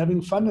wasn't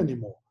having fun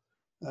anymore.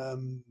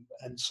 And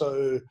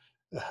so,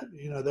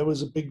 there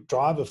was a big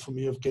driver for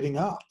me of getting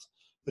out.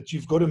 But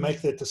you've got to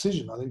make that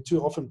decision. I think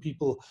too often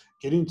people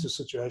get into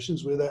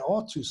situations where they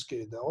are too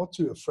scared, they are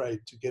too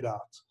afraid to get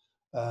out.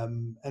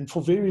 And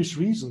for various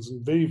reasons,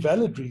 and very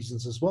valid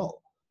reasons as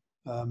well.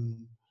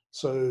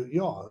 So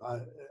yeah,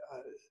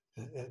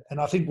 and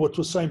I think what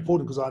was so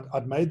important, because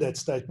I'd made that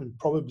statement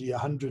probably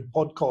 100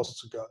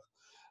 podcasts ago,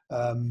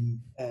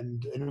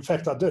 and in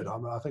fact I did.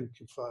 I think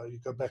if you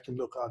go back and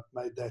look, I'd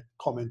made that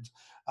comment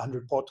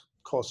 100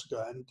 podcasts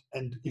ago,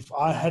 and if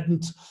I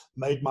hadn't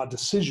made my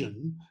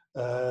decision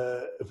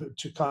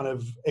to kind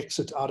of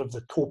exit out of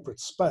the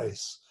corporate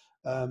space,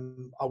 I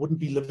wouldn't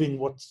be living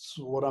what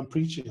I'm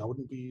preaching. I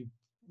wouldn't be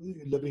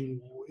living,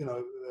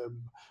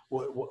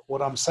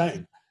 what I'm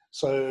saying.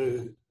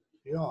 So,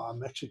 yeah,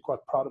 I'm actually quite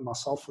proud of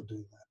myself for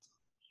doing that.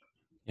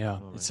 Yeah,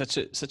 it's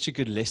such a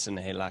good lesson.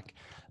 Hey, like,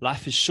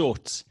 life is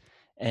short,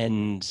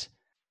 and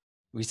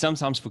we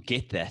sometimes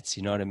forget that.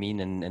 You know what I mean?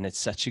 And it's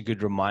such a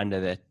good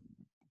reminder that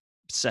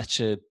such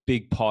a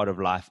big part of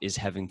life is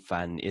having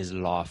fun, is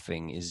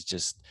laughing, is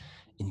just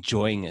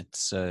enjoying it.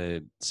 So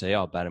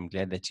yeah, but I'm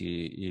glad that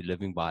you're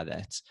living by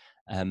that.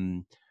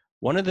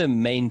 One of the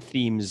main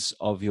themes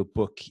of your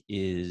book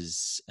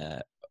is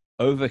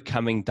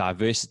overcoming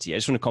diversity. I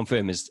just want to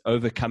confirm, is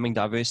overcoming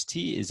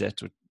diversity, is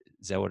that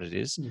what it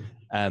is?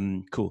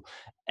 Cool.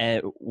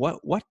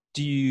 What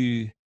do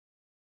you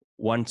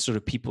want sort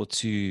of people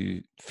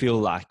to feel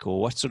like,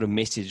 or what sort of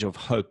message of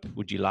hope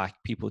would you like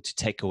people to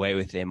take away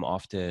with them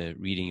after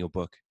reading your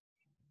book?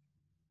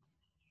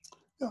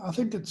 Yeah, I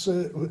think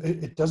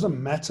it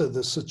doesn't matter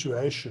the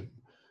situation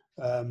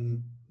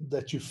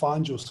that you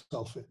find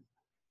yourself in.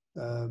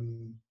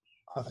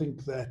 I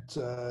think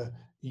that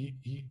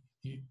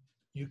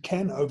you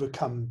can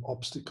overcome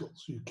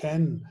obstacles. You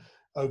can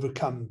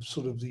overcome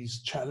sort of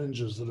these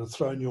challenges that are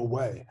thrown your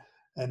way,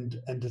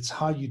 and it's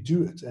how you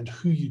do it and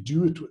who you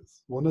do it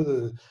with. One of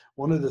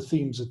the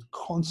themes that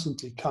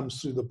constantly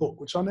comes through the book,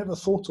 which I never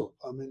thought of.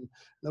 I mean,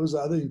 that was the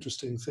other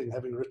interesting thing,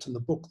 having written the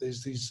book.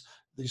 There's these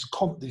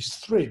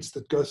threads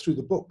that go through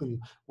the book,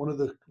 and one of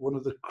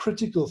the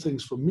critical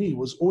things for me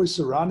was always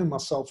surrounding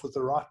myself with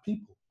the right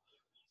people.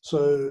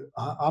 So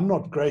I'm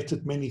not great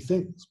at many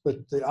things,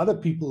 but there are other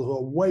people who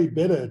are way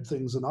better at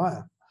things than I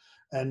am.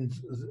 And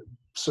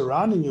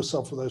surrounding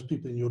yourself with those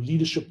people in your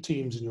leadership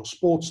teams, in your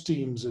sports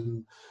teams,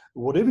 and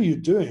whatever you're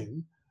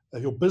doing,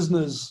 your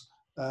business,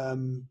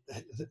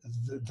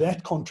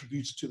 that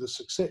contributes to the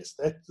success.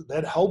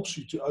 That helps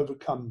you to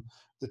overcome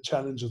the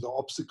challenge of the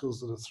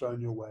obstacles that are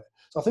thrown your way.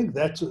 So I think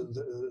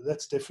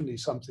that's definitely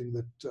something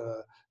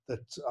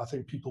that I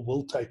think people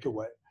will take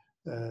away.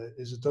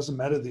 Is it doesn't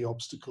matter the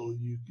obstacle,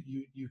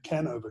 you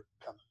can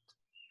overcome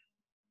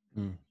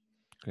it.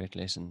 Great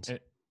lessons.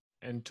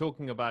 And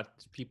talking about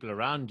people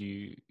around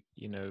you,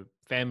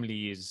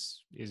 family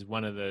is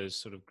one of those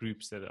sort of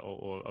groups that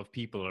or of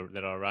people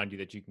that are around you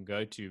that you can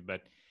go to.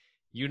 But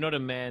you're not a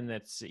man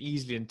that's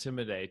easily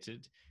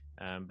intimidated.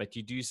 But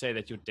you do say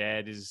that your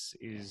dad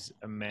is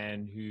a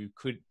man who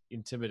could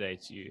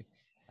intimidate you,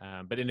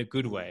 but in a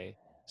good way.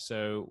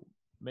 So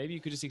maybe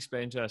you could just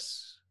explain to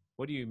us,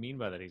 what do you mean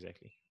by that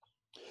exactly?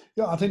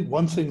 Yeah, I think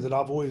one thing that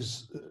I've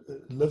always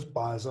lived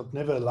by is I've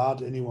never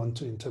allowed anyone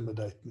to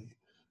intimidate me.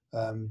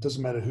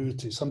 Doesn't matter who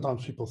it is.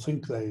 Sometimes people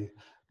think they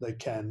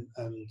can,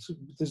 and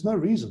there's no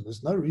reason.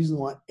 There's no reason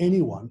why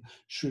anyone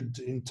should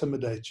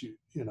intimidate you.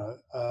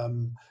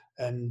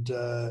 And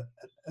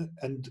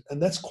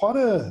that's quite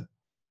a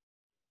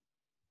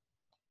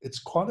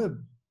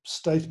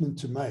statement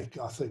to make,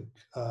 I think.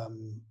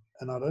 And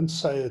I don't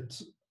say it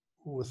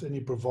with any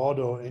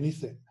bravado or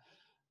anything,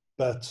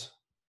 but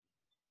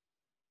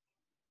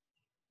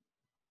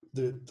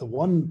the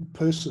one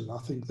person I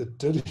think that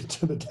did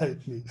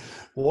intimidate me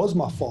was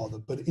my father,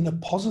 but in a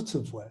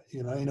positive way,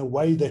 in a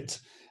way that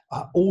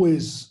I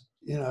always,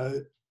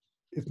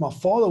 if my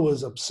father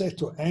was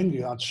upset or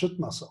angry, I'd shit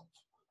myself.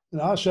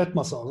 I shit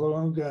myself.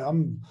 Okay,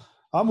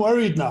 I'm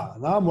worried now.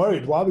 Now I'm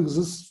worried. Why? Because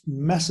this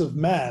massive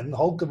man,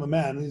 hulk of a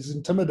man, is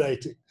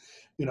intimidating.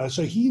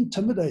 So he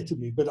intimidated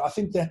me, but I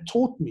think that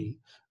taught me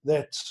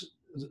that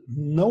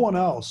no one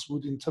else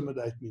would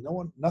intimidate me.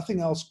 Nothing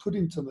else could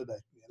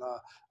intimidate me. And I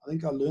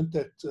think I learned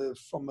that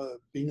from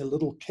being a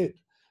little kid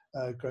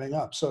growing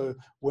up. So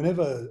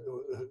whenever,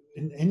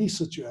 in any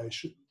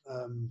situation,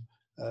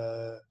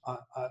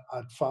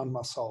 I'd found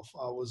myself,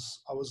 I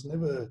was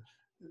never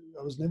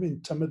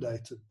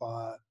intimidated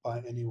by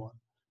anyone,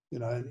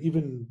 and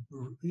even,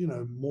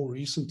 more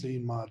recently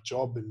in my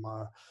job, in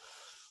my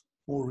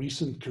more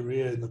recent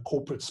career in the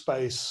corporate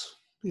space,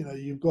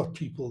 you've got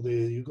people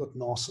there, you've got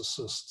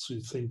narcissists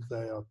who think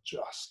they are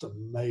just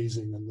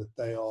amazing and that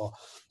they are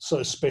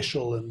so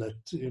special and that,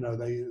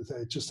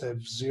 they just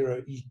have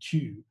zero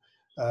EQ,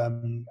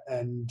 and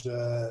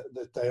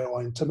that they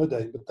are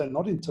intimidating, but they're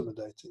not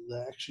intimidating.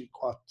 They're actually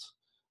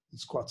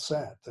it's quite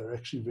sad. They're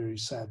actually very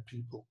sad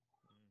people.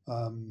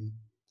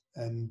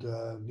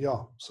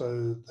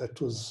 So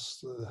that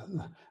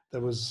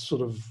was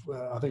sort of,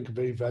 I think, a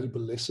very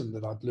valuable lesson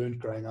that I'd learned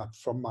growing up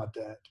from my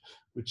dad,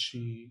 which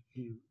he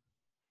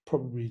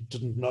probably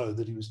didn't know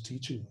that he was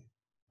teaching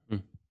me.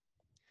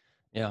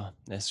 Yeah,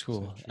 that's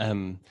cool.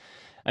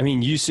 I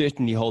mean, you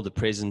certainly hold a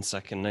presence. I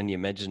can only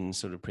imagine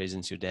sort of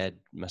presence your dad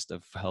must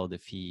have held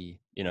if he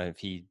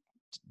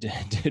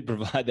did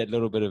provide that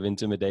little bit of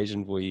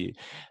intimidation for you.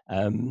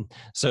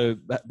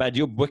 But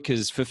your book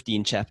is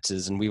 15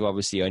 chapters, and we've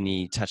obviously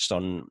only touched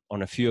on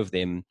a few of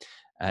them.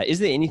 Is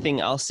there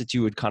anything else that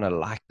you would kind of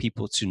like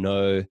people to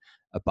know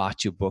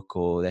about your book,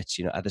 or that,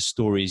 other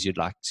stories you'd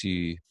like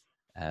to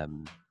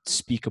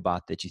speak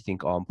about that you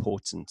think are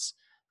important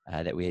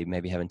that we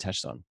maybe haven't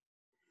touched on?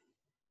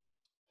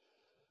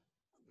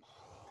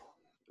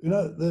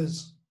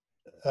 There's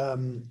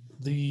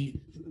the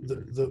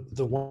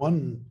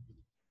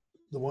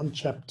one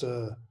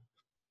chapter.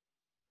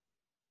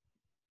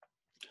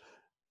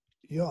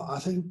 Yeah, I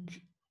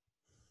think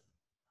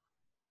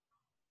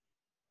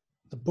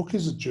the book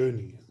is a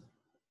journey,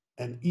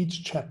 and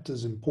each chapter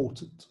is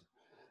important,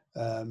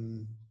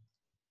 and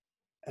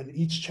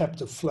each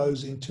chapter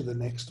flows into the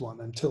next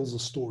one and tells a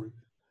story,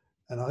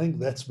 and I think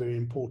that's very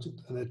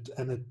important.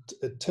 And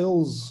it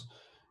tells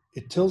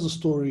a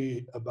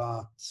story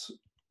about,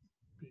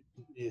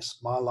 yes,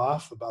 my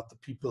life, about the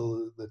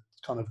people that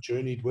kind of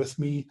journeyed with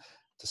me,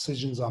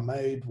 decisions I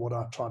made, what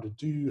I tried to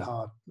do,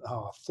 how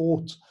I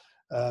thought.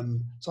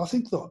 So I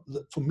think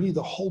that for me,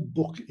 the whole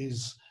book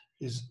is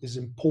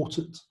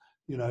important,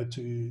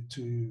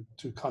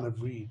 to kind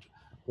of read.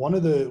 One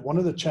of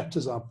the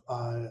chapters I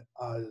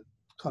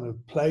kind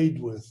of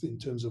played with in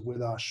terms of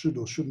whether I should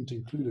or shouldn't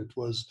include it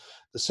was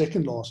the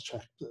second last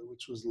chapter,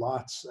 which was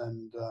lights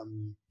and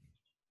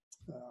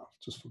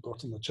just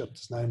forgotten the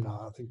chapter's name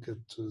now. I think it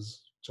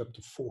was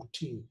chapter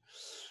 14.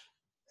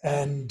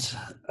 And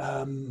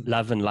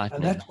Love and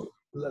Lightning.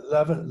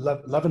 Love and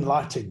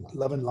lighting.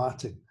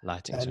 Lighting,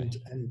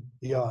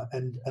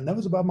 And that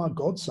was about my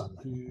godson,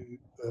 who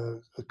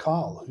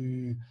Carl,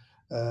 who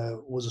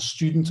was a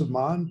student of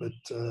mine, but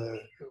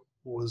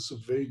was a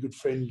very good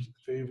friend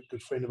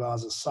of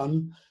ours, a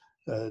son,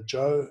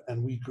 Joe,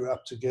 and we grew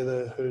up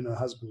together. Her and her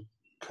husband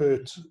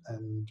Kurt,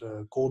 and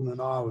Gordon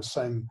and I were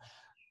same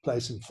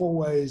place in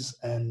Fourways.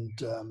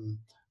 And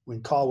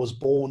when Carl was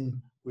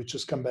born, we'd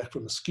just come back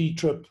from a ski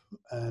trip,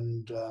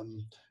 and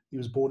he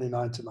was born in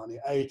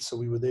 1998, so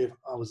we were there.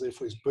 I was there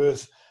for his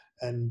birth,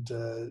 and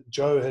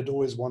Joe had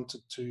always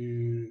wanted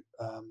to.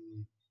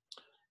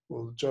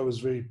 Well, Joe was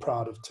very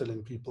proud of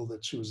telling people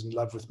that she was in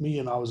love with me,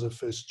 and I was her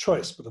first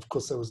choice. But of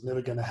course, that was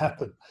never going to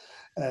happen.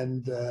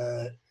 And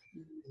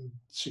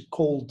she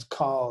called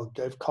Carl,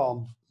 gave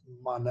Carl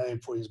my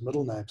name for his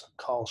middle name, so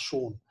Carl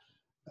Shaun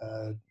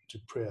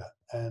Dupree.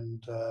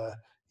 And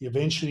he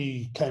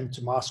eventually came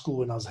to my school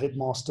when I was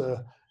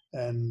headmaster.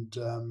 And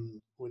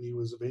when he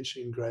was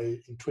eventually in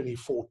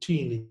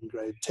 2014 in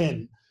grade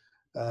 10,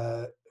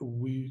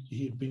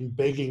 he had been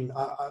begging.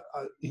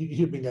 He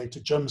had been going to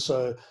gym,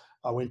 so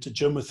I went to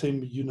gym with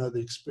him. You know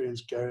the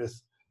experience,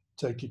 Gareth.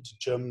 Take you to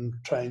gym,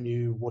 train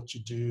you, what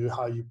you do,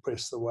 how you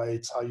press the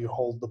weights, how you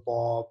hold the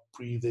bar,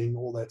 breathing,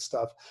 all that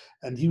stuff.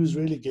 And he was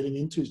really getting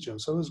into his gym,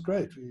 so it was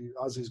great.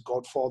 I was his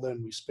godfather,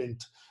 and we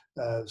spent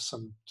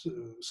some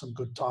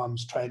good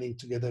times training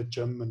together at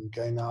gym and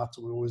going out.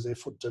 We were always there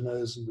for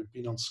dinners, and we'd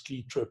been on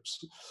ski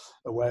trips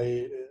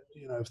away,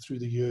 through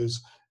the years.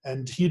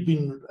 And he'd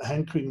been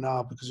hankering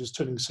now, because he was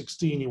turning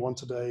 16. He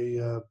wanted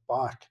a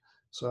bike,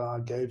 so I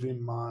gave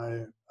him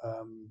I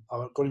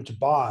got him to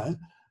buy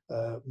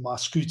my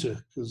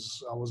scooter,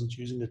 because I wasn't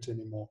using it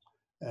anymore.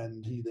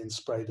 And he then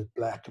sprayed it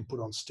black and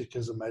put on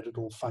stickers and made it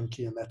all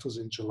funky. And that was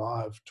in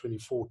July of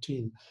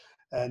 2014.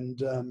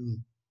 And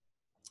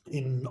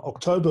in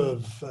October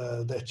of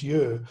that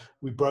year,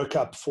 we broke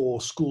up for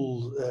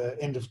school,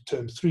 end of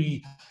term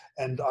 3,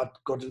 and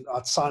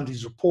I'd signed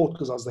his report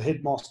because I was the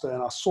headmaster,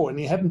 and I saw, and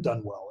he hadn't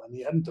done well, and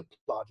he hadn't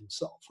applied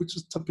himself, which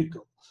is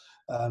typical.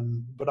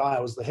 But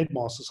I was the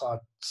headmaster, so I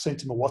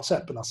sent him a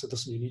WhatsApp, and I said,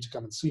 listen, you need to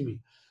come and see me.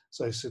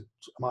 So he said,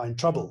 am I in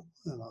trouble?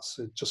 And I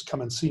said, just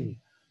come and see me.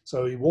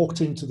 So he walked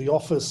into the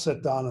office,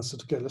 sat down, and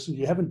said, okay, listen,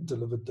 you haven't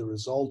delivered the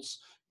results.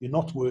 You're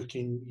not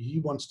working.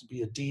 He wants to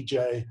be a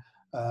DJ.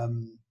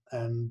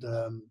 And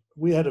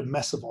we had a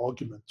massive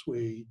argument where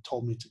he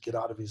told me to get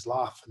out of his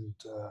life and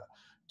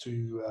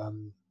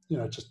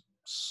just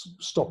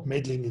stop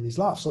meddling in his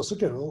life. So I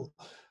said, okay, well,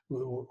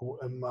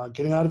 am I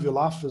getting out of your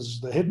life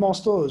as the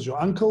headmaster, or as your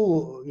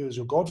uncle, or as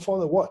your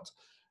godfather, what?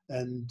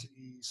 And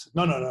he said,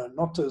 no,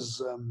 not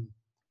as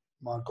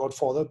my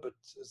godfather, but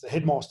as the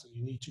headmaster,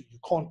 you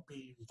can't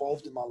be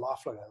involved in my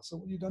life like that. So,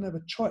 well, you don't have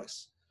a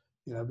choice,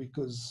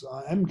 because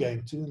I am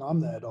going to, and I'm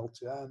the adult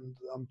here, and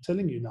I'm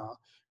telling you now,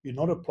 you're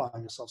not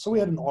applying yourself. So we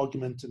had an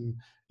argument, and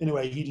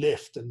anyway, he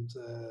left and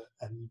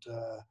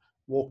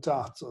walked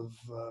out of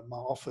my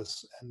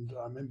office. And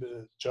I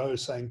remember Joe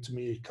saying to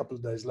me a couple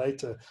of days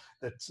later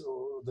that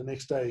the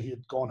next day he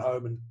had gone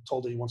home and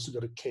told her he wants to go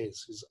to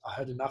Cares. I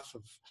had enough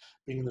of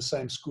being in the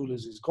same school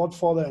as his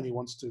godfather, and he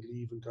wants to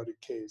leave and go to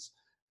Cares.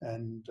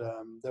 And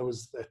that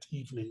was that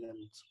evening,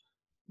 and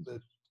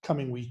the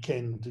coming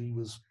weekend he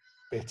was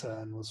better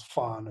and was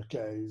fine.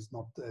 Okay, he's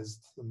not as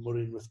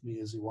murring with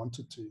me as he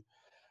wanted to.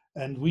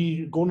 And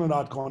Gordon and I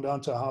had gone down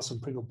to a house in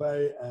Pringle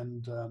Bay,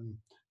 and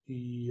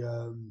he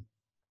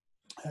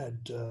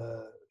had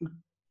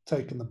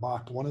taken the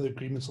bike. One of the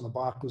agreements on the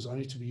bike was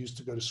only to be used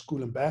to go to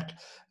school and back,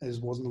 as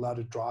wasn't allowed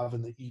to drive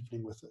in the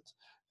evening with it.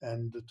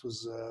 And it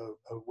was a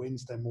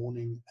Wednesday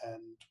morning,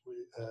 and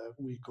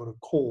we got a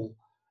call.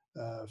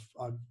 I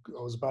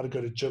was about to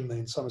go to gym there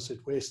in Somerset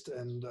West,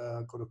 and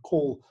got a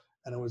call,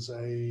 and it was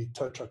a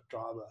tow truck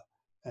driver,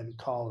 and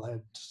Carl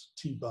had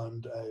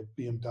T-boned a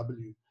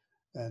BMW,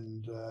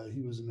 and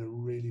he was in a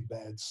really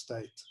bad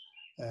state.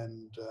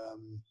 And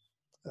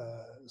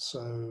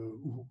so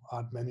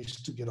I'd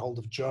managed to get hold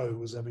of Jo, who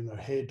was having her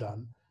hair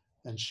done,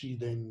 and she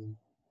then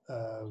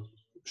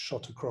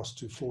shot across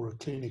to Flora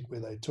Clinic,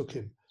 where they took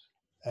him,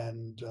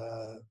 and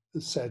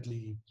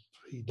sadly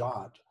he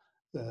died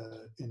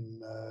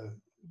in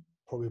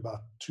probably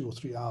about 2 or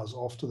 3 hours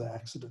after the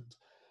accident.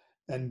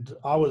 And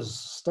I was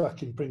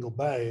stuck in Pringle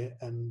Bay,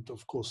 and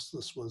of course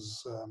this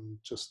was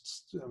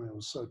it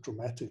was so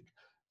traumatic.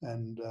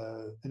 And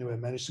anyway, I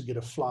managed to get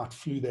a flight,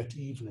 flew that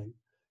evening,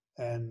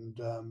 and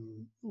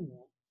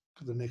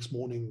the next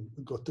morning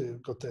got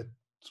that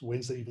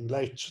Wednesday evening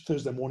late,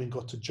 Thursday morning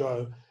got to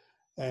Jo,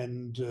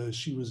 and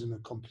she was in a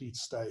complete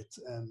state.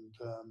 And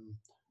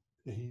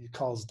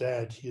Carl's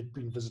dad, he had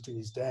been visiting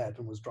his dad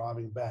and was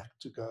driving back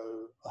to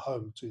go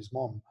home to his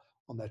mom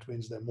on that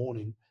Wednesday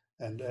morning.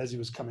 And as he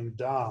was coming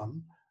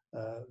down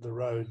the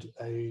road,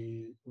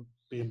 a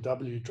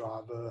BMW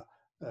driver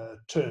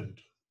turned,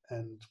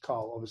 and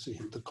Carl obviously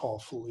hit the car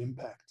full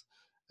impact,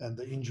 and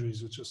the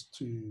injuries were just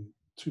too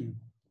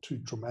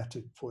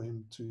traumatic for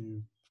him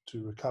to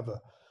recover.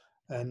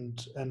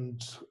 And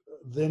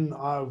then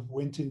I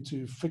went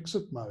into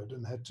fix-it mode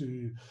and had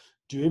to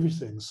do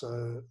everything.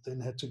 So then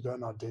had to go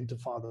and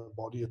identify the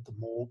body at the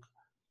morgue,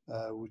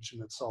 which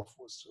in itself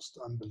was just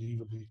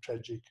unbelievably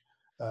tragic.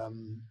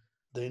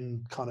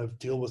 Then kind of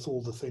deal with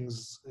all the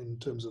things in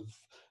terms of,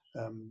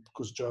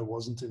 because Joe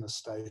wasn't in a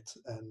state,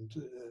 and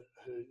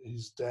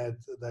his dad,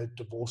 they'd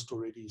divorced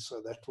already,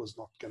 so that was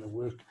not going to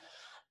work.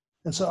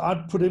 And so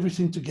I'd put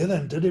everything together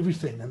and did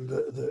everything. And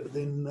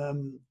then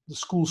the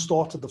school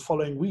started the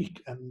following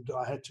week, and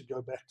I had to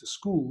go back to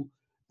school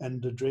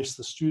and address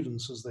the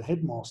students as the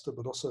headmaster,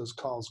 but also as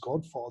Carl's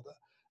godfather.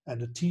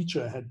 And a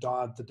teacher had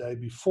died the day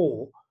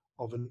before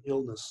of an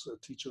illness, a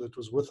teacher that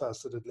was with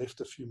us that had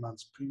left a few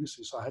months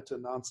previously. So I had to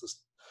announce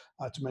this.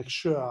 I had to make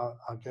sure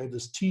I gave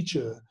this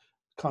teacher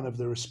kind of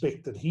the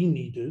respect that he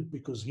needed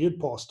because he had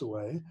passed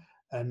away,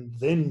 and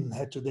then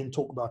had to then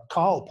talk about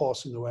Carl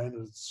passing away in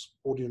its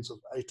audience of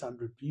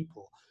 800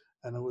 people.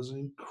 And it was an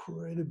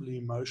incredibly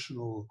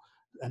emotional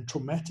and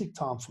traumatic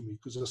time for me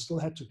because I still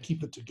had to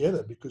keep it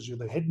together because you're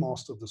the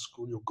headmaster of the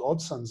school. Your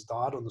godson's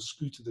died on the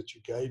scooter that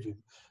you gave him.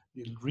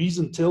 The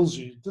reason tells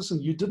you,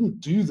 listen, you didn't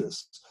do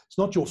this. It's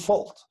not your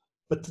fault,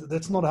 but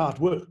that's not how it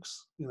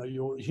works. You know,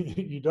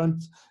 you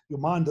don't, your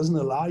mind doesn't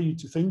allow you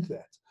to think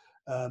that.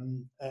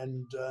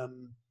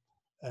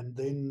 And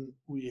then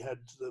we had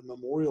the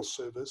memorial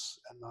service,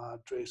 and I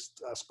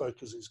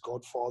spoke as his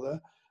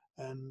godfather,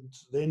 and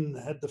then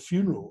had the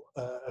funeral,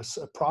 a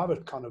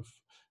private kind of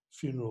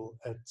funeral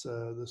at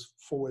this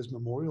Fourways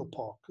Memorial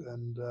Park,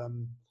 and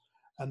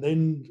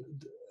then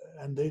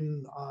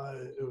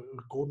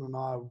Gordon and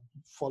I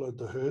followed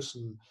the hearse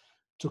and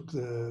took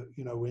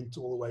went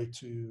all the way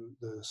to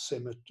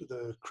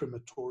the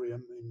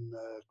crematorium in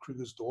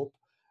Krugersdorp,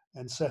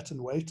 and sat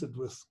and waited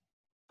with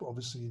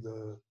obviously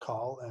the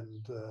Carl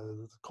and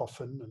the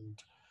coffin,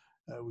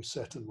 and we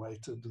sat and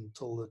waited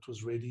until it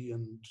was ready,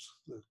 and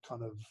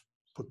kind of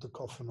put the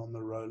coffin on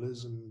the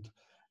rollers, and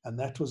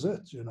that was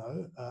it,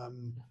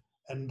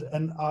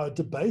 and I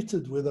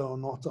debated whether or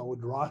not I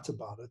would write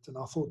about it, and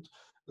I thought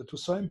it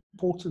was so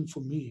important for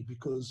me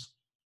because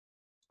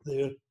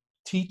there are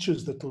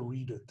teachers that will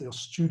read it, there are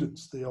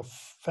students, there are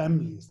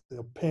families, there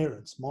are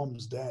parents,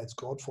 moms, dads,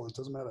 godfathers, it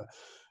doesn't matter,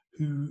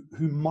 who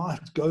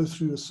might go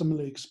through a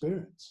similar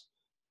experience.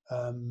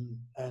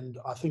 And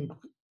I think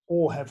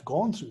all have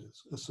gone through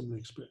a similar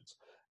experience.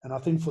 And I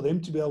think for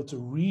them to be able to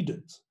read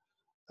it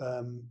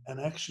and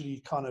actually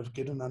kind of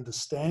get an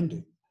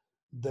understanding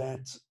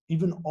that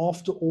even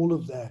after all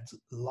of that,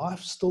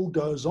 life still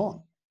goes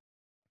on.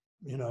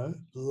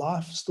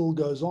 Life still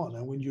goes on.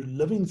 And when you're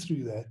living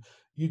through that,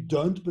 you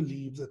don't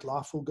believe that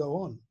life will go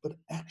on, but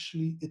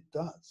actually it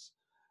does.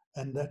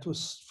 And that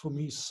was for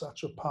me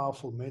such a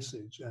powerful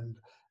message. And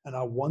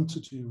I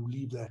wanted to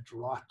leave that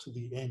right to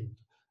the end.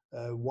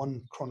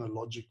 One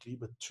chronologically,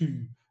 but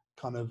two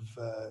kind of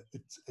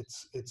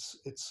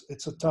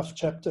it's a tough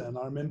chapter. And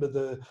I remember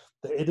the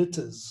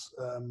editors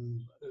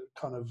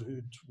kind of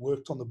who'd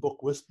worked on the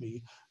book with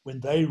me, when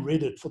they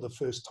read it for the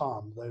first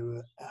time, they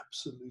were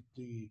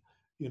absolutely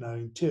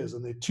in tears.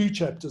 And there are two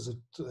chapters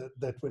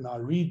that when I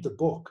read the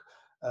book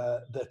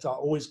that I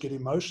always get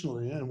emotional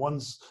in, and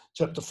one's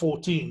chapter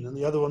 14 and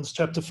the other one's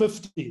chapter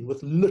 15,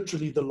 with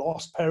literally the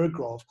last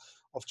paragraph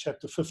of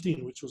chapter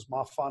 15, which was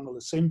my final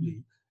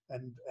assembly.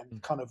 And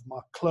kind of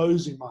my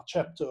closing, my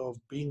chapter of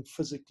being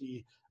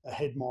physically a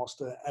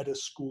headmaster at a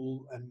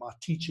school and my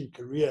teaching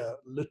career,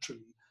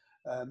 literally.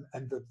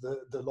 And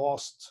the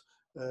last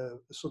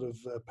sort of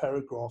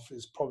paragraph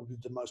is probably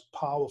the most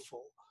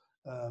powerful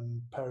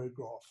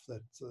paragraph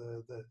that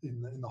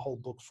in the whole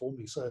book for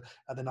me. So,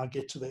 and then I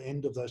get to the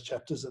end of those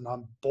chapters and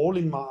I'm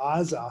bawling my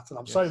eyes out and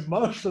I'm so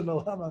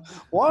emotional. I'm like,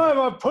 why have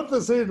I put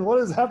this in? What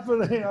is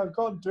happening? I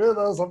can't do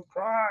this. I'm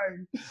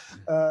crying.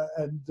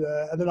 And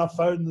then I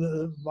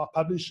phone my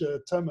publisher,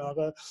 Tim, and I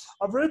go,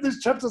 I've read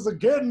these chapters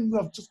again.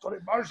 I've just got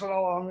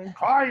emotional. I'm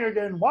crying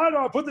again. Why do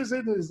I put this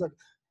in? And he's like,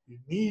 you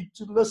need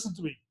to listen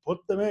to me. Put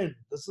them in.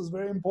 This is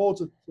very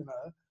important,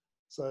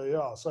 So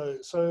yeah,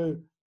 so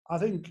I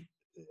think,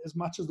 as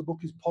much as the book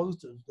is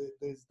positive,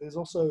 there's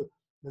also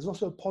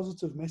a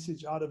positive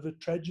message out of a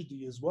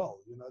tragedy as well.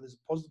 There's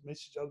a positive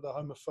message out of the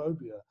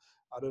homophobia,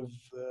 out of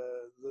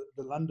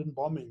the London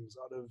bombings,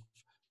 out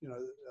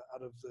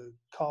of the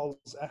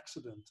Carl's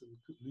accident and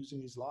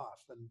losing his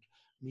life, and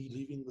me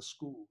leaving the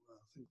school. I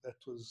think that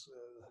was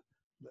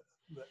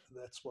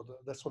that's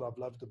what I've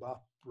loved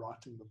about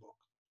writing the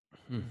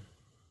book.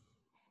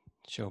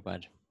 Sure,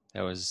 bud.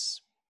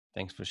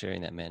 Thanks for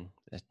sharing that, man.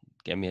 That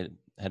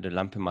had a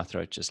lump in my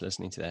throat just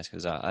listening to that,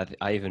 because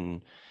I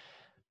even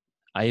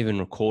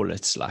recall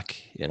it's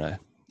like,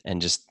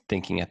 and just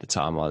thinking at the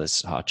time,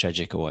 this how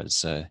tragic it was.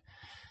 So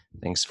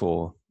thanks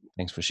for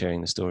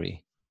sharing the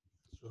story.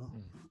 Sure.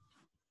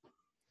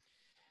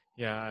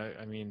 Yeah,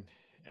 I mean,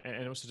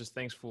 and also just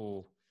thanks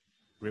for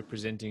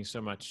representing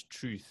so much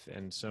truth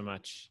and so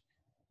much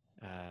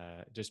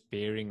just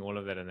bearing all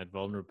of that and that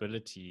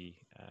vulnerability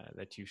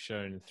that you've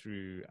shown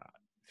through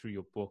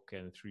your book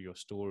and through your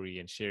story,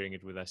 and sharing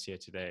it with us here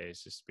today.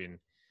 It's just been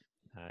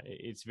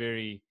it's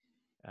very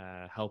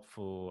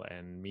helpful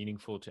and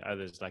meaningful to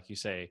others, like you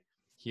say,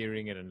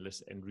 hearing it and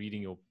listen and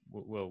reading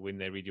when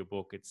they read your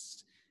book, it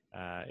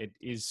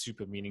is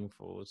super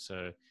meaningful.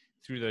 So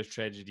through those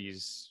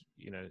tragedies,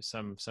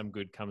 some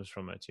good comes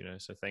from it,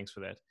 so thanks for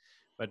that.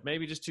 But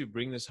maybe just to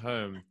bring this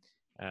home,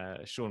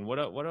 Shaun, what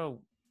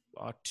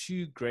are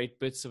two great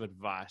bits of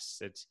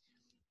advice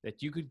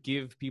that you could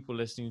give people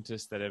listening to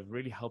us that have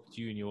really helped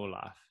you in your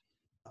life?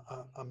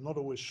 I'm not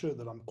always sure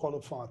that I'm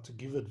qualified to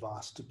give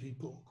advice to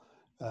people,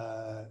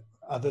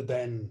 other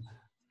than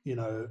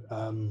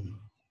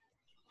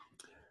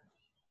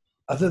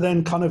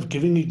kind of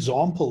giving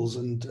examples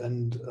and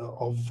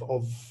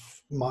of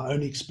my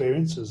own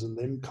experiences, and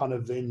then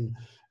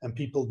and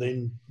people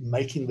then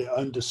making their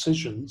own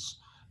decisions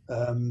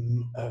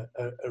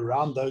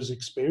around those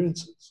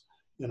experiences.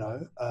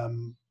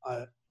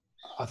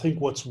 I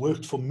think what's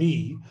worked for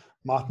me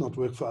might not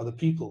work for other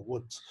people.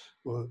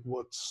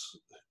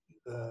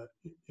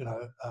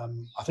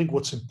 I think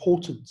what's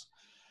important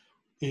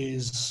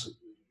is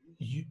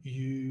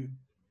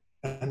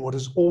and what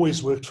has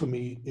always worked for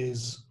me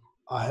is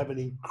I have an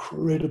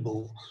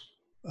incredible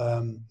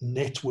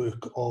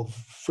network of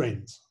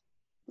friends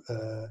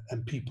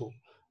and people,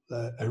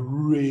 a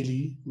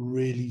really,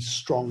 really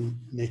strong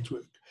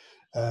network.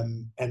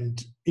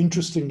 And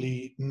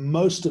interestingly,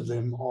 most of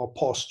them are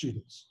past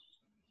students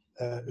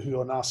who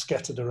are now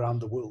scattered around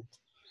the world.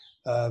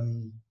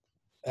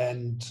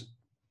 And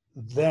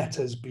that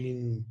has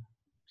been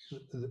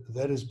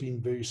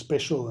very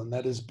special, and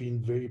that has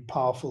been very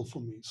powerful for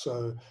me.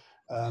 So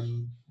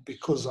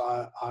because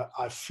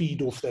I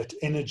feed off that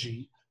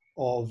energy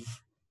of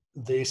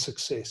their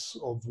success,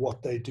 of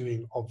what they're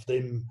doing, of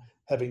them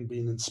having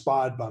been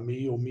inspired by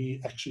me, or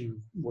me actually,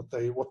 what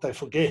they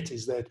forget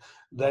is that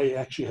they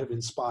actually have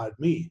inspired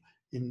me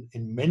in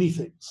many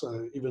things.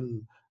 So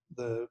even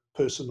the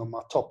person on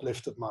my top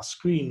left of my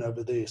screen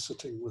over there,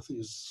 sitting with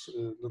his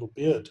little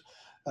beard,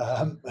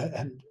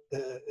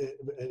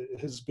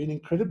 it has been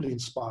incredibly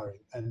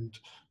inspiring. And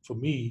for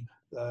me,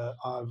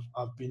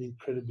 I've been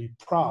incredibly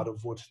proud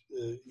of what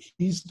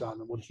he's done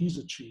and what he's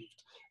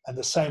achieved, and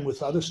the same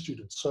with other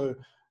students. So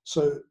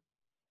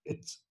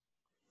it's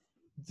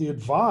the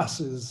advice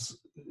is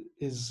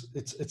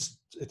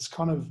it's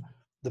kind of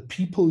the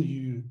people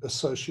you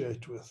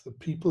associate with, the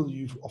people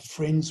you are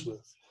friends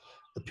with,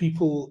 the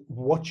people,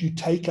 what you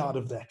take out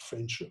of that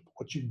friendship,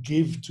 what you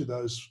give to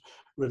those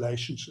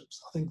relationships.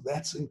 I think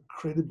that's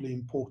incredibly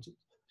important.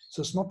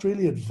 So it's not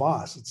really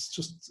advice,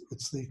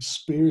 it's the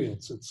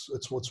experience,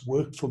 it's what's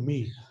worked for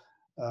me,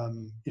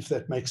 if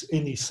that makes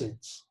any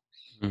sense.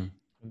 100%.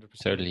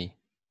 Totally.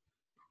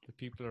 The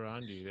people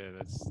around you there,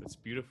 that's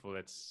beautiful.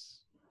 That's,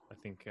 I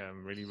think,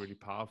 really, really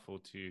powerful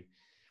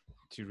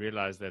to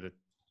realize that it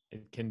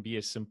can be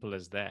as simple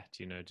as that,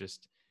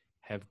 just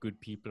have good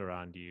people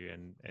around you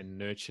and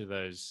nurture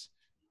those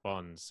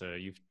bonds. So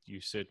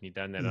you've certainly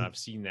done that. And I've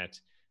seen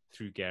that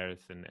through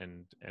Gareth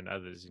and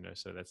others,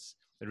 so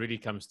it really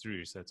comes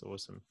through. So that's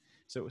awesome.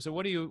 So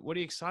what are you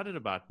excited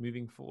about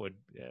moving forward,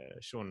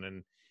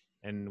 Shaun,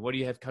 and what do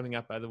you have coming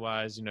up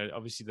otherwise?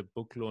 Obviously the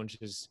book launch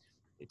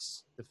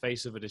it's the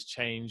face of it has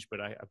changed, but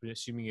I've been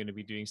assuming you're going to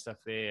be doing stuff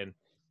there.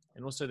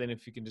 And also then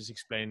if you can just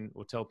explain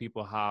or tell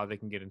people how they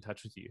can get in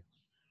touch with you.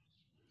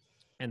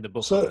 And the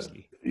book,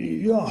 obviously.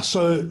 Yeah,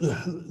 so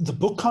the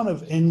book kind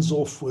of ends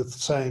off with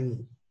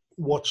saying,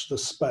 watch the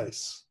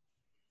space,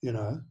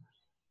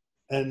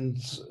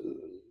 and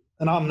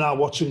I'm now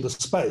watching the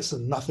space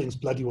and nothing's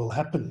bloody well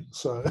happening.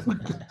 So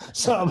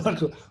I'm like,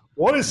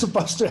 what is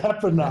supposed to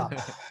happen now?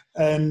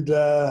 And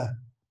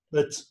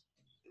but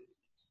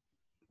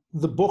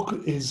the book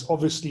is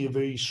obviously a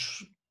very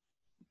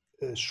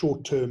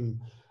short-term,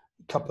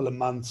 couple of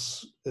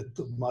months at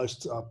the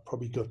most. I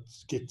probably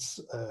gets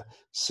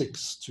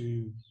 6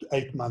 to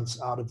 8 months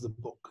out of the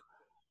book.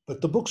 But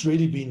the book's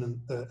really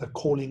been a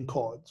calling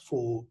card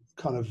for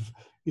kind of,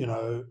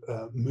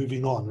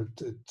 moving on.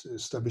 It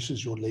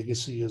establishes your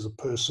legacy as a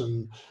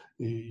person.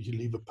 You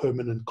leave a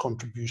permanent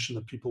contribution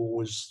that people will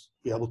always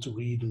be able to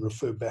read and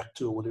refer back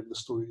to, or whatever the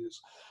story is.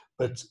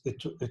 But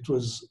it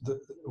was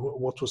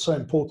what was so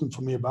important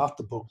for me about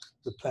the book.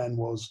 The plan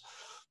was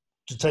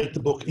to take the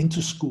book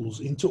into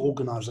schools, into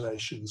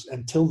organizations,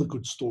 and tell the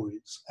good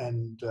stories,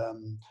 and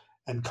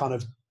kind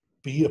of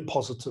be a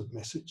positive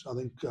message. I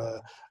think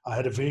I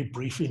had a very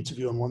brief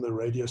interview on one of the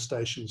radio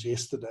stations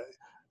yesterday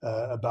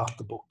about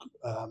the book,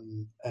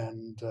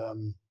 and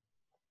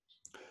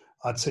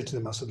I'd said to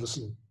them, I said,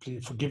 listen,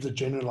 please forgive the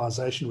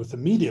generalization with the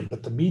media,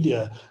 but the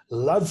media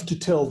love to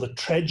tell the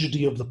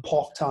tragedy of the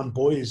Parktown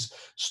Boys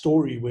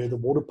story, where the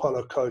water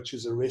polo coach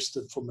is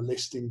arrested for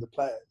molesting the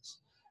players.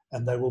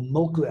 And they will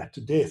milk that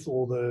to death,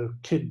 or the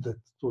kid that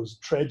was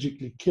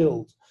tragically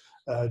killed,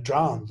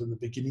 drowned in the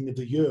beginning of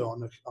the year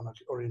on an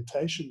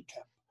orientation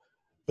camp.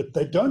 But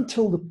they don't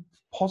tell the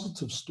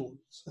positive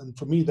stories. And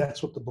for me,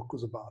 that's what the book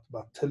was about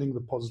telling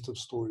the positive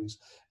stories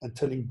and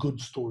telling good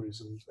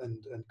stories,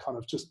 and kind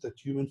of just that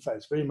human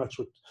face, very much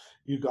what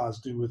you guys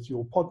do with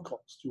your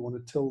podcast. You want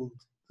to tell,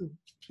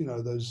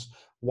 those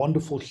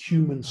wonderful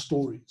human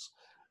stories.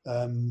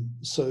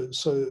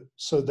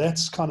 So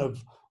that's kind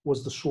of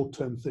was the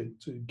short-term thing,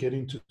 to get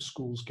into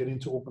schools, get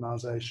into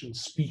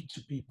organizations, speak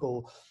to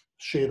people,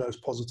 share those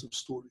positive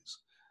stories.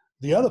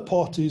 The other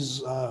part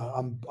is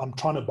I'm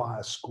trying to buy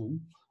a school.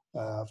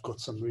 I've got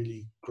some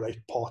really great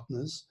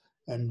partners,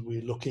 and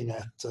we're looking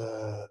at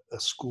a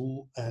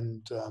school,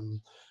 and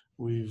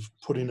we've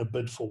put in a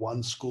bid for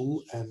one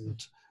school.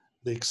 And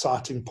the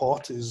exciting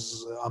part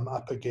is I'm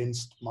up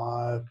against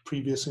my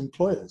previous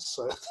employers,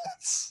 so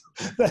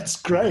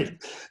that's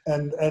great,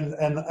 and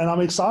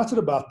I'm excited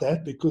about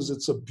that because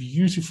it's a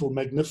beautiful,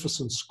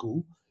 magnificent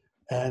school,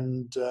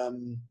 and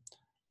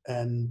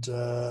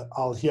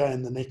I'll hear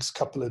in the next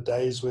couple of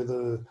days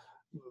whether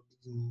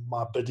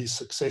my bid is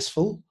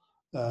successful.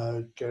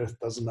 Gareth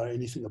doesn't know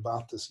anything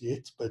about this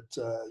yet, but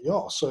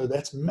yeah, so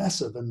that's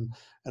massive, and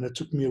it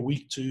took me a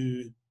week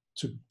to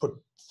put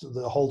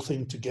the whole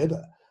thing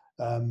together,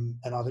 and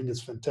I think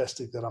it's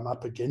fantastic that I'm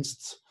up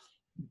against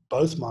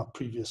both my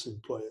previous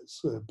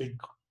employers, big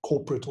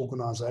corporate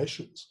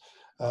organizations.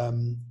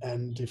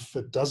 And if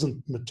it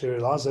doesn't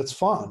materialize, that's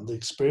fine. The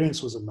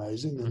experience was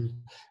amazing,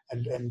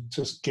 and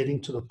just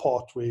getting to the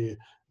part where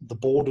the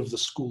board of the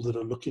school that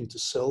are looking to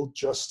sell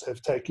just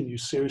have taken you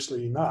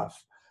seriously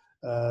enough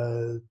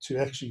to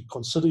actually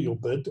consider your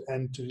bid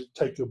and to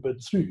take your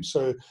bid through.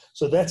 So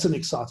that's an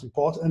exciting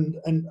part.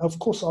 And of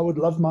course, I would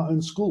love my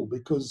own school,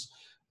 because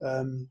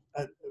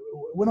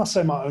when I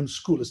say my own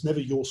school, it's never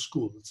your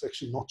school. It's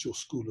actually not your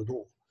school at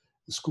all.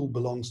 The school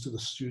belongs to the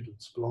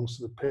students, belongs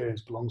to the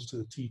parents, belongs to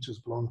the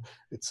teachers,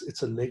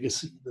 it's a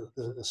legacy,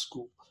 the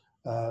school.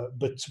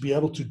 But to be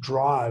able to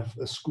drive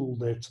a school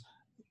that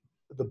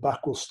the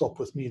buck will stop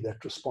with me,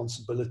 that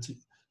responsibility.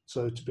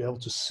 So to be able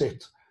to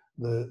set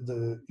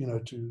the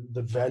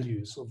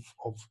values of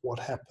what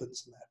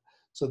happens in that.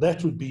 So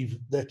that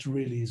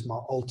really is my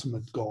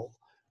ultimate goal,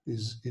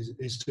 is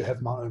to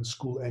have my own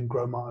school and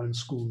grow my own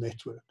school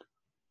network.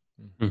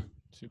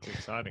 Super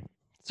exciting.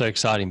 So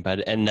exciting,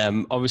 bud. And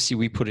obviously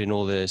we put in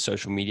all the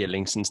social media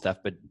links and stuff,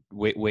 but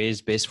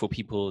where's best for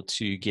people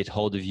to get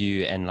hold of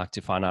you and like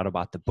to find out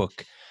about the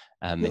book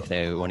if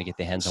they want to get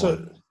their hands on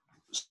it?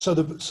 So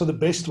the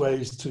best way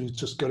is to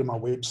just go to my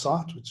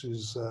website, which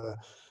is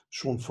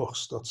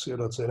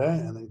shaunfuchs.co.za,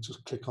 and then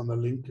just click on the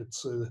link. It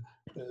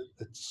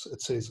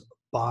says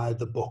buy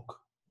the book.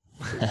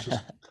 So you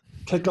just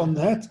click on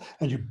that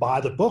and you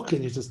buy the book,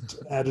 and you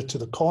just add it to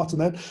the cart.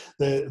 And that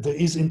there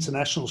is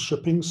international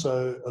shipping,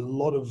 so a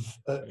lot of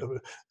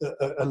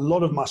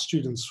my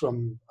students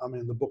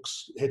the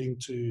book's heading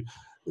to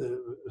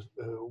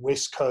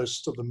west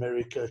coast of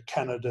America,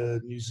 Canada,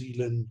 New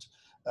Zealand,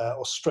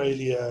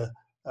 Australia,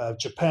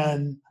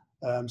 Japan.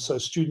 So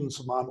students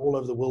of mine all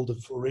over the world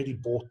have already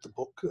bought the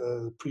book,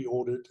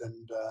 pre-ordered,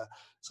 and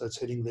so it's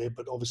heading there.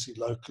 But obviously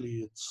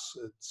locally, it's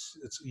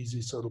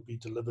easy, so it'll be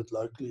delivered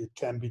locally. It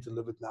can be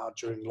delivered now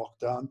during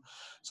lockdown,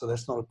 so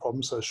that's not a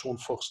problem. So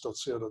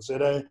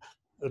shaunfuchs.co.za.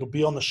 It'll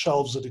be on the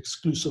shelves at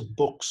exclusive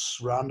books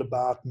round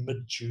about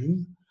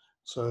mid-June,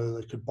 so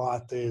they could buy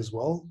it there as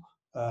well.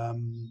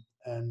 Those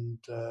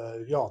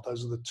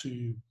are the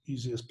two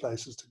easiest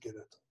places to get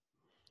it.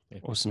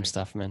 Awesome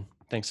stuff, man.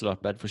 Thanks a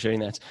lot, bud, for sharing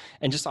that.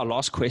 And just our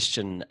last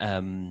question,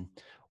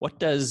 what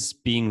does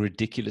being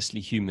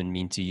ridiculously human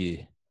mean to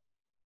you?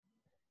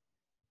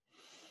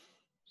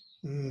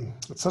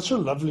 It's such a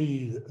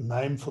lovely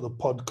name for the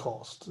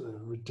podcast,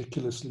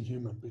 Ridiculously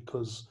Human,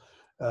 because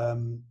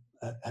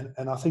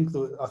and I think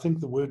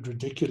the word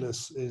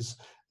ridiculous is,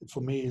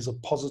 for me, is a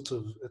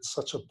positive. It's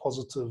such a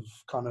positive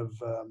kind of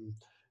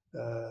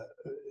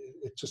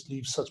it just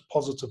leaves such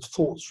positive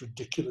thoughts.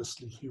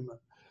 Ridiculously human.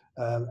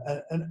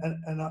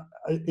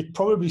 It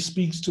probably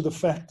speaks to the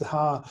fact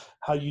how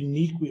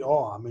unique we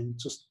are. I mean,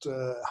 just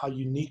how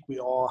unique we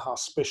are, how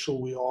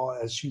special we are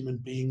as human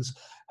beings,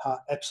 how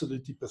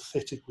absolutely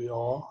pathetic we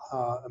are,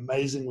 how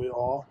amazing we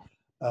are,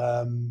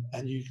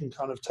 and you can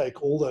kind of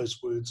take all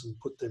those words and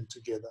put them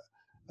together.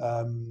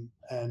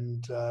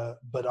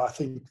 But I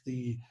think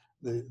the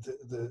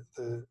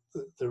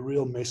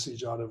real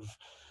message out of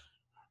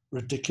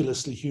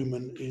Ridiculously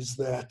Human is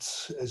that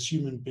as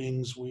human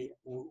beings,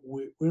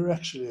 we're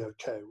actually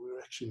okay. We're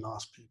actually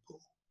nice people.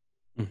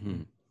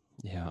 Mm-hmm.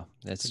 Yeah,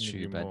 that's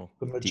true. But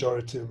the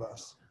majority of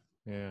us.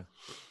 Yeah.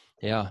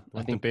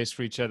 I think the best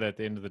for each other at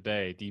the end of the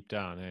day, deep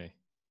down. Hey.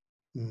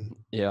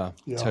 Yeah,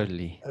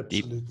 totally.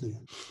 Absolutely.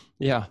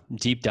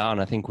 Deep down,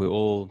 I think we're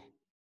all,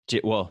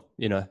 well,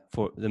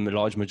 for the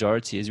large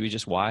majority, is we're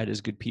just wired as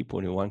good people,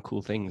 and we want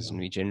cool things, and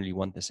we generally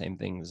want the same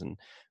things, and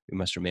we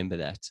must remember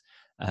that.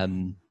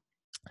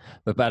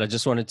 But I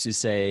just wanted to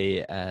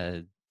say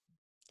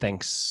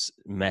thanks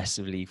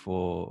massively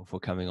for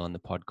coming on the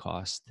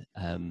podcast,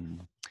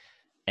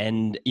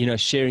 and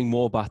sharing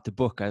more about the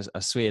book. I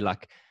swear,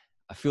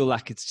 I feel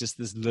like it's just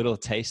this little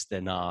taster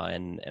now,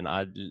 and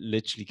I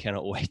literally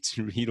cannot wait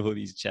to read all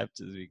these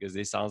chapters, because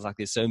there sounds like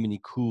there's so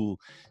many cool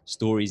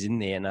stories in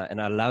there,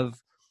 and I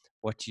love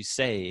what you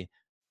say,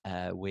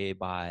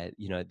 whereby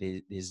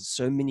there's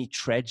so many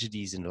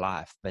tragedies in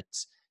life, but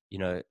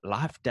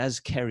life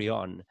does carry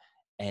on,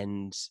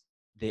 and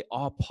there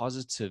are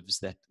positives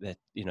that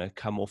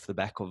come off the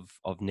back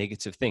of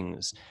negative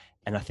things.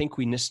 And I think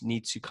we just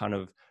need to kind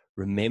of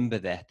remember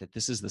that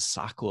this is the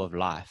cycle of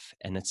life.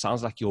 And it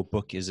sounds like your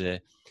book is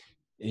a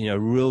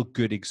real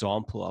good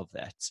example of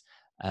that.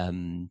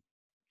 And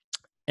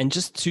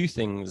just two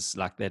things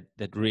like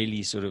that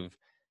really sort of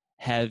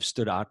have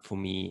stood out for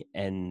me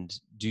and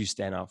do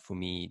stand out for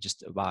me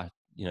just about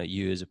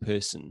you as a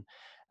person.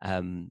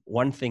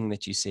 One thing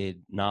that you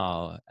said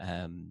now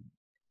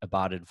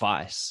about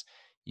advice,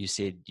 you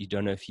said you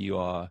don't know if you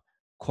are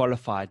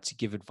qualified to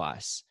give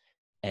advice.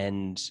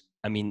 And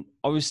I mean,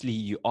 obviously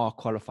you are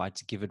qualified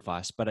to give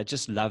advice, but I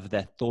just love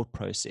that thought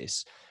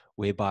process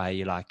whereby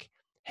you're like,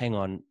 hang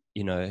on,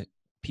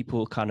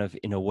 people kind of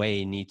in a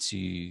way need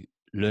to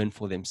learn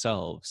for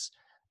themselves.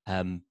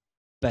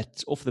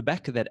 But off the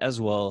back of that as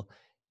well,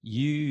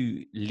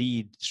 you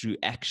lead through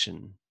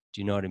action.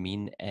 Do you know what I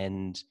mean?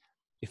 And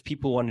if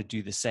people want to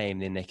do the same,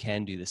 then they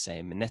can do the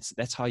same. And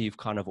that's how you've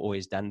kind of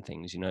always done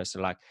things,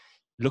 so like,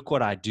 look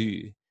what I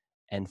do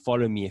and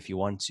follow me if you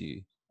want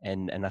to.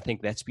 And I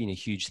think that's been a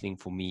huge thing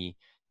for me,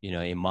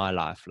 in my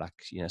life, like,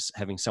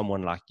 having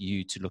someone like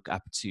you to look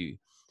up to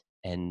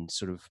and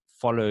sort of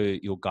follow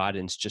your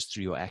guidance just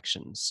through your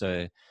actions.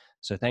 So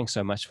thanks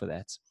so much for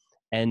that.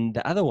 And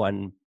the other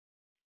one,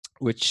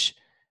 which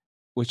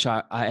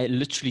I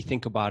literally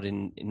think about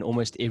in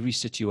almost every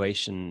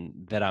situation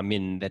that I'm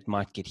in that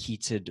might get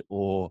heated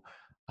or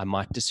I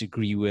might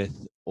disagree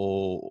with,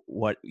 or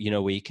what,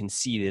 where you can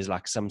see there's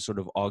like some sort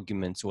of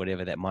argument or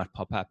whatever that might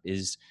pop up,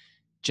 is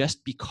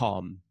just be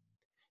calm.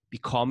 Be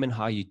calm in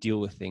how you deal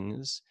with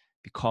things,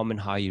 be calm in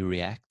how you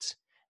react,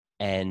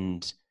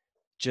 and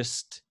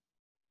just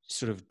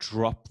sort of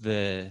drop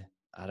the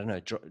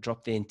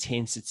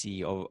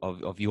intensity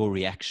of your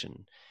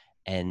reaction.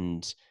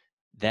 And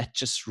that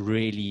just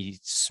really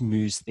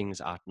smooths things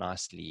out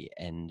nicely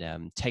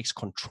and takes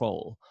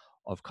control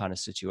of kind of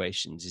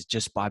situations, is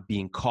just by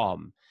being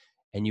calm.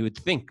 And you would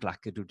think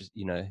like it would,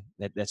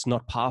 that's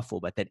not powerful,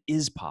 but that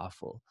is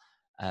powerful.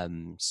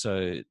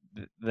 So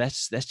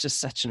that's just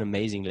such an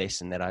amazing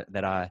lesson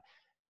that I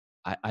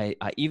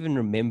even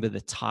remember the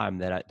time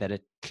that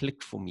it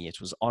clicked for me. It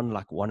was on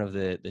like one of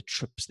the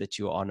trips that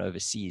you were on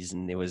overseas,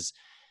 and there was,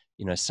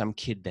 some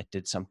kid that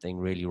did something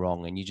really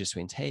wrong, and you just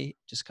went, hey,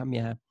 just come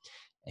here.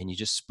 And you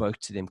just spoke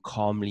to them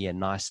calmly and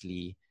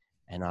nicely.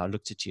 And I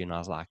looked at you and I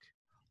was like,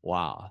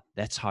 wow,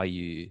 that's how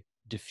you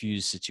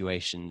diffuse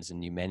situations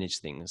and you manage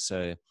things.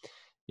 So,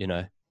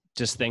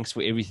 just thanks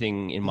for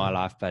everything in my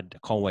life, but I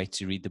can't wait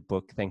to read the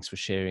book. Thanks for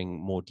sharing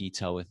more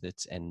detail with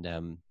it. And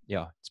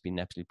it's been an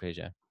absolute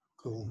pleasure.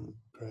 Cool.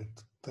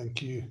 Great.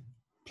 Thank you.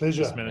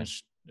 Pleasure.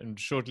 And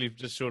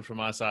just short from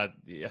my side,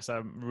 yes,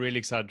 I'm really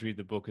excited to read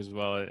the book as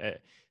well.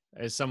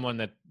 As someone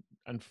that,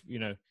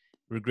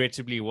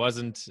 regrettably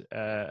wasn't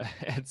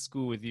at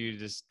school with you,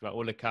 just by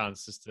all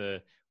accounts, just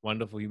a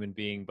wonderful human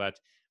being. But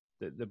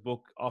the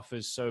book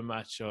offers so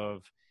much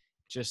of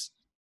just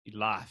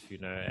life,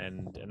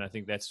 and I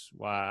think that's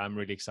why I'm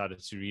really excited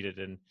to read it.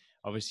 And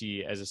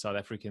obviously, as a South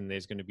African,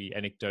 there's going to be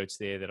anecdotes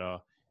there that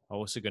are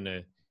also going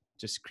to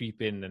just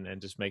creep in and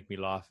just make me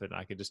laugh, and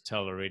I can just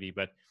tell already.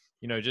 But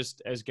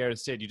just as Gareth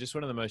said, you're just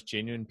one of the most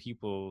genuine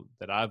people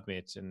that I've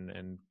met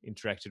and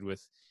interacted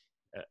with.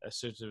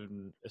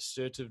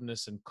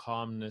 Assertiveness and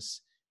calmness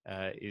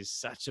is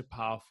such a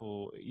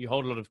powerful. You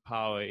hold a lot of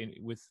power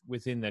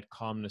within that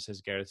calmness,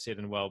 as Gareth said,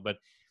 and well. But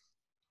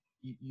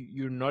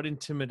you're not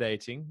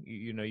intimidating.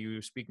 You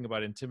were speaking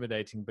about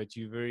intimidating, but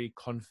you're very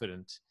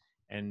confident,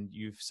 and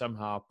you've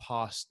somehow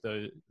passed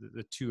the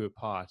two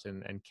apart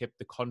and kept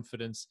the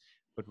confidence,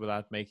 but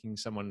without making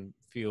someone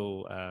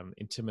feel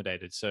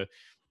intimidated. So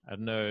I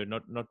know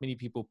not many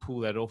people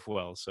pull that off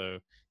well. So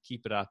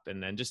keep it up,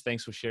 and just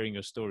thanks for sharing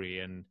your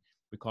story. And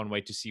we can't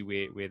wait to see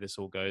where this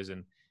all goes,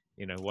 and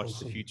watch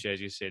awesome. The future, as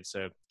you said.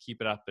 So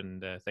keep it up,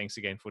 and thanks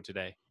again for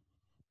today.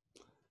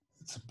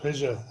 It's a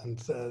pleasure, and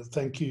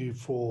thank you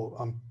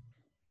I'm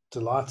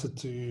delighted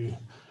to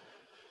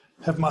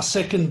have my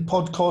second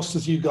podcast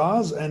with you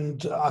guys.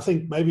 And I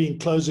think maybe in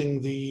closing,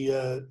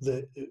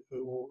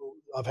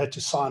 I've had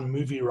to sign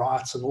movie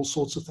rights and all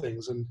sorts of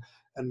things, and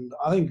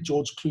I think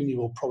George Clooney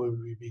will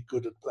probably be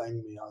good at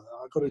playing me.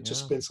 I've got to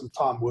just spend some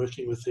time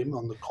working with him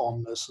on the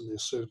calmness and the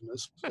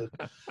assertiveness. But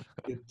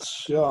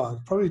it's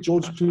probably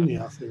George Clooney,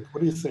 I think.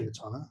 What do you think,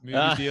 Tana?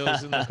 Movie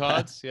deals in the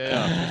cards?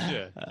 Yeah, for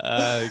sure.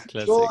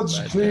 Classic, George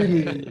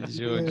Clooney.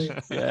 George.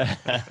 Yeah.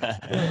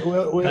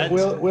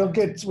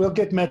 We'll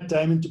get Matt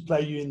Damon to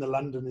play you in the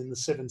London in the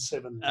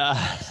 7-7.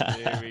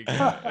 There we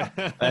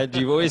go. And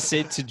you've always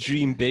said to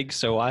dream big,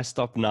 so why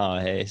stop now?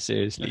 Hey,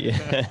 seriously.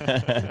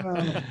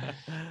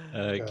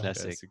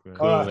 Classic.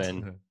 Cool,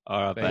 man.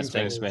 All right,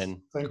 thanks,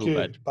 man. Thank you.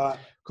 Bud. Bye.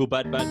 Cool,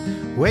 bud.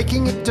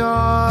 Waking at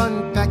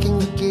dawn, packing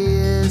the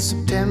gear,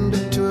 September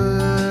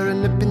tour,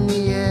 and up in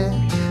the air.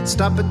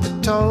 Stop at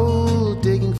the toll, digging